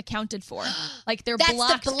not accounted for. Like they're That's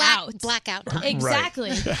blocked the out. blackout time. Exactly.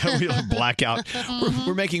 we have a blackout.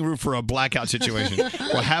 We're making room for a blackout situation.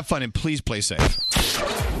 Well, have fun and please play safe.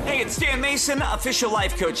 Hey, it's Dan Mason, official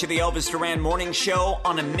life coach of the Elvis Duran Morning Show,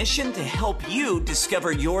 on a mission to help you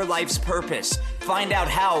discover your life's purpose. Find out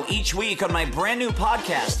how each week on my brand new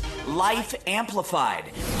podcast, Life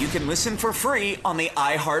Amplified. You can listen for free on the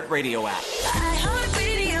iHeartRadio app.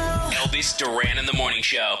 Elvis Duran in the Morning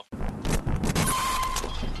Show.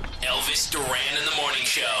 Elvis Duran in the Morning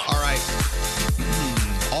Show. All right.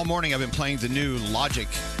 All morning I've been playing the new Logic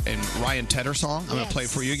and Ryan Tedder song. I'm going to play it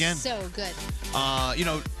for you again. So good.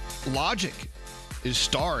 Logic is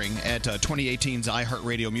starring at 2018's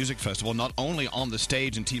iHeartRadio Music Festival, not only on the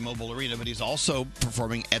stage in T-Mobile Arena, but he's also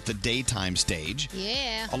performing at the daytime stage.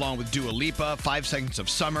 Yeah. Along with Dua Lipa, 5 Seconds of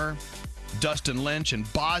Summer, Dustin Lynch, and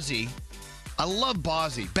Bozzy. I love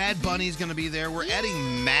Bozzy. Bad Bunny's going to be there. We're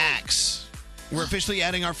adding Max. We're officially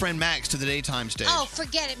adding our friend Max to the daytime stage. Oh,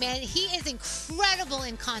 forget it, man. He is incredible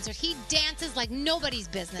in concert. He dances like nobody's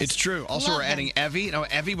business. It's true. Also, Love we're him. adding Evie. Now,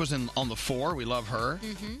 Evie was on the 4. We love her.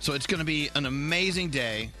 So it's going to be an amazing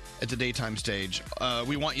day at the daytime stage.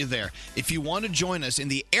 We want you there. If you want to join us in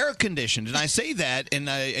the air-conditioned, and I say that, and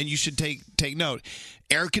you should take note,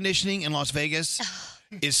 air conditioning in Las Vegas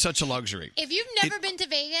is such a luxury. If you've never been to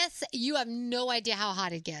Vegas, you have no idea how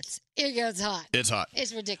hot it gets. It gets hot. It's hot.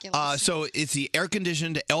 It's ridiculous. So it's the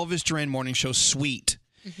air-conditioned Elvis Duran Morning Show suite.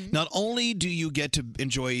 Not only do you get to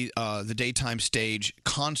enjoy the daytime stage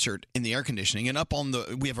concert in the air conditioning, and up on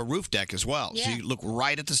we have a roof deck as well. So Yeah. you look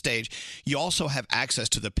right at the stage. You also have access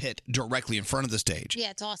to the pit directly in front of the stage. Yeah,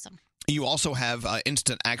 it's awesome. You also have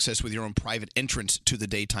instant access with your own private entrance to the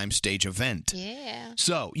daytime stage event. Yeah.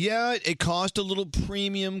 So, yeah, it cost a little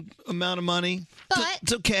premium amount of money. But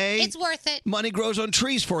it's okay. it's worth it. Money grows on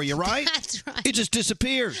trees for you, right? That's right. It just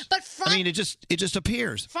disappears. But it just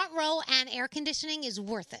appears. Front row and air conditioning is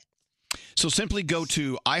worth it. So simply go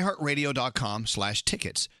to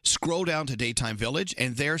iHeartRadio.com/tickets, scroll down to Daytime Village,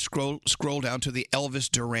 and there scroll down to the Elvis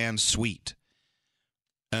Duran Suite.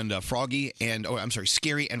 And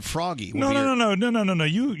Scary and Froggy. No. You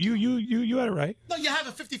had it right. No, you have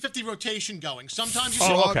a 50-50 rotation going. Sometimes you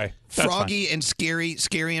okay. That's Froggy and Scary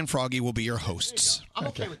and Froggy will be your hosts. I'm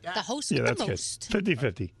okay with that. The host Yeah, with that's the good. most.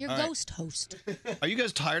 50-50. Your All right. ghost host. Are you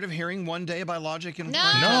guys tired of hearing One Day by Logic and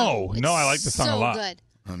No. No, I like the song a lot. So good.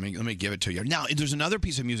 Let me give it to you. Now, there's another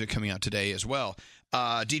piece of music coming out today as well.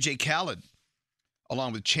 DJ Khaled,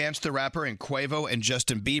 along with Chance the Rapper and Quavo and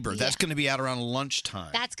Justin Bieber. That's going to be out around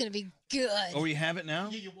lunchtime. That's going to be good. Oh, we have it now?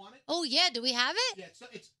 Yeah, you want it? Oh, yeah. Do we have it? Yeah,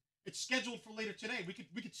 it's scheduled for later today. We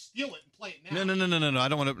could steal it and play it now. No. I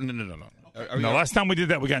don't want to. No. No, last time we did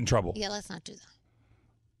that, we got in trouble. Yeah, let's not do that.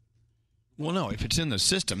 Well, no. If it's in the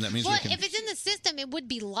system, that means Well, we can. if it's in the system, it would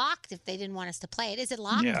be locked if they didn't want us to play it. Is it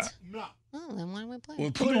locked? Yeah. No. Oh, then why don't we play Well,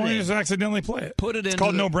 it? put it Why don't you in. just accidentally play it? Put it in. It's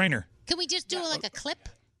called No Brainer. Can we just do like a clip?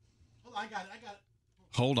 Hold on, I got it.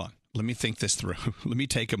 Hold on. Let me think this through. Let me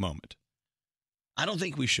take a moment. I don't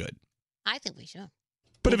think we should. I think we should.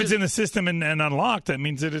 But if it's in the system and unlocked, that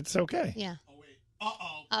means that it's okay. Yeah.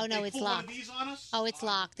 Uh-oh. Oh, no, They it's pull one of locked. these on us? Oh, it's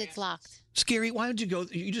locked. It's locked. Scary, why would you go?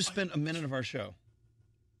 You just spent a minute of our show.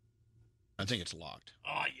 I think it's locked.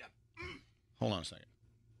 Oh, yeah. Hold on a second.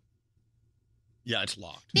 Yeah, it's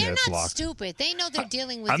locked. They're it's not locked. stupid. They know they're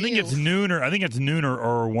dealing with I think you. it's noon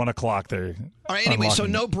or 1 o'clock there. All right, anyway, so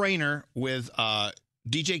unlocking. No Brainer with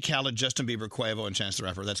DJ Khaled, Justin Bieber, Quavo, and Chance the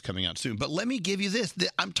Rapper. That's coming out soon. But let me give you this.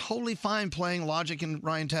 I'm totally fine playing Logic and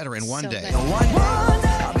Ryan Tedder in one So day.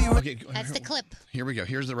 good. Okay, That's the clip. here we go.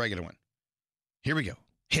 Here's the regular one. Here we go.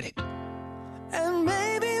 Hit it. And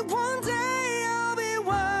maybe one day I'll be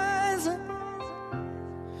wiser.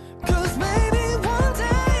 'Cause maybe one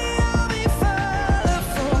day I'll be further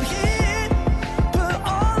from here. Put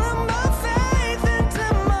all of my faith in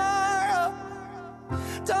tomorrow.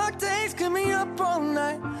 Dark days keep me up all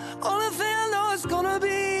night. Only thing I know is gonna be.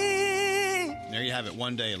 There you have it.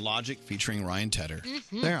 One day, Logic featuring Ryan Tedder.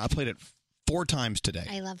 Mhm. There, I played it 4 times today.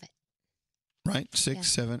 I love it. Right? 6, Yeah.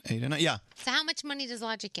 7, 8, and 9. Yeah. So how much money does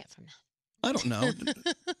Logic get from that? I don't know.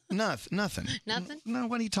 Nothing. Nothing? No,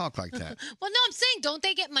 why do you talk like that? Well, no, I'm saying, don't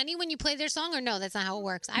they get money when you play their song, or no? That's not how it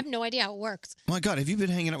works. I have no idea how it works. My God, have you been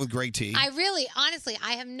hanging out with Greg T? I really, honestly,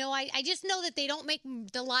 I have no idea. I just know that they don't make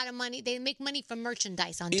a lot of money. They make money from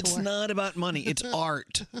merchandise on It's tour. not about money. It's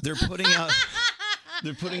art. They're putting out.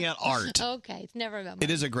 They're putting out art. Okay, it's never about money. It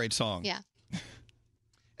is a great song. Yeah. And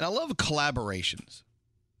I love collaborations.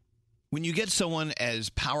 When you get someone as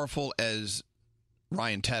powerful as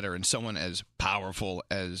Ryan Tedder and someone as powerful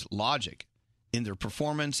as Logic in their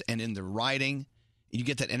performance and in their writing, you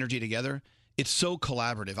get that energy together. It's so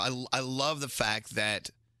collaborative. I love the fact that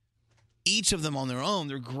each of them on their own,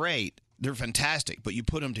 they're great. They're fantastic. But you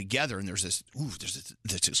put them together and there's this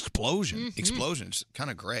explosion. Mhm. Explosion. It's kind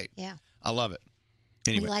of great. Yeah. I love it.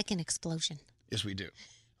 Anyway. We like an explosion. Yes, we do.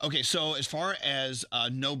 Okay, so as far as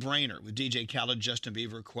No Brainer with DJ Khaled, Justin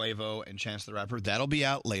Bieber, Quavo, and Chance the Rapper, that'll be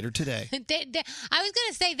out later today. I was going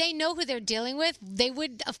to say they know who they're dealing with. They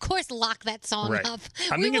would, of course, lock that song Right. up.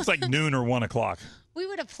 I think it's like noon or 1 o'clock. We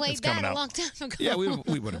would have played It's that coming a out. long time ago. Yeah, we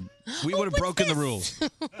would have broken the rules.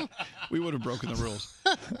 We would have broken the rules.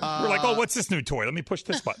 We're like, oh, what's this new toy? Let me push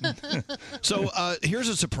this button. So here's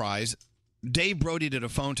a surprise. Dave Brody did a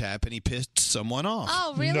phone tap and he pissed someone off.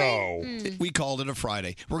 Oh, really? No. Mm. We called it a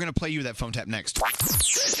Friday. We're going to play you that phone tap next.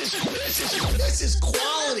 This is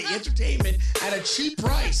quality entertainment at a cheap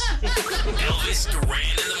price. Elvis Duran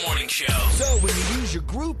in the Morning Show. So when you use your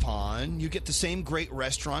Groupon, you get the same great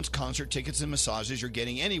restaurants, concert tickets, and massages you're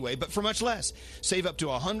getting anyway, but for much less. Save up to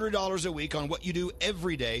 $100 a week on what you do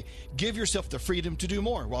every day. Give yourself the freedom to do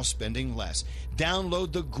more while spending less.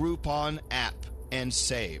 Download the Groupon app and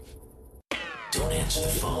save. Don't answer the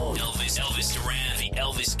phone. Elvis Duran, the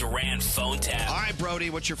Elvis Duran phone tap. All right, Brody,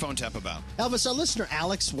 what's your phone tap about? Elvis, our listener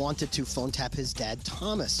Alex wanted to phone tap his dad,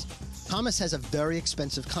 Thomas. Thomas has a very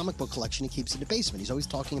expensive comic book collection he keeps in the basement. He's always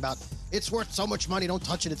talking about, it's worth so much money, don't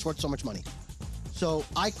touch it, it's worth so much money. So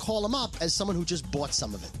I call him up as someone who just bought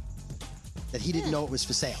some of it, that he didn't know it was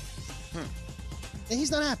for sale. And he's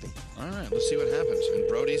not happy. All right, let's see what happens. And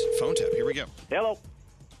Brody's phone tap. Here we go. Hello.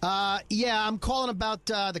 Yeah, I'm calling about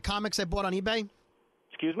the comics I bought on eBay.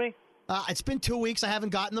 Excuse me? It's been 2 weeks. I haven't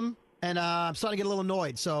gotten them, and I'm starting to get a little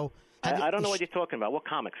annoyed. So I don't know what you're talking about. What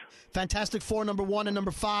comics? Fantastic Four #1 and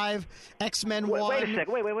 #5, X-Men 1. Wait a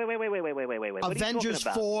second. Wait. What are you Avengers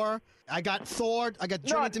talking about? 4. I got Thor. I got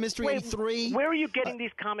Journey into Mystery 83. Where are you getting these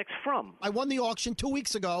comics from? I won the auction 2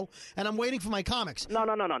 weeks ago, and I'm waiting for my comics. No.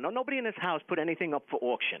 Nobody in this house put anything up for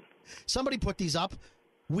auction. Somebody put these up.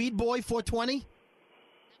 Weed Boy 420.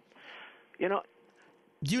 You know.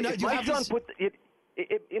 Do you know? if Do you my have son this? put it?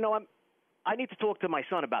 You know, I need to talk to my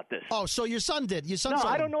son about this. Oh, so your son did? Your son? No, saw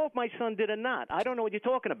I them. don't know if my son did or not. I don't know what you're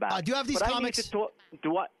talking about. Do you have these but comics? I need to talk.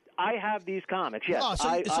 Do I? I have these comics. Yes, Oh,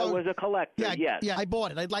 I was a collector. Yeah, yes. yeah, I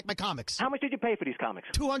bought it. I'd like my comics. How much did you pay for these comics?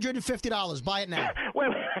 $250. Buy it now. Wait,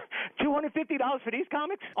 $250 for these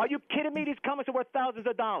comics? Are you kidding me? These comics are worth thousands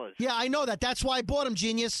of dollars. Yeah, I know that. That's why I bought them,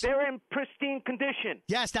 genius. They're in pristine condition.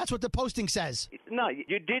 Yes, that's what the posting says. No,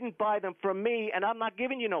 you didn't buy them from me, and I'm not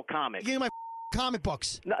giving you no comics. Give me my comic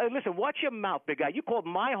books. No, listen, watch your mouth, big guy. You called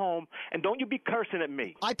my home, and don't you be cursing at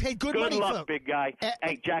me. I paid good Good money luck, for big guy.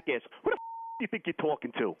 Hey, jackass. Who the do you think you're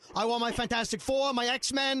talking to? I want my Fantastic Four, my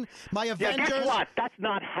X-Men, my Avengers. Yeah, guess what? That's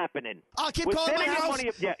not happening. I'll keep We're calling my sending you house.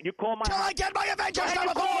 money. Yeah, you call my Till house. I get my Avengers Go ahead, you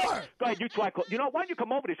 #4. call. Go ahead, you try. You know, why don't you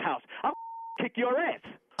come over to this house? I'll kick your ass.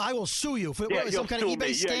 I will sue you for Yeah, some you'll kind of sue eBay me.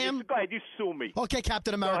 Yeah, scam. go ahead, you sue me. Okay,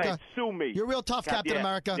 Captain Go America. ahead, sue me. You're real tough, Captain yeah,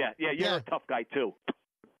 America. Yeah, you're a tough guy, too.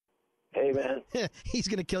 Hey, man. He's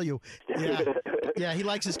going to kill you. Yeah. Yeah, he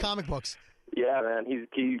likes his comic books. Yeah, man. He's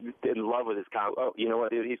in love with his comic. Oh, you know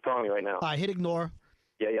what, dude? He's calling me right now. All right, hit ignore.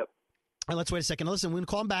 Yeah, yep. All right, let's wait a second. Now, listen, we're going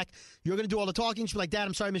to call him back. You're going to do all the talking. She'll be like, Dad,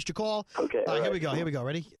 I'm sorry I missed your call. Okay. All right, here we go. Here we go.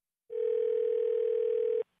 Ready?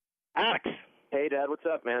 Alex. Hey, Dad. What's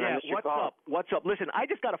up, man? I Yeah, missed your what's call. up? What's up? Listen, I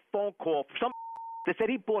just got a phone call from some that said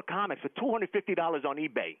he bought comics for $250 on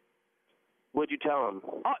eBay. What'd you tell him?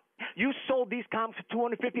 You sold these comics for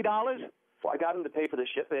 $250? Well, I got him to pay for the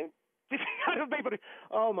shipping.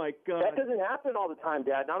 Oh, my God. That doesn't happen all the time,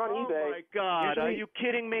 Dad. Not on eBay. Oh, my God. Usually- Are you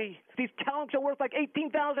kidding me? These comics are worth like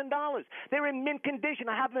 $18,000. They're in mint condition.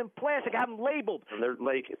 I have them in plastic. I have them labeled. And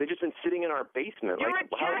they've just been sitting in our basement. You're like,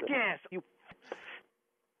 a how is it- jackass.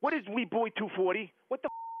 What is Wee Boy 240? What the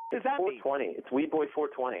does that mean? 420. It's Weed Boy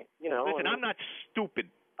 420. You know. Listen, I mean, I'm not stupid.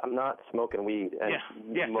 I'm not smoking weed. And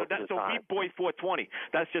Yeah, most of the so time. Weed Boy 420.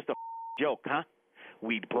 That's just a joke, huh?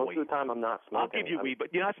 Weed Boy. Most of the time, I'm not smoking. I'll give you weed,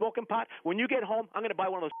 but you're not smoking pot? When you get home, I'm going to buy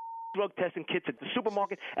one of those drug testing kits at the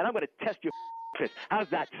supermarket, and I'm going to test your piss. How's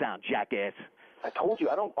that sound, jackass? I told you,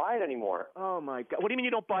 I don't buy it anymore. Oh, my God. What do you mean you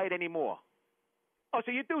don't buy it anymore? Oh,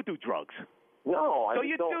 so you do drugs? No, I So just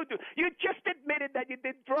you don't. do. You just admitted that you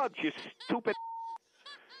did drugs, you stupid.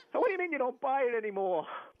 So what do you mean you don't buy it anymore?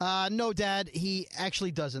 No, Dad, he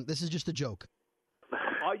actually doesn't. This is just a joke.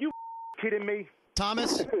 Are you kidding me?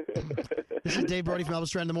 Thomas, this is Dave Brody from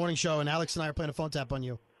Elvis Duran in the Morning Show, and Alex and I are playing a phone tap on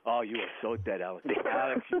you. Oh, you are so dead, Alex.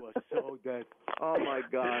 Alex, you are so dead. Oh, my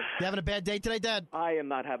God. You having a bad day today, Dad? I am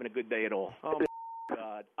not having a good day at all. Oh, my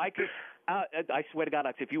God. I swear to God,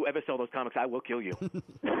 Alex, if you ever sell those comics, I will kill you.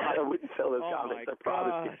 I wouldn't sell those comics, I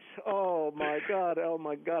promise you. Oh, my God. Oh,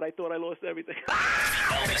 my God. I thought I lost everything.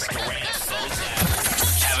 Elvis Duran phone tap.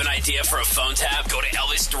 Have an idea for a phone tap? Go to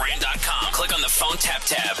ElvisDuran.com. Click on the phone tap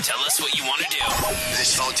tab. Tell us what you want to do.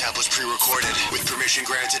 This phone tap was pre-recorded with permission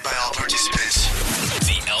granted by all participants.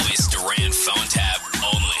 The Elvis Duran phone tap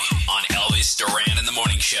only on Elvis Duran in the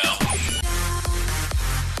Morning Show.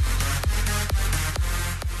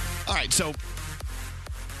 All right, so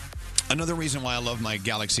another reason why I love my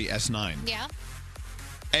Galaxy S9. Yeah.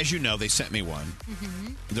 As you know, they sent me one.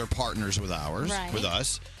 Mm-hmm. They're partners with ours, Right. with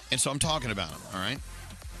us. And so I'm talking about them, all right?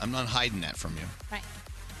 I'm not hiding that from you. Right.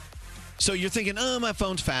 So you're thinking, oh, my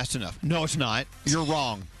phone's fast enough. No, it's not. You're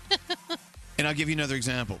wrong. And I'll give you another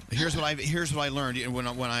example. Here's what I learned when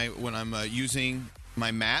I'm using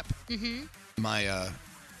my map, Mm-hmm.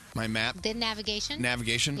 my map The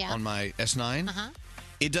navigation. Yeah. on my S9. Uh-huh.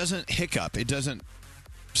 It doesn't hiccup. It doesn't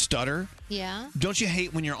stutter. Yeah. Don't you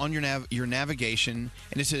hate when you're on your navigation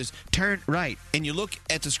and it says turn right and you look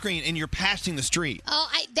at the screen and you're passing the street? Oh,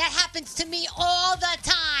 that happens to me all the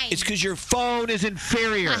time. It's because your phone is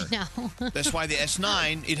inferior. I know. That's why the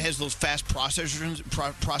S9, it has those fast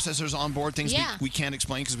processors on board, things Yeah. we can't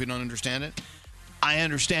explain because we don't understand it. I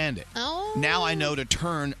understand it. Oh. Now I know to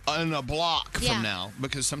turn on a block Yeah. from now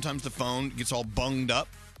because sometimes the phone gets all bunged up.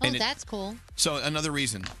 Oh, and that's cool. So another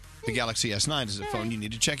reason the Galaxy S9 is a phone you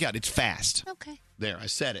need to check out. It's fast. Okay. There, I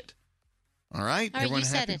said it. All right? All right, Everyone you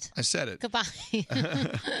said happy? it. I said it. Goodbye.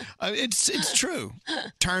 It's true.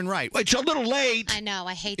 Turn right. It's a little late. I know.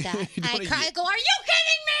 I hate that. You I wanna- cry. I go, are you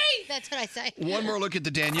kidding me? That's what I say. One more look at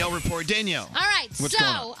the Danielle report. Danielle. All right, What's so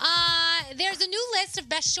going on? there's a new list of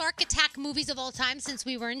best shark attack movies of all time since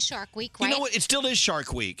we were in Shark Week, right? You know what? It still is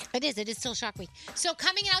Shark Week. It is. It is still Shark Week. So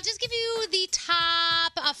coming in, I'll just give you the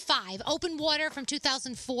top 5. Open Water from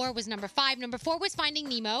 2004 was number 5. Number 4 was Finding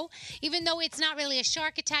Nemo. Even though it's not really a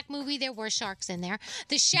shark attack movie, there were sharks in there.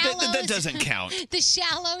 The Shallows. That doesn't count. The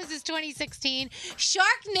Shallows is 2016.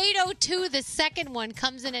 Sharknado 2, the second one,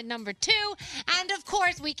 comes in at number 2. And of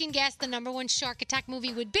course, we can guess the number 1 shark attack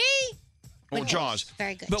movie would be. Oh, Jaws.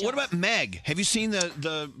 Very good. But what Jaws. about Meg? Have you seen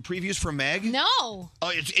the previews for Meg? No.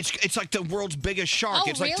 Oh, it's like the world's biggest shark. Oh,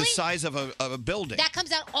 It's like the really? size of a building. That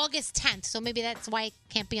comes out August 10th, so maybe that's why it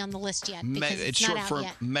can't be on the list yet. Because It's not short out for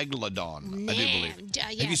yet. Megalodon, I do believe. Yeah.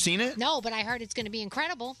 Have you seen it? No, but I heard it's going to be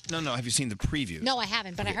incredible. No. Have you seen the previews? No, I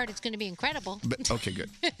haven't, but I heard it's going to be incredible. But, okay, good.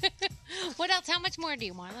 What else? How much more do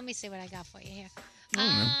you want? Let me see what I got for you here.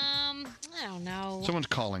 I I don't know. Someone's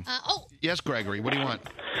calling. Oh, Yes, Gregory. What do you want?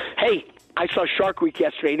 Hey, I saw Shark Week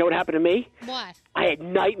yesterday. You know what happened to me? what? I had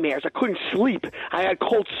nightmares. I couldn't sleep. I had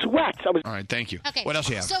cold sweats. I was. All right, thank you. Okay. What else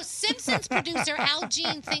do you have? So Simpsons producer Al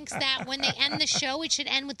Jean thinks that when they end the show, it should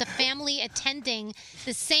end with the family attending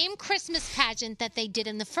the same Christmas pageant that they did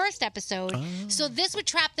in the first episode. Oh. So this would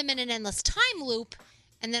trap them in an endless time loop,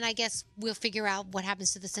 and then I guess we'll figure out what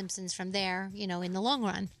happens to the Simpsons from there, in the long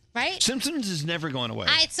run, right? Simpsons is never going away.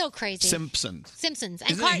 It's so crazy. Simpsons. Simpsons.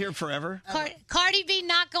 Isn't it here forever? Cardi B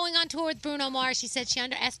not going on tour with Bruno Mars. She said she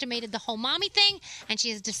underestimated the whole mommy thing, and she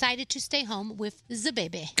has decided to stay home with the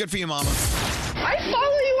baby. Good for you, Mama. I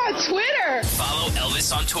follow you on Twitter. Follow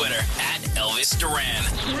Elvis on Twitter at Elvis Duran.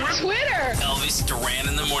 Twitter. Elvis Duran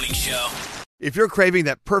in the Morning Show. If you're craving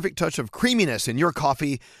that perfect touch of creaminess in your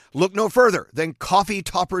coffee, look no further than Coffee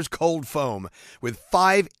Topper's Cold Foam. With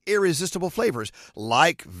 5 irresistible flavors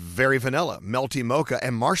like very vanilla, melty mocha,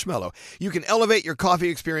 and marshmallow, you can elevate your coffee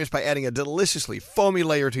experience by adding a deliciously foamy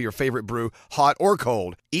layer to your favorite brew, hot or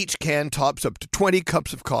cold. Each can tops up to 20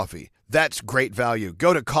 cups of coffee. That's great value.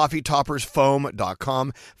 Go to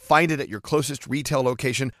coffeetoppersfoam.com, find it at your closest retail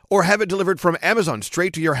location, or have it delivered from Amazon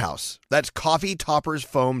straight to your house. That's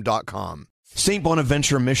coffeetoppersfoam.com. St.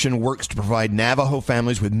 Bonaventure Mission works to provide Navajo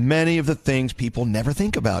families with many of the things people never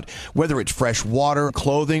think about. Whether it's fresh water,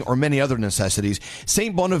 clothing, or many other necessities,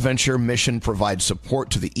 St. Bonaventure Mission provides support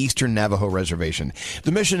to the Eastern Navajo Reservation.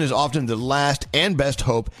 The mission is often the last and best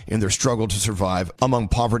hope in their struggle to survive among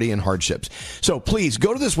poverty and hardships. So please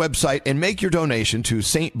go to this website and make your donation to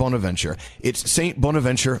St. Bonaventure. It's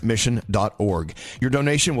stbonaventuremission.org. Your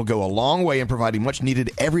donation will go a long way in providing much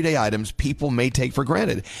needed everyday items people may take for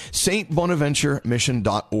granted. St. Bonaventuremission.org.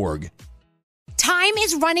 Time Time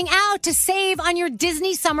is running out to save on your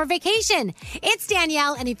Disney summer vacation. It's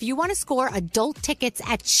Danielle, and if you want to score adult tickets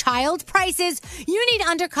at child prices, you need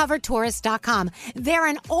UndercoverTourist.com. They're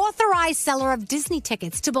an authorized seller of Disney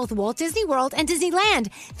tickets to both Walt Disney World and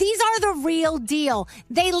Disneyland. These are the real deal.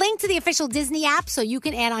 They link to the official Disney app so you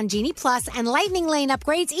can add on Genie Plus and Lightning Lane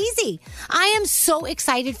upgrades easy. I am so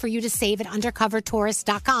excited for you to save at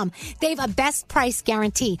UndercoverTourist.com. They've a best price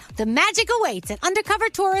guarantee. The magic awaits at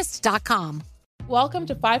UndercoverTourist.com. Welcome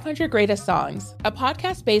to 500 Greatest Songs, a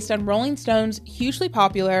podcast based on Rolling Stone's hugely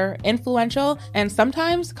popular, influential, and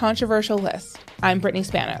sometimes controversial list. I'm Brittany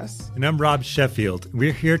Spanos. And I'm Rob Sheffield.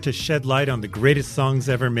 We're here to shed light on the greatest songs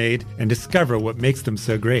ever made and discover what makes them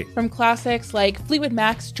so great. From classics like Fleetwood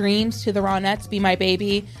Mac's Dreams to the Ronettes' Be My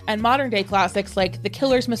Baby, and modern-day classics like The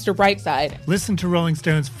Killer's Mr. Brightside. Listen to Rolling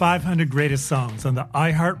Stone's 500 Greatest Songs on the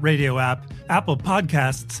iHeartRadio app, Apple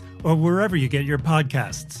Podcasts, or wherever you get your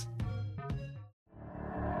podcasts.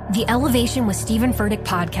 The Elevation with Stephen Furtick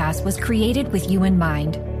podcast was created with you in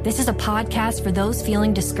mind. This is a podcast for those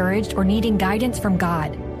feeling discouraged or needing guidance from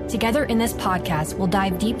God. Together in this podcast, we'll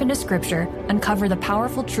dive deep into Scripture, uncover the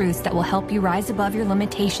powerful truths that will help you rise above your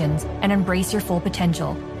limitations and embrace your full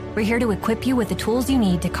potential. We're here to equip you with the tools you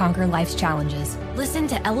need to conquer life's challenges. Listen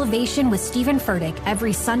to Elevation with Stephen Furtick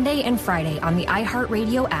every Sunday and Friday on the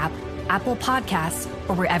iHeartRadio app, Apple Podcasts,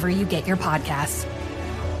 or wherever you get your podcasts.